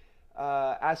many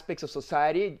aspects of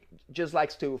society just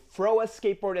likes to throw a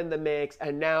skateboard in the mix,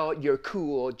 and now you're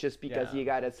cool just because you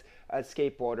got a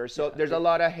skateboarder. So there's a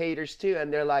lot of haters too,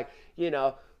 and they're like,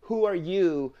 who are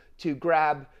you to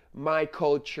grab my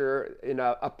culture in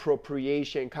a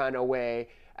appropriation kind of way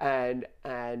and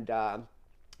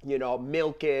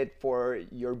milk it for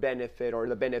your benefit or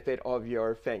the benefit of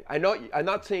your thing. I know I'm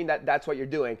not saying that that's what you're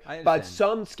doing, but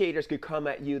some skaters could come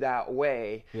at you that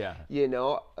way. Yeah.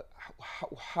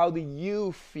 How do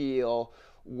you feel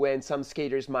when some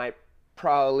skaters might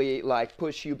probably like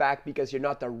push you back because you're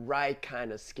not the right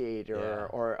kind of skater,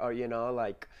 or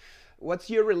what's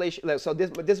your relation? So this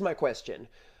is my question.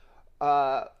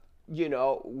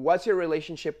 What's your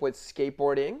relationship with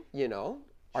skateboarding?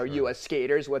 Are you a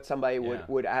skater is what somebody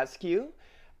would ask you.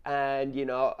 And,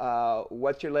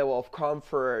 what's your level of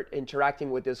comfort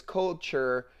interacting with this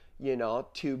culture,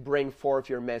 to bring forth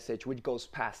your message, which goes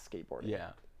past skateboarding?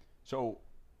 Yeah. So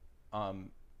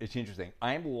it's interesting.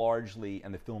 I'm largely,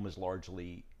 and the film is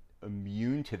largely,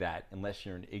 immune to that unless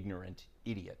you're an ignorant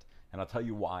idiot. And I'll tell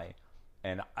you why.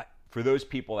 And for those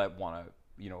people that want to,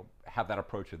 have that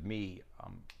approach with me,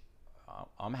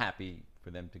 I'm happy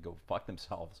for them to go fuck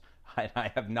themselves.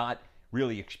 I have not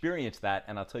really experienced that,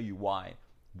 and I'll tell you why.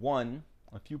 One,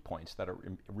 a few points that are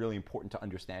really important to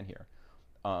understand here.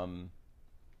 One,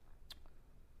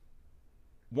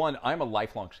 I'm a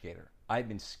lifelong skater. I've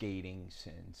been skating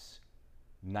since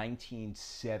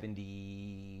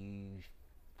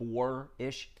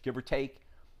 1974-ish, give or take.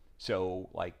 So,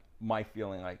 like, my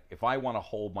feeling, like, if I want to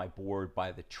hold my board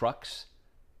by the trucks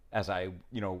as I,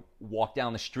 walk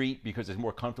down the street because it's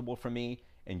more comfortable for me,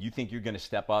 and you think you're going to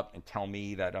step up and tell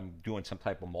me that I'm doing some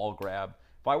type of mall grab,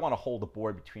 if I want to hold the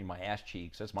board between my ass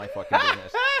cheeks, that's my fucking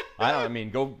business.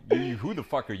 Who the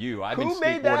fuck are you? Who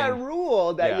made that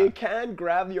rule that you can't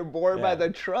grab your board by the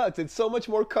trucks? It's so much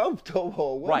more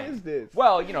comfortable. What is this?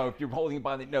 Well, if you're holding it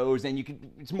by the nose, then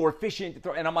it's more efficient to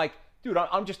throw. And I'm like, dude,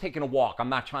 I'm just taking a walk. I'm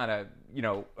not trying to,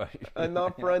 I'm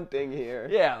not fronting here.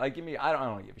 Yeah, like, I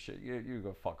don't give a shit. You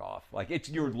go fuck off. Like,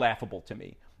 you're laughable to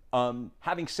me.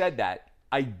 Having said that,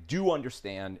 I do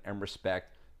understand and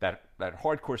respect that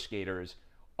hardcore skaters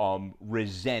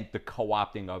resent the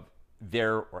co-opting of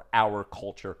their or our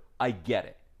culture. I get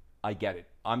it.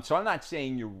 So I'm not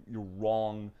saying you're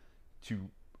wrong to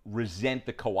resent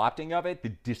the co-opting of it, the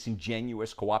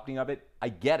disingenuous co-opting of it. I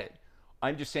get it.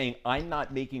 I'm just saying I'm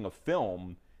not making a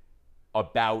film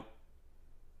about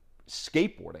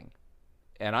skateboarding.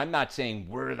 And I'm not saying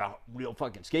we're the real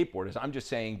fucking skateboarders. I'm just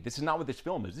saying this is not what this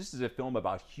film is. This is a film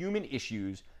about human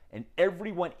issues, and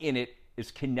everyone in it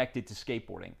is connected to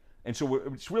skateboarding. And so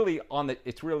it's really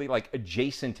like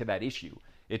adjacent to that issue.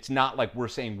 It's not like we're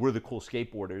saying we're the cool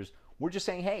skateboarders. We're just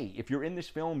saying, hey, if you're in this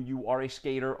film, you are a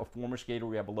skater, a former skater.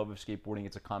 We have a love of skateboarding.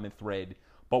 It's a common thread.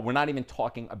 But we're not even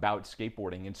talking about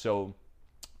skateboarding. And so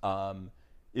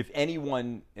if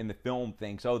anyone in the film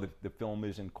thinks, oh, the film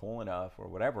isn't cool enough or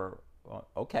whatever,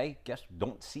 okay, guess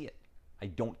don't see it. I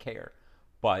don't care.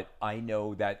 But I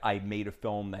know that I made a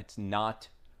film that's not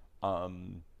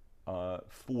for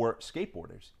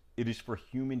skateboarders. It is for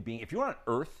human beings. If you're on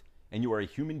Earth and you are a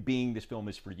human being, this film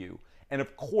is for you. And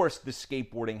of course, the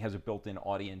skateboarding has a built-in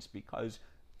audience because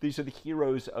these are the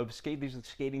heroes of skate. These are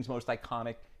skating's most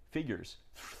iconic figures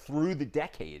through the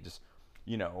decades,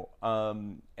 you know.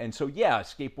 And so, yeah,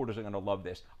 skateboarders are going to love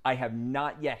this. I have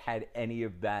not yet had any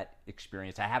of that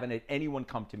experience. I haven't had anyone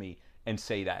come to me and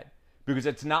say that, because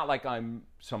it's not like I'm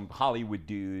some Hollywood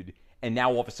dude and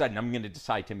now all of a sudden I'm going to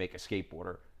decide to make a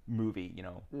skateboarder movie. You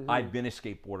know, I've been a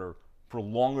skateboarder for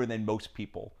longer than most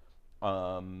people.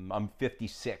 I'm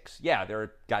 56. Yeah, there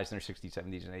are guys in their 60s,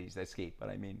 70s, and 80s that skate, but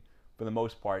I mean, for the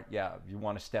most part, yeah, if you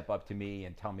want to step up to me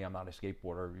and tell me I'm not a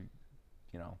skateboarder,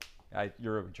 you know,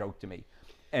 you're a joke to me.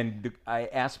 And I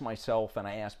ask myself and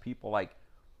I ask people, like,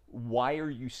 why are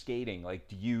you skating? Like,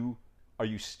 are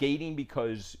you skating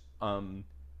because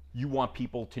you want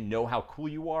people to know how cool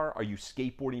you are? Are you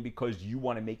skateboarding because you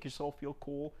want to make yourself feel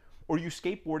cool? Or are you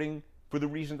skateboarding for the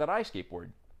reason that I skateboard?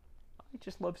 I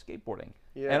just love skateboarding.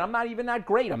 Yeah. And I'm not even that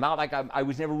great. I'm not like I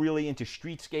was never really into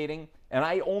street skating. And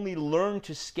I only learned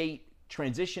to skate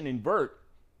transition invert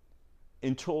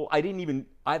until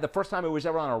the first time I was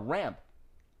ever on a ramp,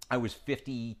 I was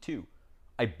 52.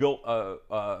 I built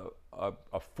a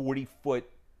 40-foot,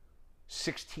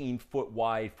 16-foot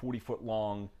wide, 40-foot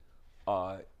long,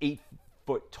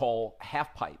 8-foot tall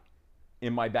half pipe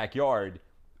in my backyard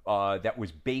that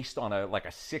was based on a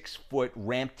 6-foot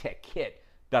ramp tech kit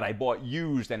that I bought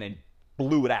used and then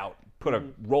blew it out, put a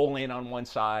roll in on one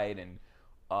side, and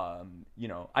you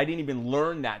know, I didn't even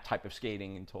learn that type of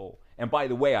skating until, and by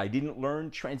the way, I didn't learn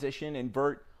transition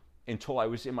invert until I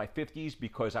was in my 50s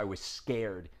because I was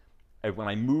scared. And when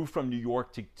I moved from New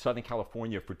York to Southern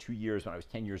California for 2 years when I was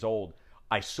 10 years old,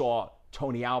 I saw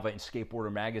Tony Alva in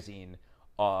Skateboarder magazine,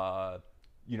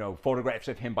 you know, photographs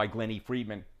of him by Glenn E.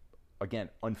 Friedman. Again,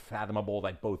 unfathomable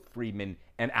that both Friedman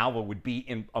and Alva would be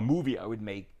in a movie I would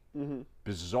make.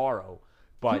 Bizarro.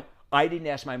 But I didn't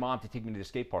ask my mom to take me to the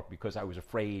skate park because I was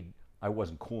afraid I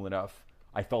wasn't cool enough.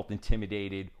 I felt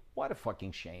intimidated. What a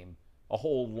fucking shame. A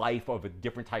whole life of a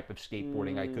different type of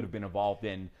skateboarding I could have been involved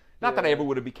in. Not that I ever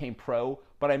would have became pro,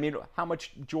 but I mean, how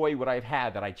much joy would I have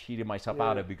had that I cheated myself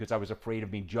out of because I was afraid of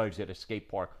being judged at a skate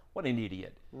park? What an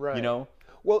idiot. Right. You know?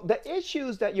 Well, the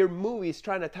issues that your movie is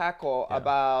trying to tackle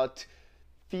about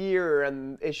fear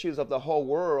and issues of the whole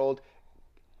world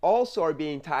also are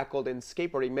being tackled in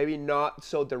skateboarding, maybe not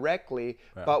so directly,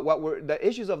 but the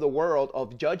issues of the world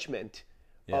of judgment,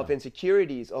 of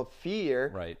insecurities, of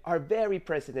fear are very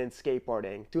present in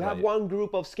skateboarding. To have one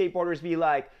group of skateboarders be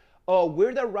like, oh,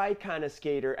 we're the right kind of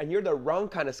skater and you're the wrong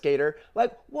kind of skater,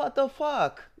 like, what the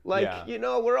fuck? Like, you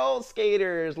know, we're all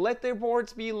skaters. Let their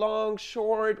boards be long,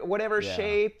 short, whatever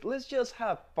shape. Let's just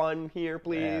have fun here,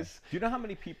 please. Do you know how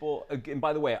many people, and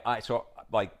by the way,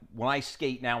 like when I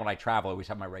skate now, when I travel, I always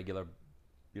have my regular,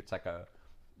 it's like a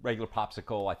regular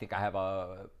popsicle. I think I have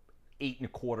a 8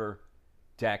 1/4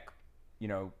 deck, you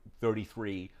know,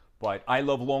 33. But I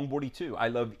love longboarding too. I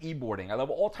love e-boarding. I love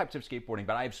all types of skateboarding.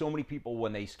 But I have so many people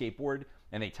when they skateboard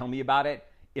and they tell me about it,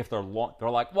 if they're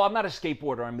like, well, I'm not a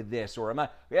skateboarder, I'm this, or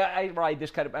I ride this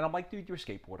kind of, and I'm like, dude, you're a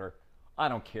skateboarder. I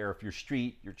don't care if you're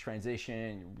street, you're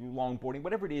transition, you're longboarding,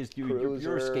 whatever it is, dude,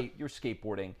 you're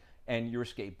skateboarding, and you're a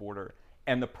skateboarder.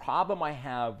 And the problem I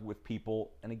have with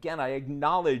people, and again, I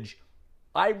acknowledge,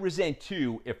 I resent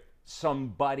too if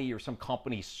somebody or some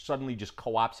company suddenly just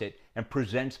co-opts it and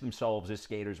presents themselves as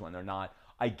skaters when they're not.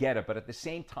 I get it, but at the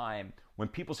same time, when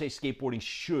people say skateboarding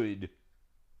should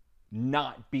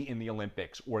not be in the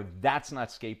Olympics, or that's not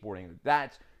skateboarding,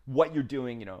 that's what you're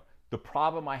doing, you know, the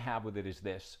problem I have with it is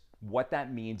this. What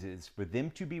that means is, for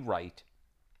them to be right,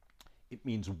 it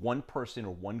means one person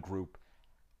or one group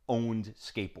owned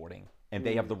skateboarding, and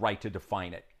they have the right to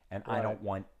define it. And I don't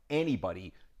want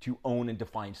anybody to own and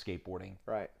define skateboarding.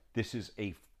 Right. This is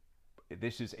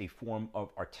a form of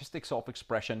artistic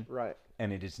self-expression. Right.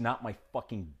 And it is not my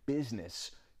fucking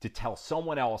business to tell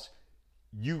someone else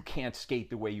you can't skate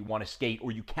the way you want to skate,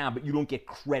 or you can, but you don't get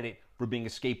credit for being a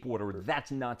skateboarder. That's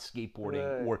not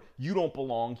skateboarding, Right. or you don't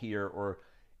belong here. Or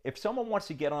if someone wants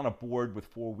to get on a board with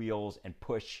 4 wheels and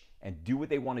push and do what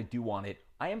they want to do on it,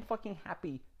 I am fucking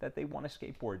happy that they want to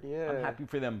skateboard. Yeah. I'm happy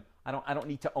for them. I don't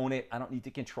need to own it. I don't need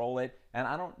to control it, and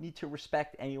I don't need to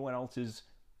respect anyone else's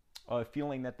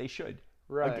feeling that they should.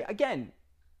 Right. Again,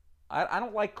 I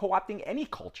don't like co-opting any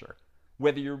culture,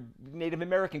 whether you're Native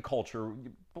American culture,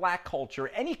 Black culture,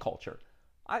 any culture.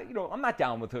 I'm not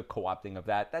down with the co-opting of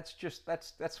that.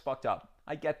 That's fucked up.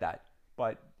 I get that,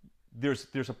 but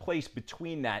there's a place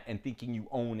between that and thinking you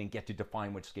own and get to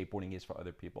define what skateboarding is for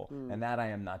other people, and that I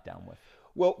am not down with.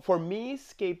 Well, for me,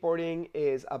 skateboarding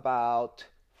is about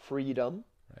freedom,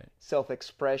 Right.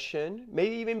 self-expression,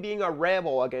 maybe even being a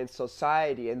rebel against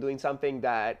society and doing something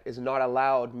that is not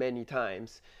allowed many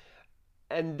times.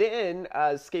 And then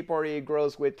as skateboarding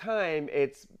grows with time,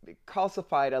 it's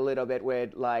calcified a little bit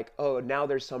with like, oh, now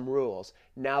there's some rules.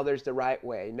 Now there's the right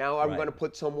way. Now I'm Right. going to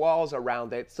put some walls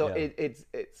around it. So Yeah. it's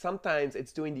sometimes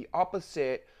it's doing the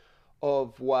opposite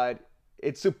of what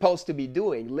it's supposed to be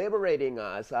doing, liberating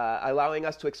us, allowing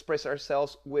us to express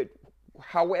ourselves with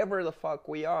however the fuck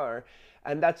we are.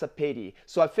 And that's a pity.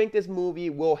 So I think this movie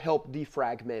will help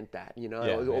defragment that, Yeah,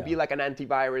 it'll be yeah. like an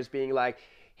antivirus being like,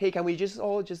 hey, can we just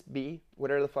all just be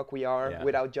whatever the fuck we are Yeah,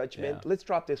 without judgment? yeah. Let's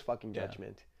drop this fucking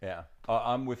judgment. Yeah,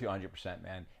 I'm with you 100%,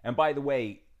 man. And by the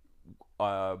way,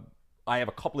 I have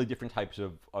a couple of different types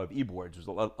of e-boards. There's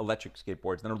electric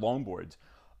skateboards, then there are longboards.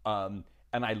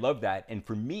 And I love that. And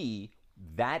for me,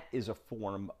 that is a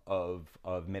form of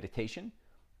meditation,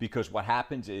 because what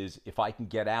happens is if I can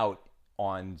get out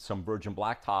on some virgin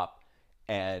blacktop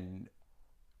and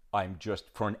I'm just,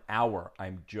 for an hour,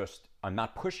 I'm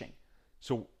not pushing.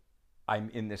 So I'm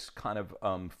in this kind of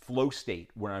flow state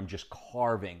where I'm just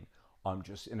carving. I'm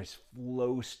just in this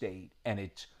flow state, and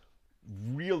it's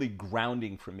really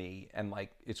grounding for me. And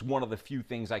like, it's one of the few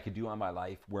things I could do in my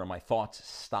life where my thoughts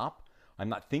stop. I'm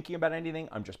not thinking about anything.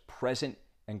 I'm just present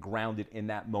and grounded in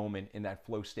that moment, in that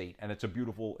flow state. And it's a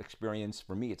beautiful experience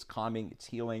for me. It's calming, it's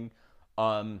healing.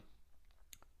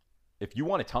 If you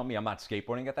want to tell me I'm not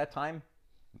skateboarding at that time,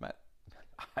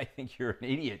 I think you're an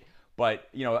idiot. But,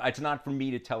 it's not for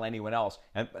me to tell anyone else.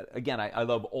 And again, I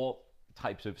love all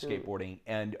types of skateboarding.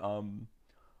 And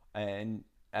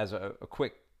as a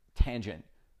quick tangent,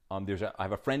 I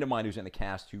have a friend of mine who's in the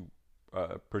cast who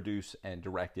produced and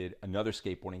directed another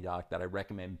skateboarding doc that I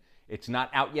recommend. It's not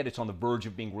out yet. It's on the verge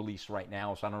of being released right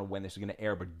now, so I don't know when this is going to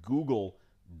air. But Google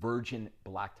Virgin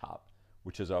Blacktop,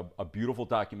 which is a beautiful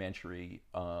documentary,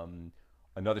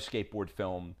 another skateboard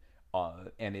film,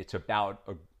 and it's about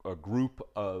a group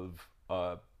of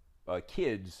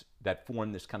kids that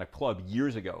formed this kind of club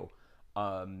years ago,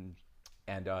 and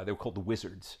they were called the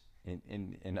Wizards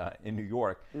in New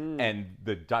York. And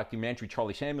the documentary,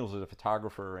 Charlie Samuels is a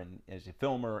photographer and is a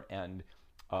filmer, and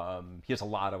he has a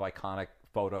lot of iconic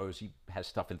photos. He has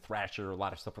stuff in Thrasher, a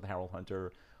lot of stuff with Harold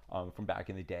Hunter from back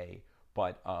in the day.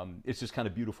 But it's this kind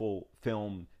of beautiful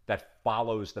film that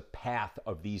follows the path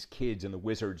of these kids and the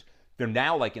Wizards. They're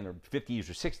now like in their 50s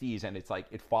or 60s, and it's like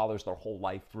it follows their whole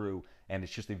life through, and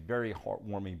it's just a very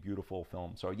heartwarming, beautiful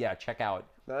film. So yeah, check out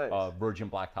Nice. Virgin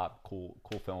Blacktop, cool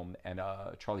film, and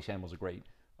Charlie Samuel's a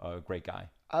great guy.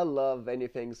 I love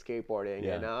anything skateboarding,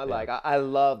 Yeah, Like I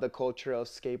love the culture of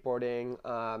skateboarding.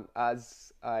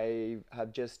 As I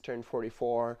have just turned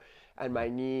 44, and my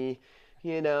knee,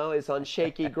 is on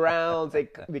shaky grounds.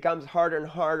 It becomes harder and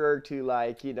harder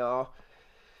to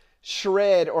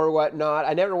shred or whatnot.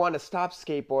 I never want to stop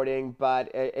skateboarding,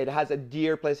 but it has a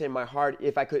dear place in my heart.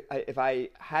 If I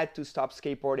had to stop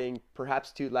skateboarding,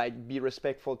 perhaps to be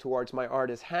respectful towards my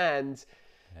artist hands,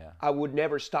 I would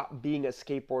never stop being a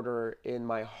skateboarder in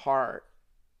my heart,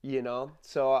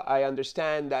 So I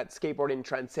understand that skateboarding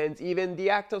transcends even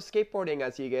the act of skateboarding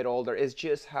as you get older. It's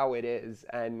just how it is,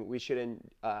 and we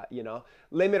shouldn't,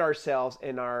 limit ourselves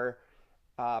in our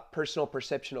personal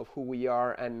perception of who we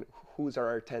are and who's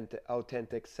our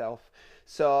authentic self.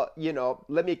 So,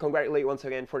 let me congratulate once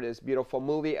again for this beautiful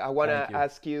movie. I want Thank to you.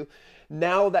 ask you,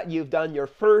 now that you've done your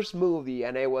first movie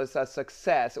and it was a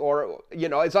success, or,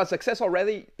 it's a success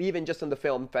already, even just in the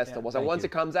film festivals. And thank once you.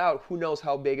 it comes out, who knows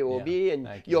how big it will Yeah, be, and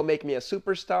thank you. you'll make me a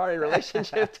superstar in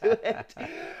relationship to it.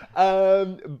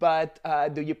 But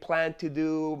do you plan to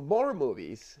do more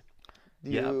movies?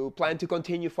 Do you plan to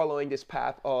continue following this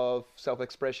path of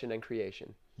self-expression and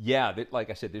creation? Yeah,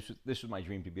 like I said, this was my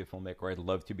dream to be a filmmaker. I'd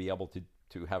love to be able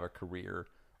to have a career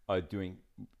doing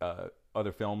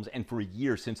other films. And for a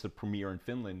year since the premiere in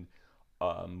Finland,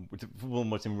 which the film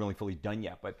wasn't really fully done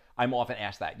yet. But I'm often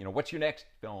asked that, what's your next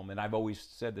film? And I've always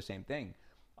said the same thing.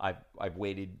 I've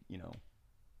waited,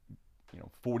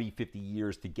 40, 50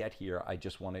 years to get here. I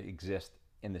just want to exist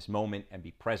in this moment and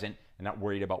be present and not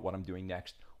worried about what I'm doing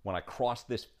next. When I cross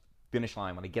this finish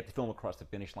line, when I get the film across the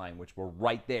finish line, which we're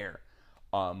right there,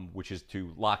 which is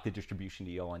to lock the distribution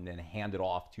deal and then hand it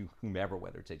off to whomever,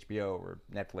 whether it's HBO or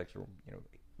Netflix or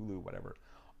Hulu, whatever.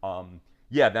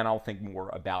 Then I'll think more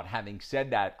about. Having said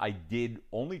that, I did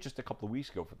only just a couple of weeks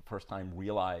ago for the first time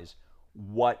realize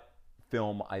what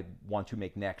film I want to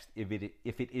make next, if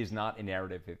it is not a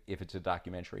narrative, if it's a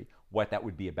documentary, what that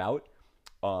would be about.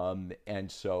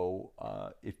 And so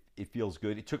it feels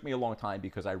good. It took me a long time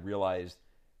because I realized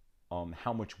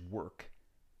how much work,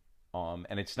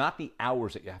 and it's not the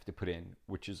hours that you have to put in,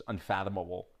 which is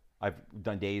unfathomable. I've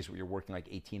done days where you're working like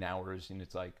 18 hours, and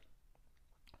it's like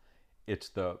it's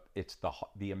the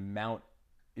amount.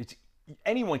 It's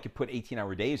anyone could put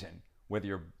 18-hour days in, whether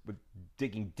you're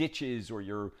digging ditches or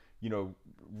you're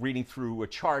reading through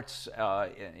charts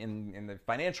in the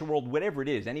financial world, whatever it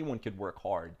is. Anyone could work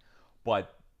hard,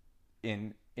 but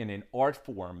in an art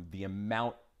form, the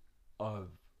amount of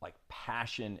like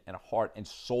passion and heart and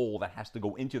soul that has to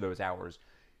go into those hours,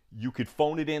 you could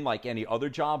phone it in like any other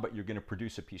job, but you're going to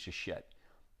produce a piece of shit.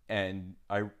 And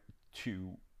to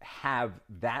have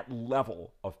that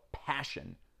level of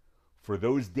passion for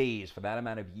those days, for that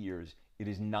amount of years, it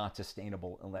is not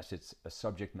sustainable unless it's a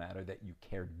subject matter that you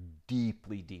care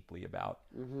deeply, deeply about.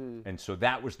 Mm-hmm. And so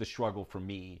that was the struggle for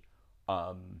me.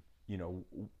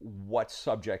 What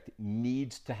subject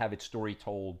needs to have its story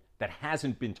told that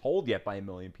hasn't been told yet by a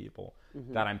million people,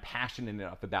 mm-hmm. that I'm passionate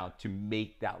enough about to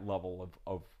make that level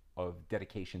of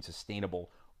dedication sustainable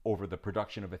over the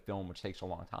production of a film, which takes a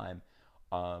long time.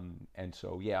 And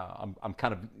so, I'm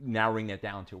kind of narrowing that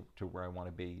down to where I want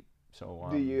to be. So,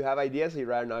 do you have ideas? You'd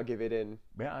rather not give it in?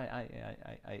 Yeah,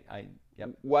 yep.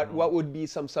 What would be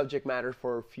some subject matter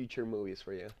for future movies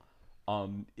for you?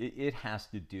 It has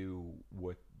to do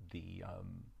with the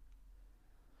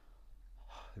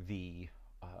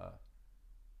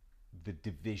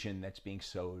division that's being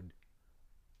sowed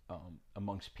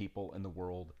amongst people in the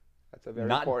world. That's a very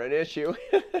important issue.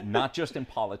 Not just in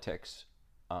politics.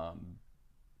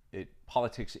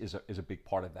 Politics is a big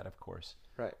part of that, of course.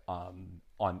 Right.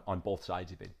 On both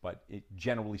sides of it, but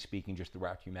generally speaking, just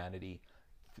throughout humanity,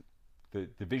 the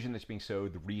division that's being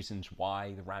sowed, the reasons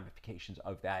why, the ramifications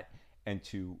of that, and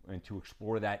to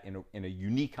explore that in a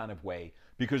unique kind of way,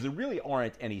 because there really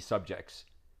aren't any subjects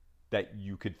that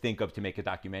you could think of to make a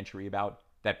documentary about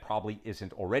that probably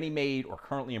isn't already made or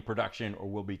currently in production or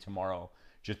will be tomorrow,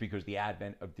 just because the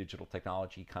advent of digital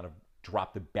technology kind of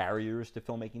dropped the barriers to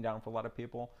filmmaking down for a lot of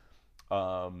people.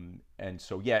 And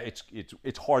so,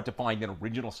 it's hard to find an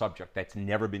original subject that's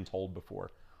never been told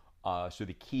before. So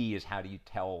the key is, how do you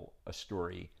tell a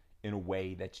story in a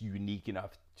way that's unique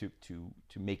enough to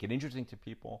make it interesting to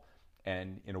people,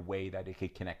 and in a way that it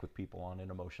could connect with people on an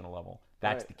emotional level.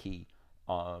 That's the key.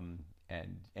 And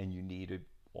you need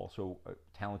also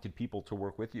talented people to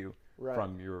work with you,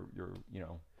 from your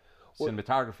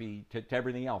cinematography to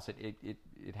everything else.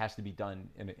 It has to be done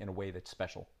in a way that's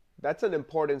special. That's an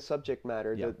important subject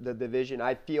matter, the division.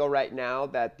 I feel right now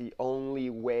that the only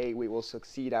way we will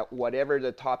succeed at whatever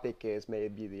the topic is,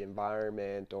 maybe the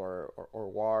environment or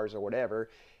wars or whatever,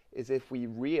 is if we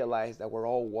realize that we're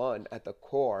all one at the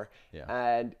core. Yeah.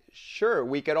 And sure,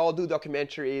 we could all do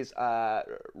documentaries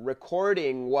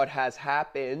recording what has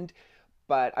happened,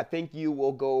 but I think you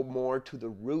will go more to the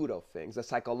root of things, the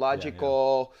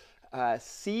psychological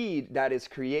seed that is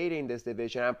creating this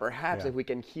division. And perhaps if we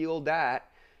can heal that,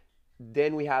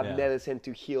 then we have medicine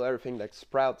to heal everything that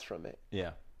sprouts from it.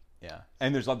 Yeah.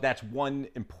 And that's one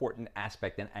important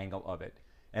aspect and angle of it.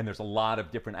 And there's a lot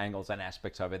of different angles and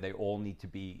aspects of it. They all need to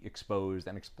be exposed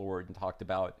and explored and talked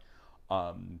about,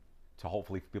 to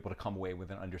hopefully for people to come away with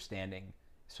an understanding,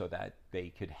 so that they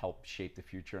could help shape the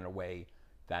future in a way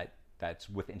that's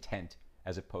with intent,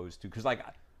 as opposed to, because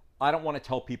I don't want to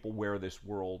tell people where this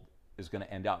world is going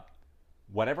to end up.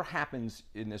 Whatever happens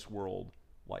in this world,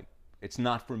 it's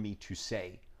not for me to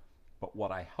say, but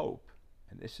what I hope,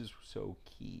 and this is so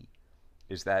key,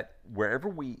 is that wherever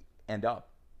we end up,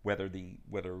 whether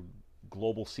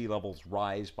global sea levels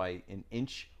rise by an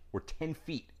inch or 10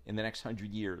 feet in the next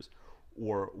 100 years,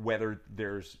 or whether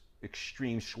there's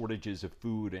extreme shortages of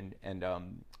food and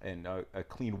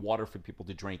clean water for people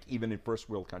to drink, even in first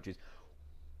world countries,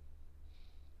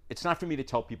 it's not for me to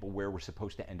tell people where we're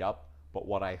supposed to end up, but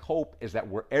what I hope is that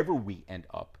wherever we end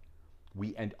up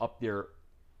there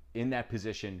in that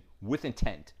position with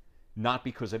intent, not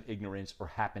because of ignorance or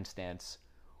happenstance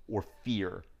or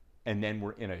fear, and then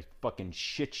we're in a fucking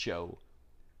shit show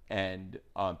and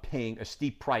paying a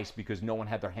steep price because no one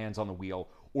had their hands on the wheel,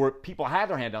 or people had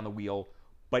their hand on the wheel,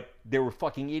 but they were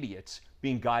fucking idiots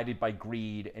being guided by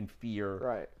greed and fear,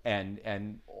 right,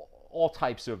 and all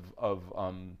types of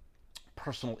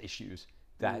personal issues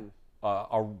that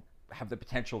have the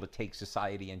potential to take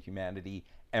society and humanity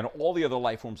and all the other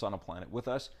life forms on the planet with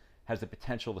us, has the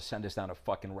potential to send us down a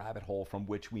fucking rabbit hole from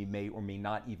which we may or may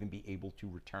not even be able to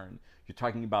return. You're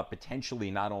talking about potentially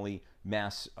not only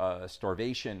mass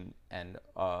starvation, and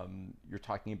you're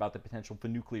talking about the potential for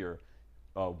nuclear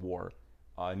war,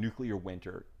 nuclear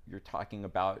winter. You're talking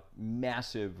about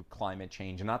massive climate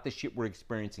change, and not the shit we're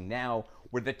experiencing now,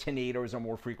 where the tornadoes are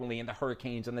more frequently and the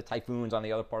hurricanes and the typhoons on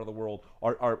the other part of the world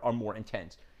are more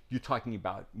intense. You're talking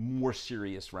about more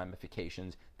serious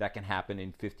ramifications that can happen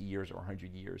in 50 years or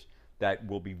 100 years that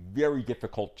will be very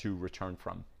difficult to return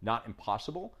from. Not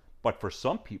impossible, but for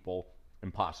some people,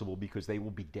 impossible because they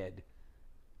will be dead.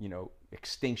 You know,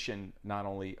 extinction not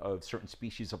only of certain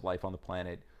species of life on the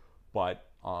planet, but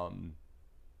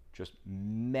just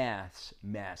mass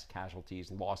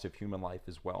casualties, loss of human life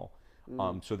as well.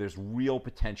 So there's real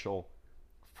potential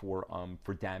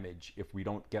for damage if we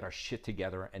don't get our shit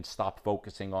together and stop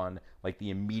focusing on like the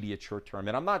immediate short term.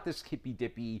 And I'm not this hippy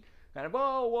dippy kind of,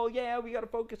 oh well, yeah, we got to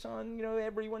focus on, you know,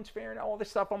 everyone's fair and all this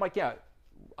stuff. I'm like, yeah,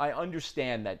 I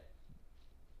understand that,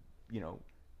 you know,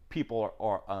 people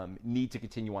are need to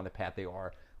continue on the path they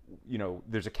are. You know,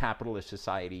 there's a capitalist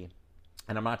society,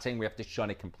 and I'm not saying we have to shun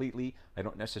it completely. I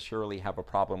don't necessarily have a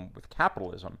problem with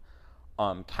capitalism.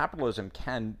 Capitalism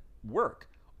can work.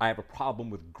 I have a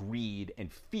problem with greed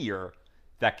and fear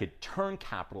that could turn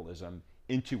capitalism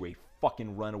into a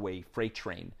fucking runaway freight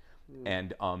train.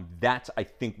 And that's, I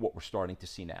think, what we're starting to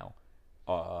see now.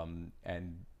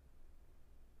 And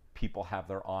people have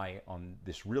their eye on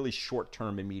this really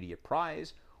short-term immediate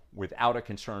prize without a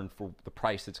concern for the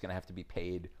price that's going to have to be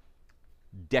paid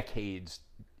decades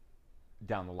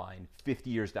down the line, 50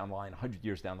 years down the line, 100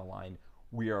 years down the line.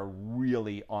 We are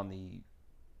really on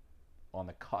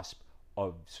the cusp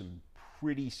of some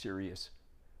pretty serious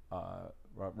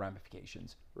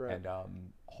ramifications. Right.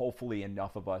 And hopefully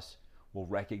enough of us will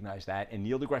recognize that. And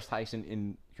Neil deGrasse Tyson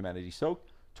in Humanity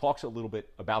Soaked talks a little bit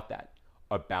about that.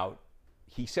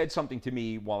 He said something to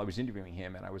me while I was interviewing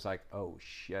him, and I was like, oh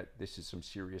shit, this is some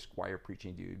serious choir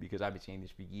preaching, dude, because I've been saying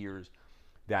this for years,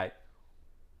 that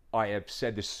I have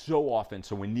said this so often.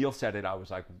 So when Neil said it, I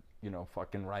was like, you know,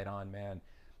 fucking right on, man.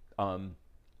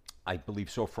 I believe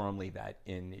so firmly that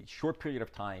in a short period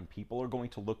of time, people are going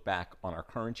to look back on our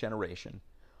current generation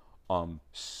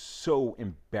so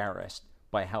embarrassed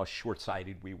by how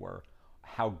short-sighted we were,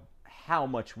 how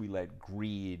much we let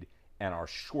greed and our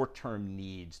short-term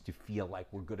needs to feel like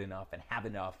we're good enough and have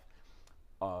enough,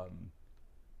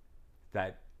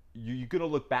 that you're going to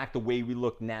look back the way we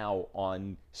look now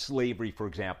on slavery, for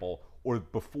example, or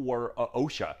before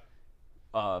OSHA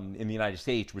in the United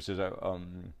States, which is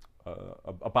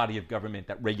a body of government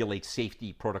that regulates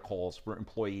safety protocols for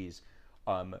employees.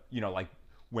 You know, like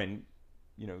when,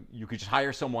 you know, you could just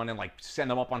hire someone and like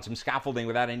send them up on some scaffolding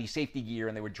without any safety gear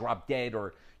and they would drop dead.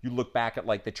 Or you look back at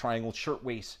like the Triangle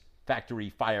Shirtwaist Factory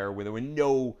fire, where there were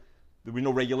no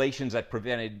regulations that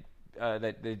prevented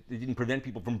that didn't prevent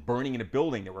people from burning in a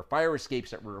building. There were fire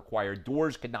escapes that were required.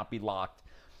 Doors could not be locked.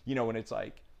 You know, and it's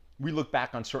like, we look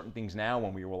back on certain things now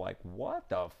when we were like, what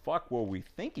the fuck were we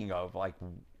thinking of? Like,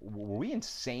 were we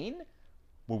insane?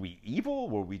 Were we evil?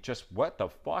 Were we just, what the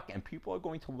fuck? And people are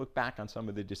going to look back on some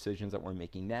of the decisions that we're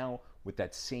making now with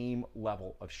that same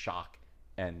level of shock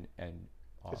and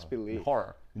disbelief. And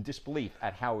horror and disbelief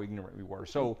at how ignorant we were.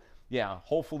 So, yeah,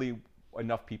 hopefully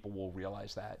enough people will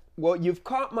realize that. Well, you've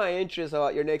caught my interest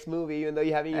about your next movie, even though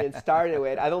you haven't even started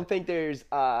with. I don't think there's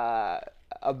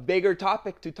a bigger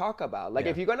topic to talk about. Like,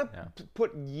 if you're going to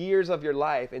put years of your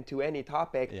life into any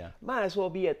topic, might as well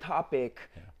be a topic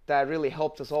that really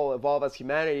helps us all evolve as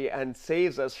humanity and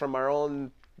saves us from our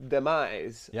own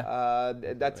demise.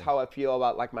 That's how I feel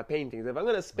about like my paintings. If I'm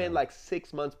going to spend like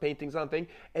 6 months painting something,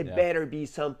 it better be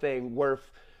something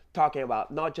worth talking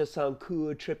about, not just some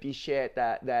cool trippy shit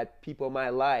that people might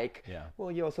like.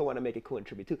 Well, you also want to make it cool and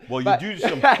trippy too. Well, you do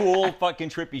some cool fucking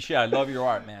trippy shit. I love your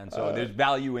art, man. So there's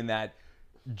value in that.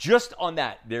 Just on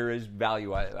that, there is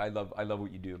value. I love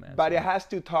what you do, man. But it has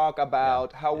to talk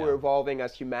about how we're evolving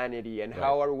as humanity and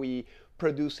how are we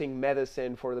producing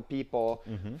medicine for the people,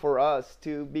 for us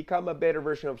to become a better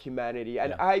version of humanity.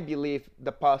 And I believe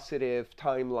the positive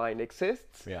timeline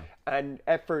exists, and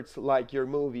efforts like your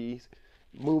movie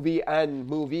and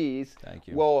movies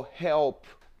will help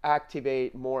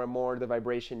activate more and more the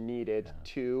vibration needed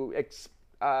to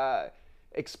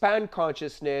expand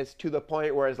consciousness to the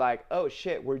point where it's like, oh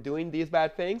shit, we're doing these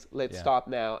bad things. Let's stop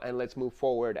now and let's move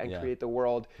forward and create the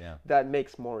world that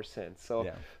makes more sense. So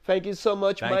thank you so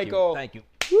much, Michael. Thank you.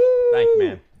 Woo! Thank you,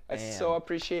 man. I so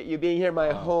appreciate you being here,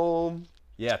 my home.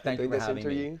 Yeah, thank you for having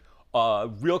me.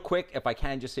 Real quick, if I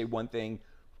can just say one thing,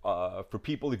 for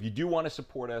people, if you do want to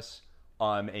support us,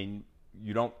 and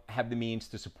you don't have the means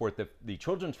to support the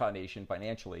Children's Foundation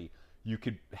financially, you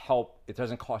could help. It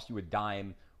doesn't cost you a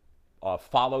dime.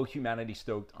 Follow Humanity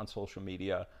Stoked on social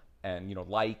media, and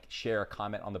like, share,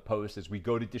 comment on the post. As we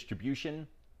go to distribution,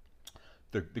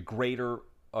 the greater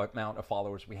amount of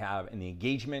followers we have and the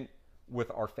engagement with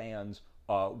our fans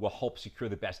will help secure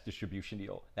the best distribution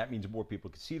deal. That means more people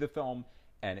can see the film,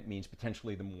 and it means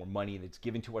potentially the more money that's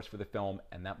given to us for the film,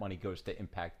 and that money goes to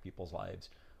impact people's lives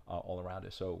all around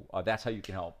us. So that's how you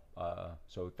can help.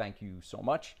 So thank you so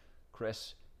much,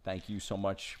 Chris. Thank you so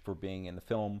much for being in the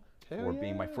film, for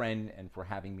being my friend, and for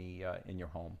having me in your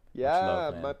home. Yeah,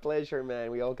 love, my pleasure,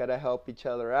 man. We all gotta help each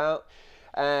other out.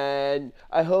 And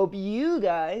I hope you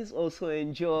guys also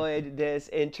enjoyed this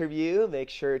interview. Make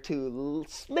sure to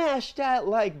smash that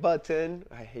like button.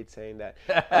 I hate saying that.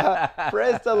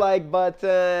 Press the like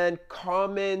button,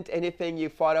 comment anything you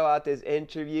thought about this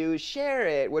interview, share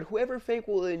it with whoever think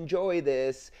will enjoy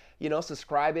this.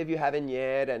 Subscribe if you haven't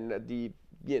yet, and the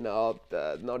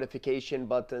notification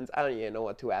buttons. I don't even know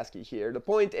what to ask you here. The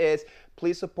point is,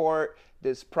 please support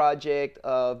this project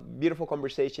of beautiful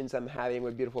conversations I'm having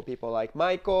with beautiful people like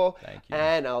Michael. Thank you.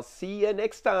 And I'll see you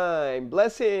next time.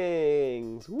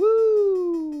 Blessings.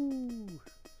 Woo!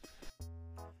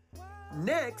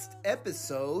 Next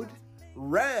episode,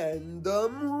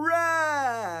 Random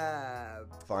Rap.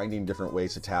 Finding different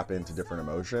ways to tap into different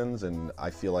emotions, and I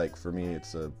feel like for me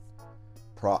it's a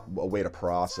way to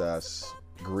process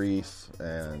grief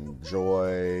and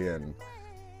joy,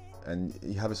 and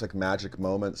you have this like magic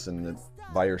moments and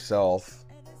by yourself,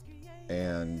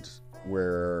 and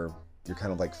where you're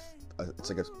kind of like, it's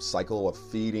like a cycle of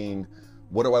feeding.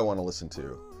 What do I want to listen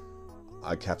to?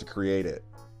 I have to create it.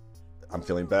 I'm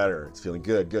feeling better. It's feeling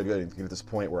good. And get to this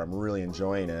point where I'm really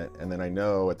enjoying it, and then I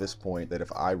know at this point that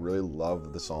if I really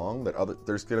love the song, that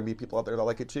there's going to be people out there that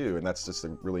like it too, and that's just a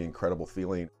really incredible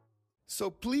feeling. So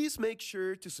please make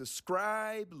sure to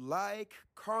subscribe, like,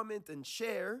 comment, and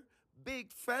share.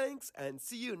 Big thanks, and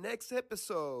see you next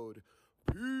episode.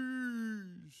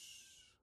 Peace.